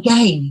long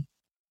game.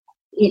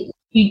 It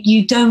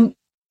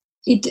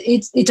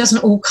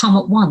doesn't all come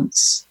at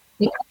once.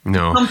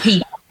 No, some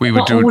people,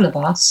 not all of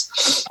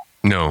us.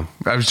 No,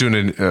 I was doing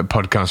a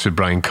podcast with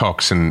Brian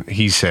Cox, and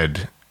he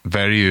said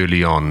very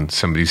early on,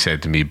 somebody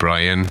said to me,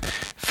 Brian,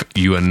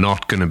 you are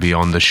not going to be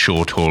on the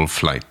short haul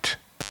flight.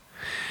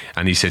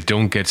 And he said,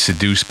 don't get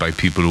seduced by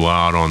people who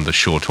are on the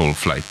short haul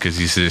flight, because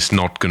he said it's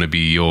not going to be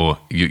you're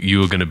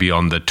going to be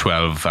on the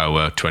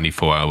 12-hour,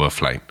 24-hour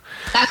flight.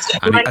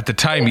 And at the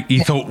time, he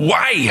thought,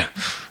 why?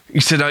 He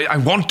said, I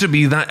want to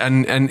be that.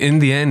 And in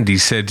the end, he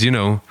said, you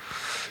know,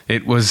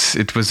 it was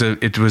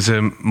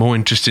a more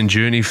interesting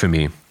journey for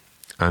me.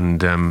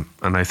 And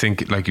I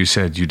think, like you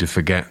said, you do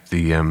forget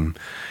the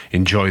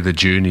enjoy the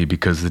journey,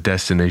 because the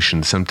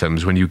destination,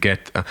 sometimes when you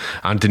get,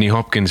 Anthony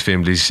Hopkins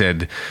famously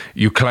said,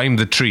 you climb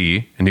the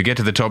tree and you get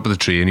to the top of the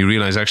tree and you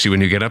realize actually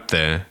when you get up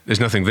there, there's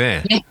nothing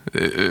there. Yeah.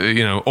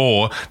 You know,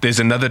 or there's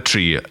another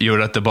tree,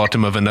 you're at the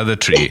bottom of another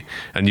tree,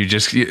 and he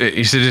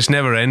said it's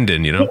never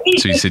ending, you know.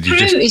 So he said,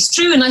 it's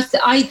true. And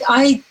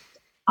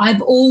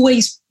I've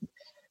always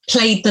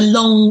played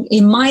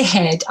in my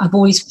head, I've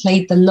always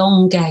played the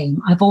long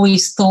game. I've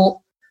always thought,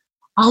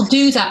 I'll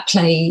do that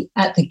play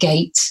at the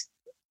gate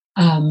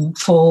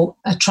for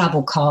a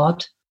travel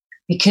card,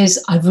 because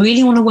I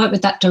really want to work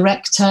with that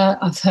director.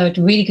 I've heard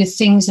really good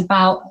things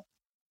about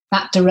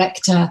that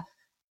director.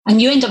 And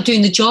you end up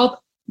doing the job,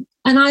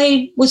 and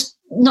I was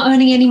not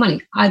earning any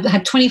money. I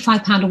had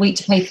 £25 a week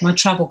to pay for my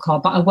travel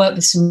card, but I worked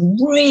with some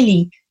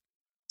really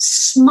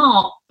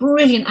smart,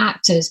 brilliant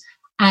actors,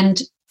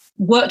 and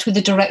worked with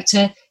a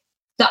director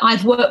that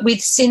I've worked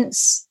with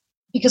since,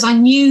 because I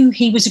knew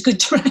he was a good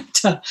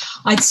director.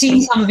 I'd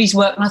seen some of his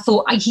work and I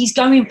thought, he's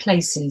going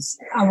places.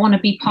 I want to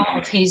be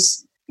part of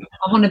his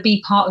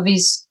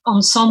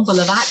ensemble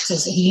of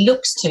actors that he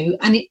looks to,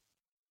 and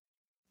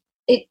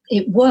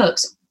it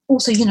works.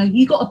 Also, you know,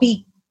 you got to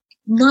be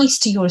nice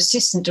to your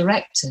assistant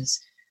directors.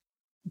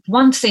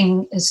 One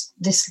thing as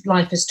this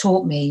life has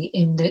taught me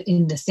in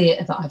the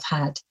theatre that I've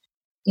had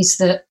is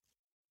that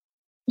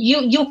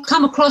you'll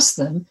come across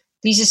them,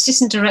 these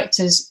assistant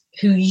directors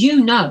who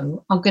you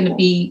know are going to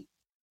be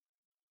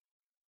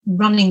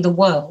running the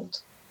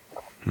world.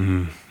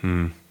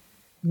 Mm-hmm.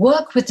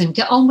 Work with them,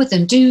 get on with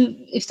them.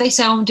 If they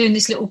say, I'm doing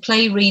this little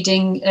play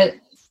reading at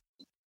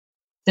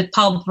the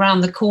pub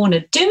around the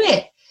corner, do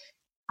it.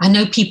 I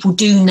know people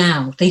do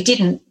now. They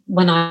didn't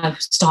when I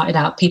started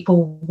out,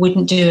 people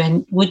wouldn't do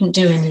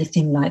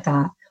anything like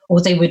that,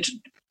 or they would.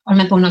 I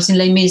remember when I was in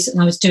Les Mis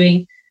and I was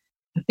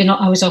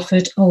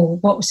offered. Oh,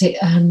 what was it?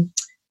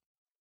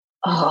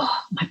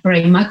 My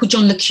brain. Michael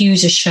John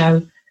LaCusa's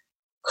show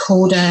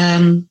called.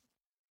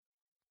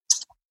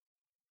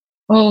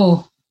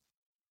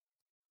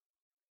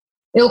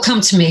 It'll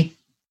come to me.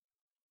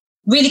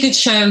 Really good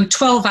show.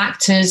 12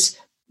 actors.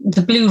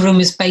 The Blue Room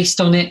is based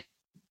on it.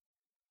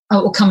 Oh,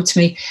 it will come to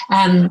me.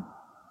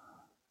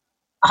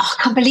 I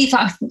can't believe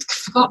that I've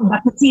forgotten. I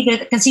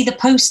can see the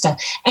poster.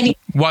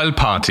 Wild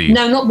Party.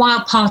 No, not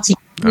Wild Party.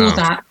 More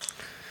that.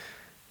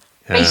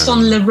 Based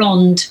on Le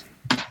Ronde.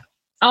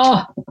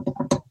 Oh.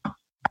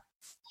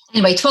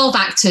 Anyway, 12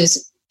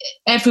 actors.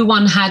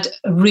 Everyone had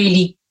a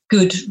really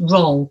good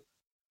role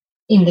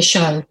in the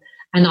show.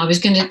 And I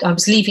was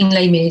leaving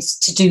Les Mis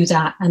to do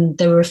that. And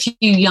there were a few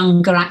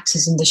younger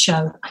actors in the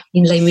show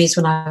in Les Mis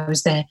when I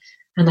was there.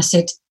 And I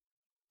said,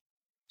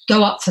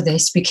 go up for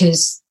this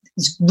because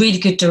he's a really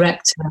good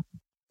director.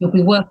 You'll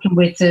be working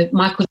with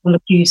Michael John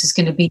LaCusa is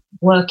going to be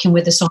working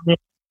with us on it.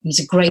 He's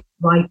a great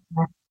writer.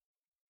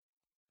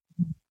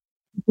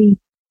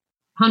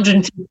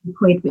 150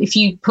 quid, but if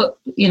you put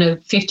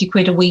 50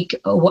 quid a week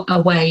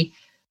away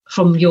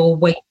from your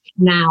wage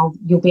now,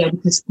 you'll be able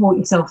to support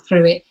yourself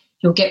through it.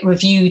 You'll get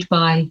reviewed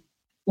by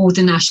all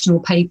the national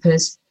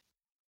papers.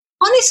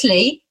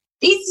 Honestly,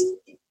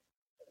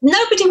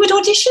 nobody would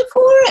audition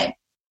for it.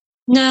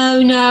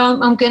 No,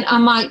 I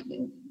might.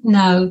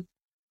 And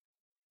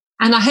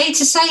I hate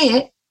to say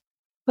it,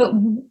 but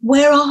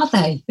where are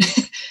they?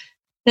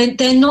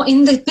 They're not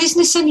in the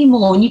business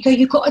anymore. And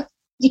you've got to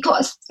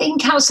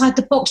think outside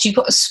the box. You've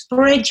got to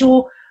spread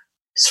your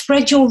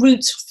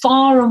roots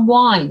far and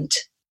wide.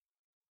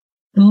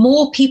 The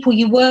more people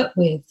you work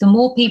with, the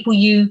more people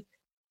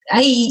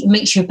it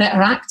makes you a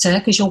better actor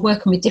because you're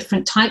working with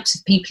different types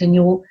of people, and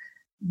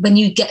when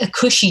you get a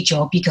cushy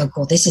job, you go,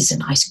 God, this is a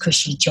nice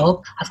cushy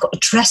job. I've got a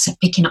dresser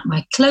picking up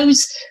my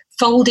clothes,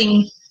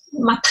 folding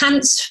my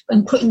pants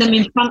and putting them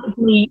in front of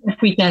me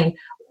every day.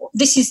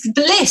 This is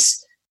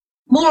bliss.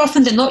 More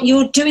often than not,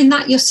 you're doing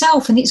that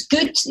yourself, and it's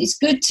good. It's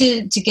good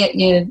to get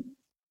in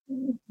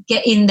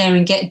there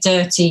and get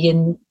dirty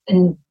and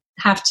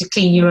have to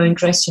clean your own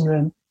dressing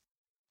room.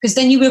 Because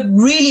then you would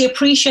really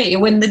appreciate it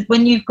when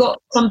you've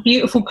got some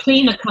beautiful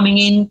cleaner coming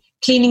in,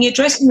 cleaning your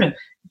dressing room.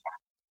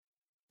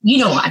 You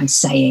know what I'm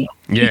saying?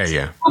 Yeah, it's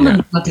yeah.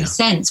 Common bloody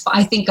sense. But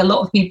I think a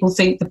lot of people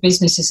think the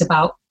business is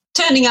about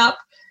turning up,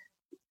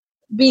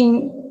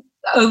 being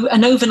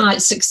an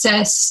overnight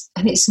success,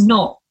 and it's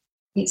not.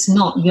 It's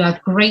not. You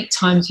have great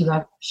times, you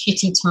have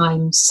shitty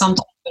times.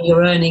 Sometimes when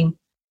you're earning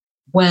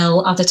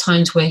well, other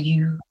times where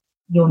you're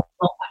not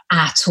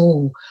at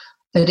all.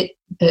 But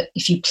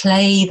if you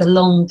play the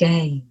long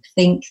game,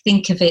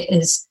 think of it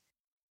as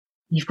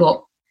you've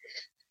got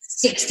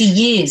 60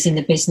 years in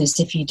the business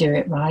if you do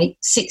it right.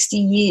 60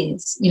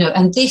 years,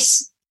 and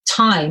this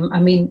time,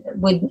 I mean,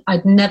 when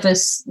I'd never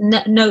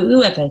know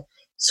whoever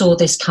saw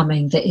this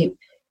coming, that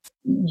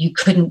you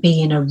couldn't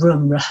be in a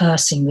room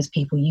rehearsing with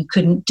people. You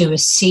couldn't do a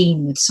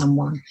scene with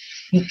someone.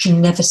 You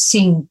can never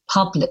sing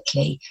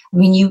publicly. I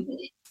mean,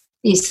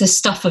 it's the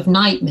stuff of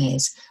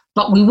nightmares,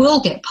 but we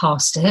will get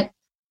past it.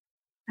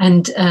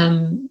 And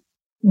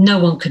no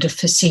one could have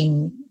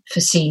foreseen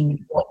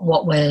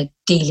what we're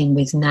dealing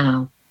with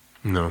now.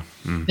 No.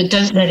 But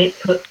don't let it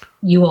put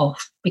you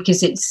off,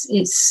 because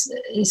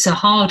it's a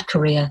hard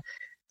career,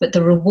 but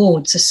the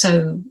rewards are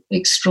so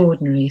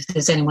extraordinary. If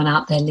there's anyone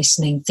out there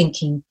listening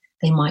thinking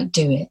they might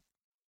do it,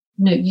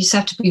 no, you just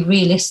have to be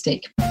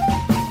realistic.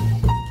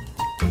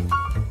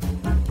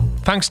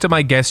 Thanks to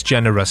my guest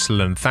Jenna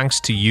Russell, and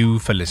thanks to you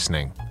for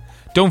listening.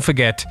 Don't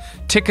forget,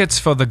 tickets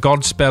for the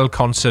Godspell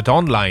concert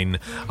online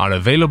are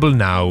available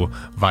now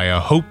via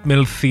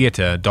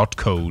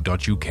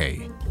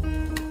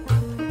hopemilltheatre.co.uk.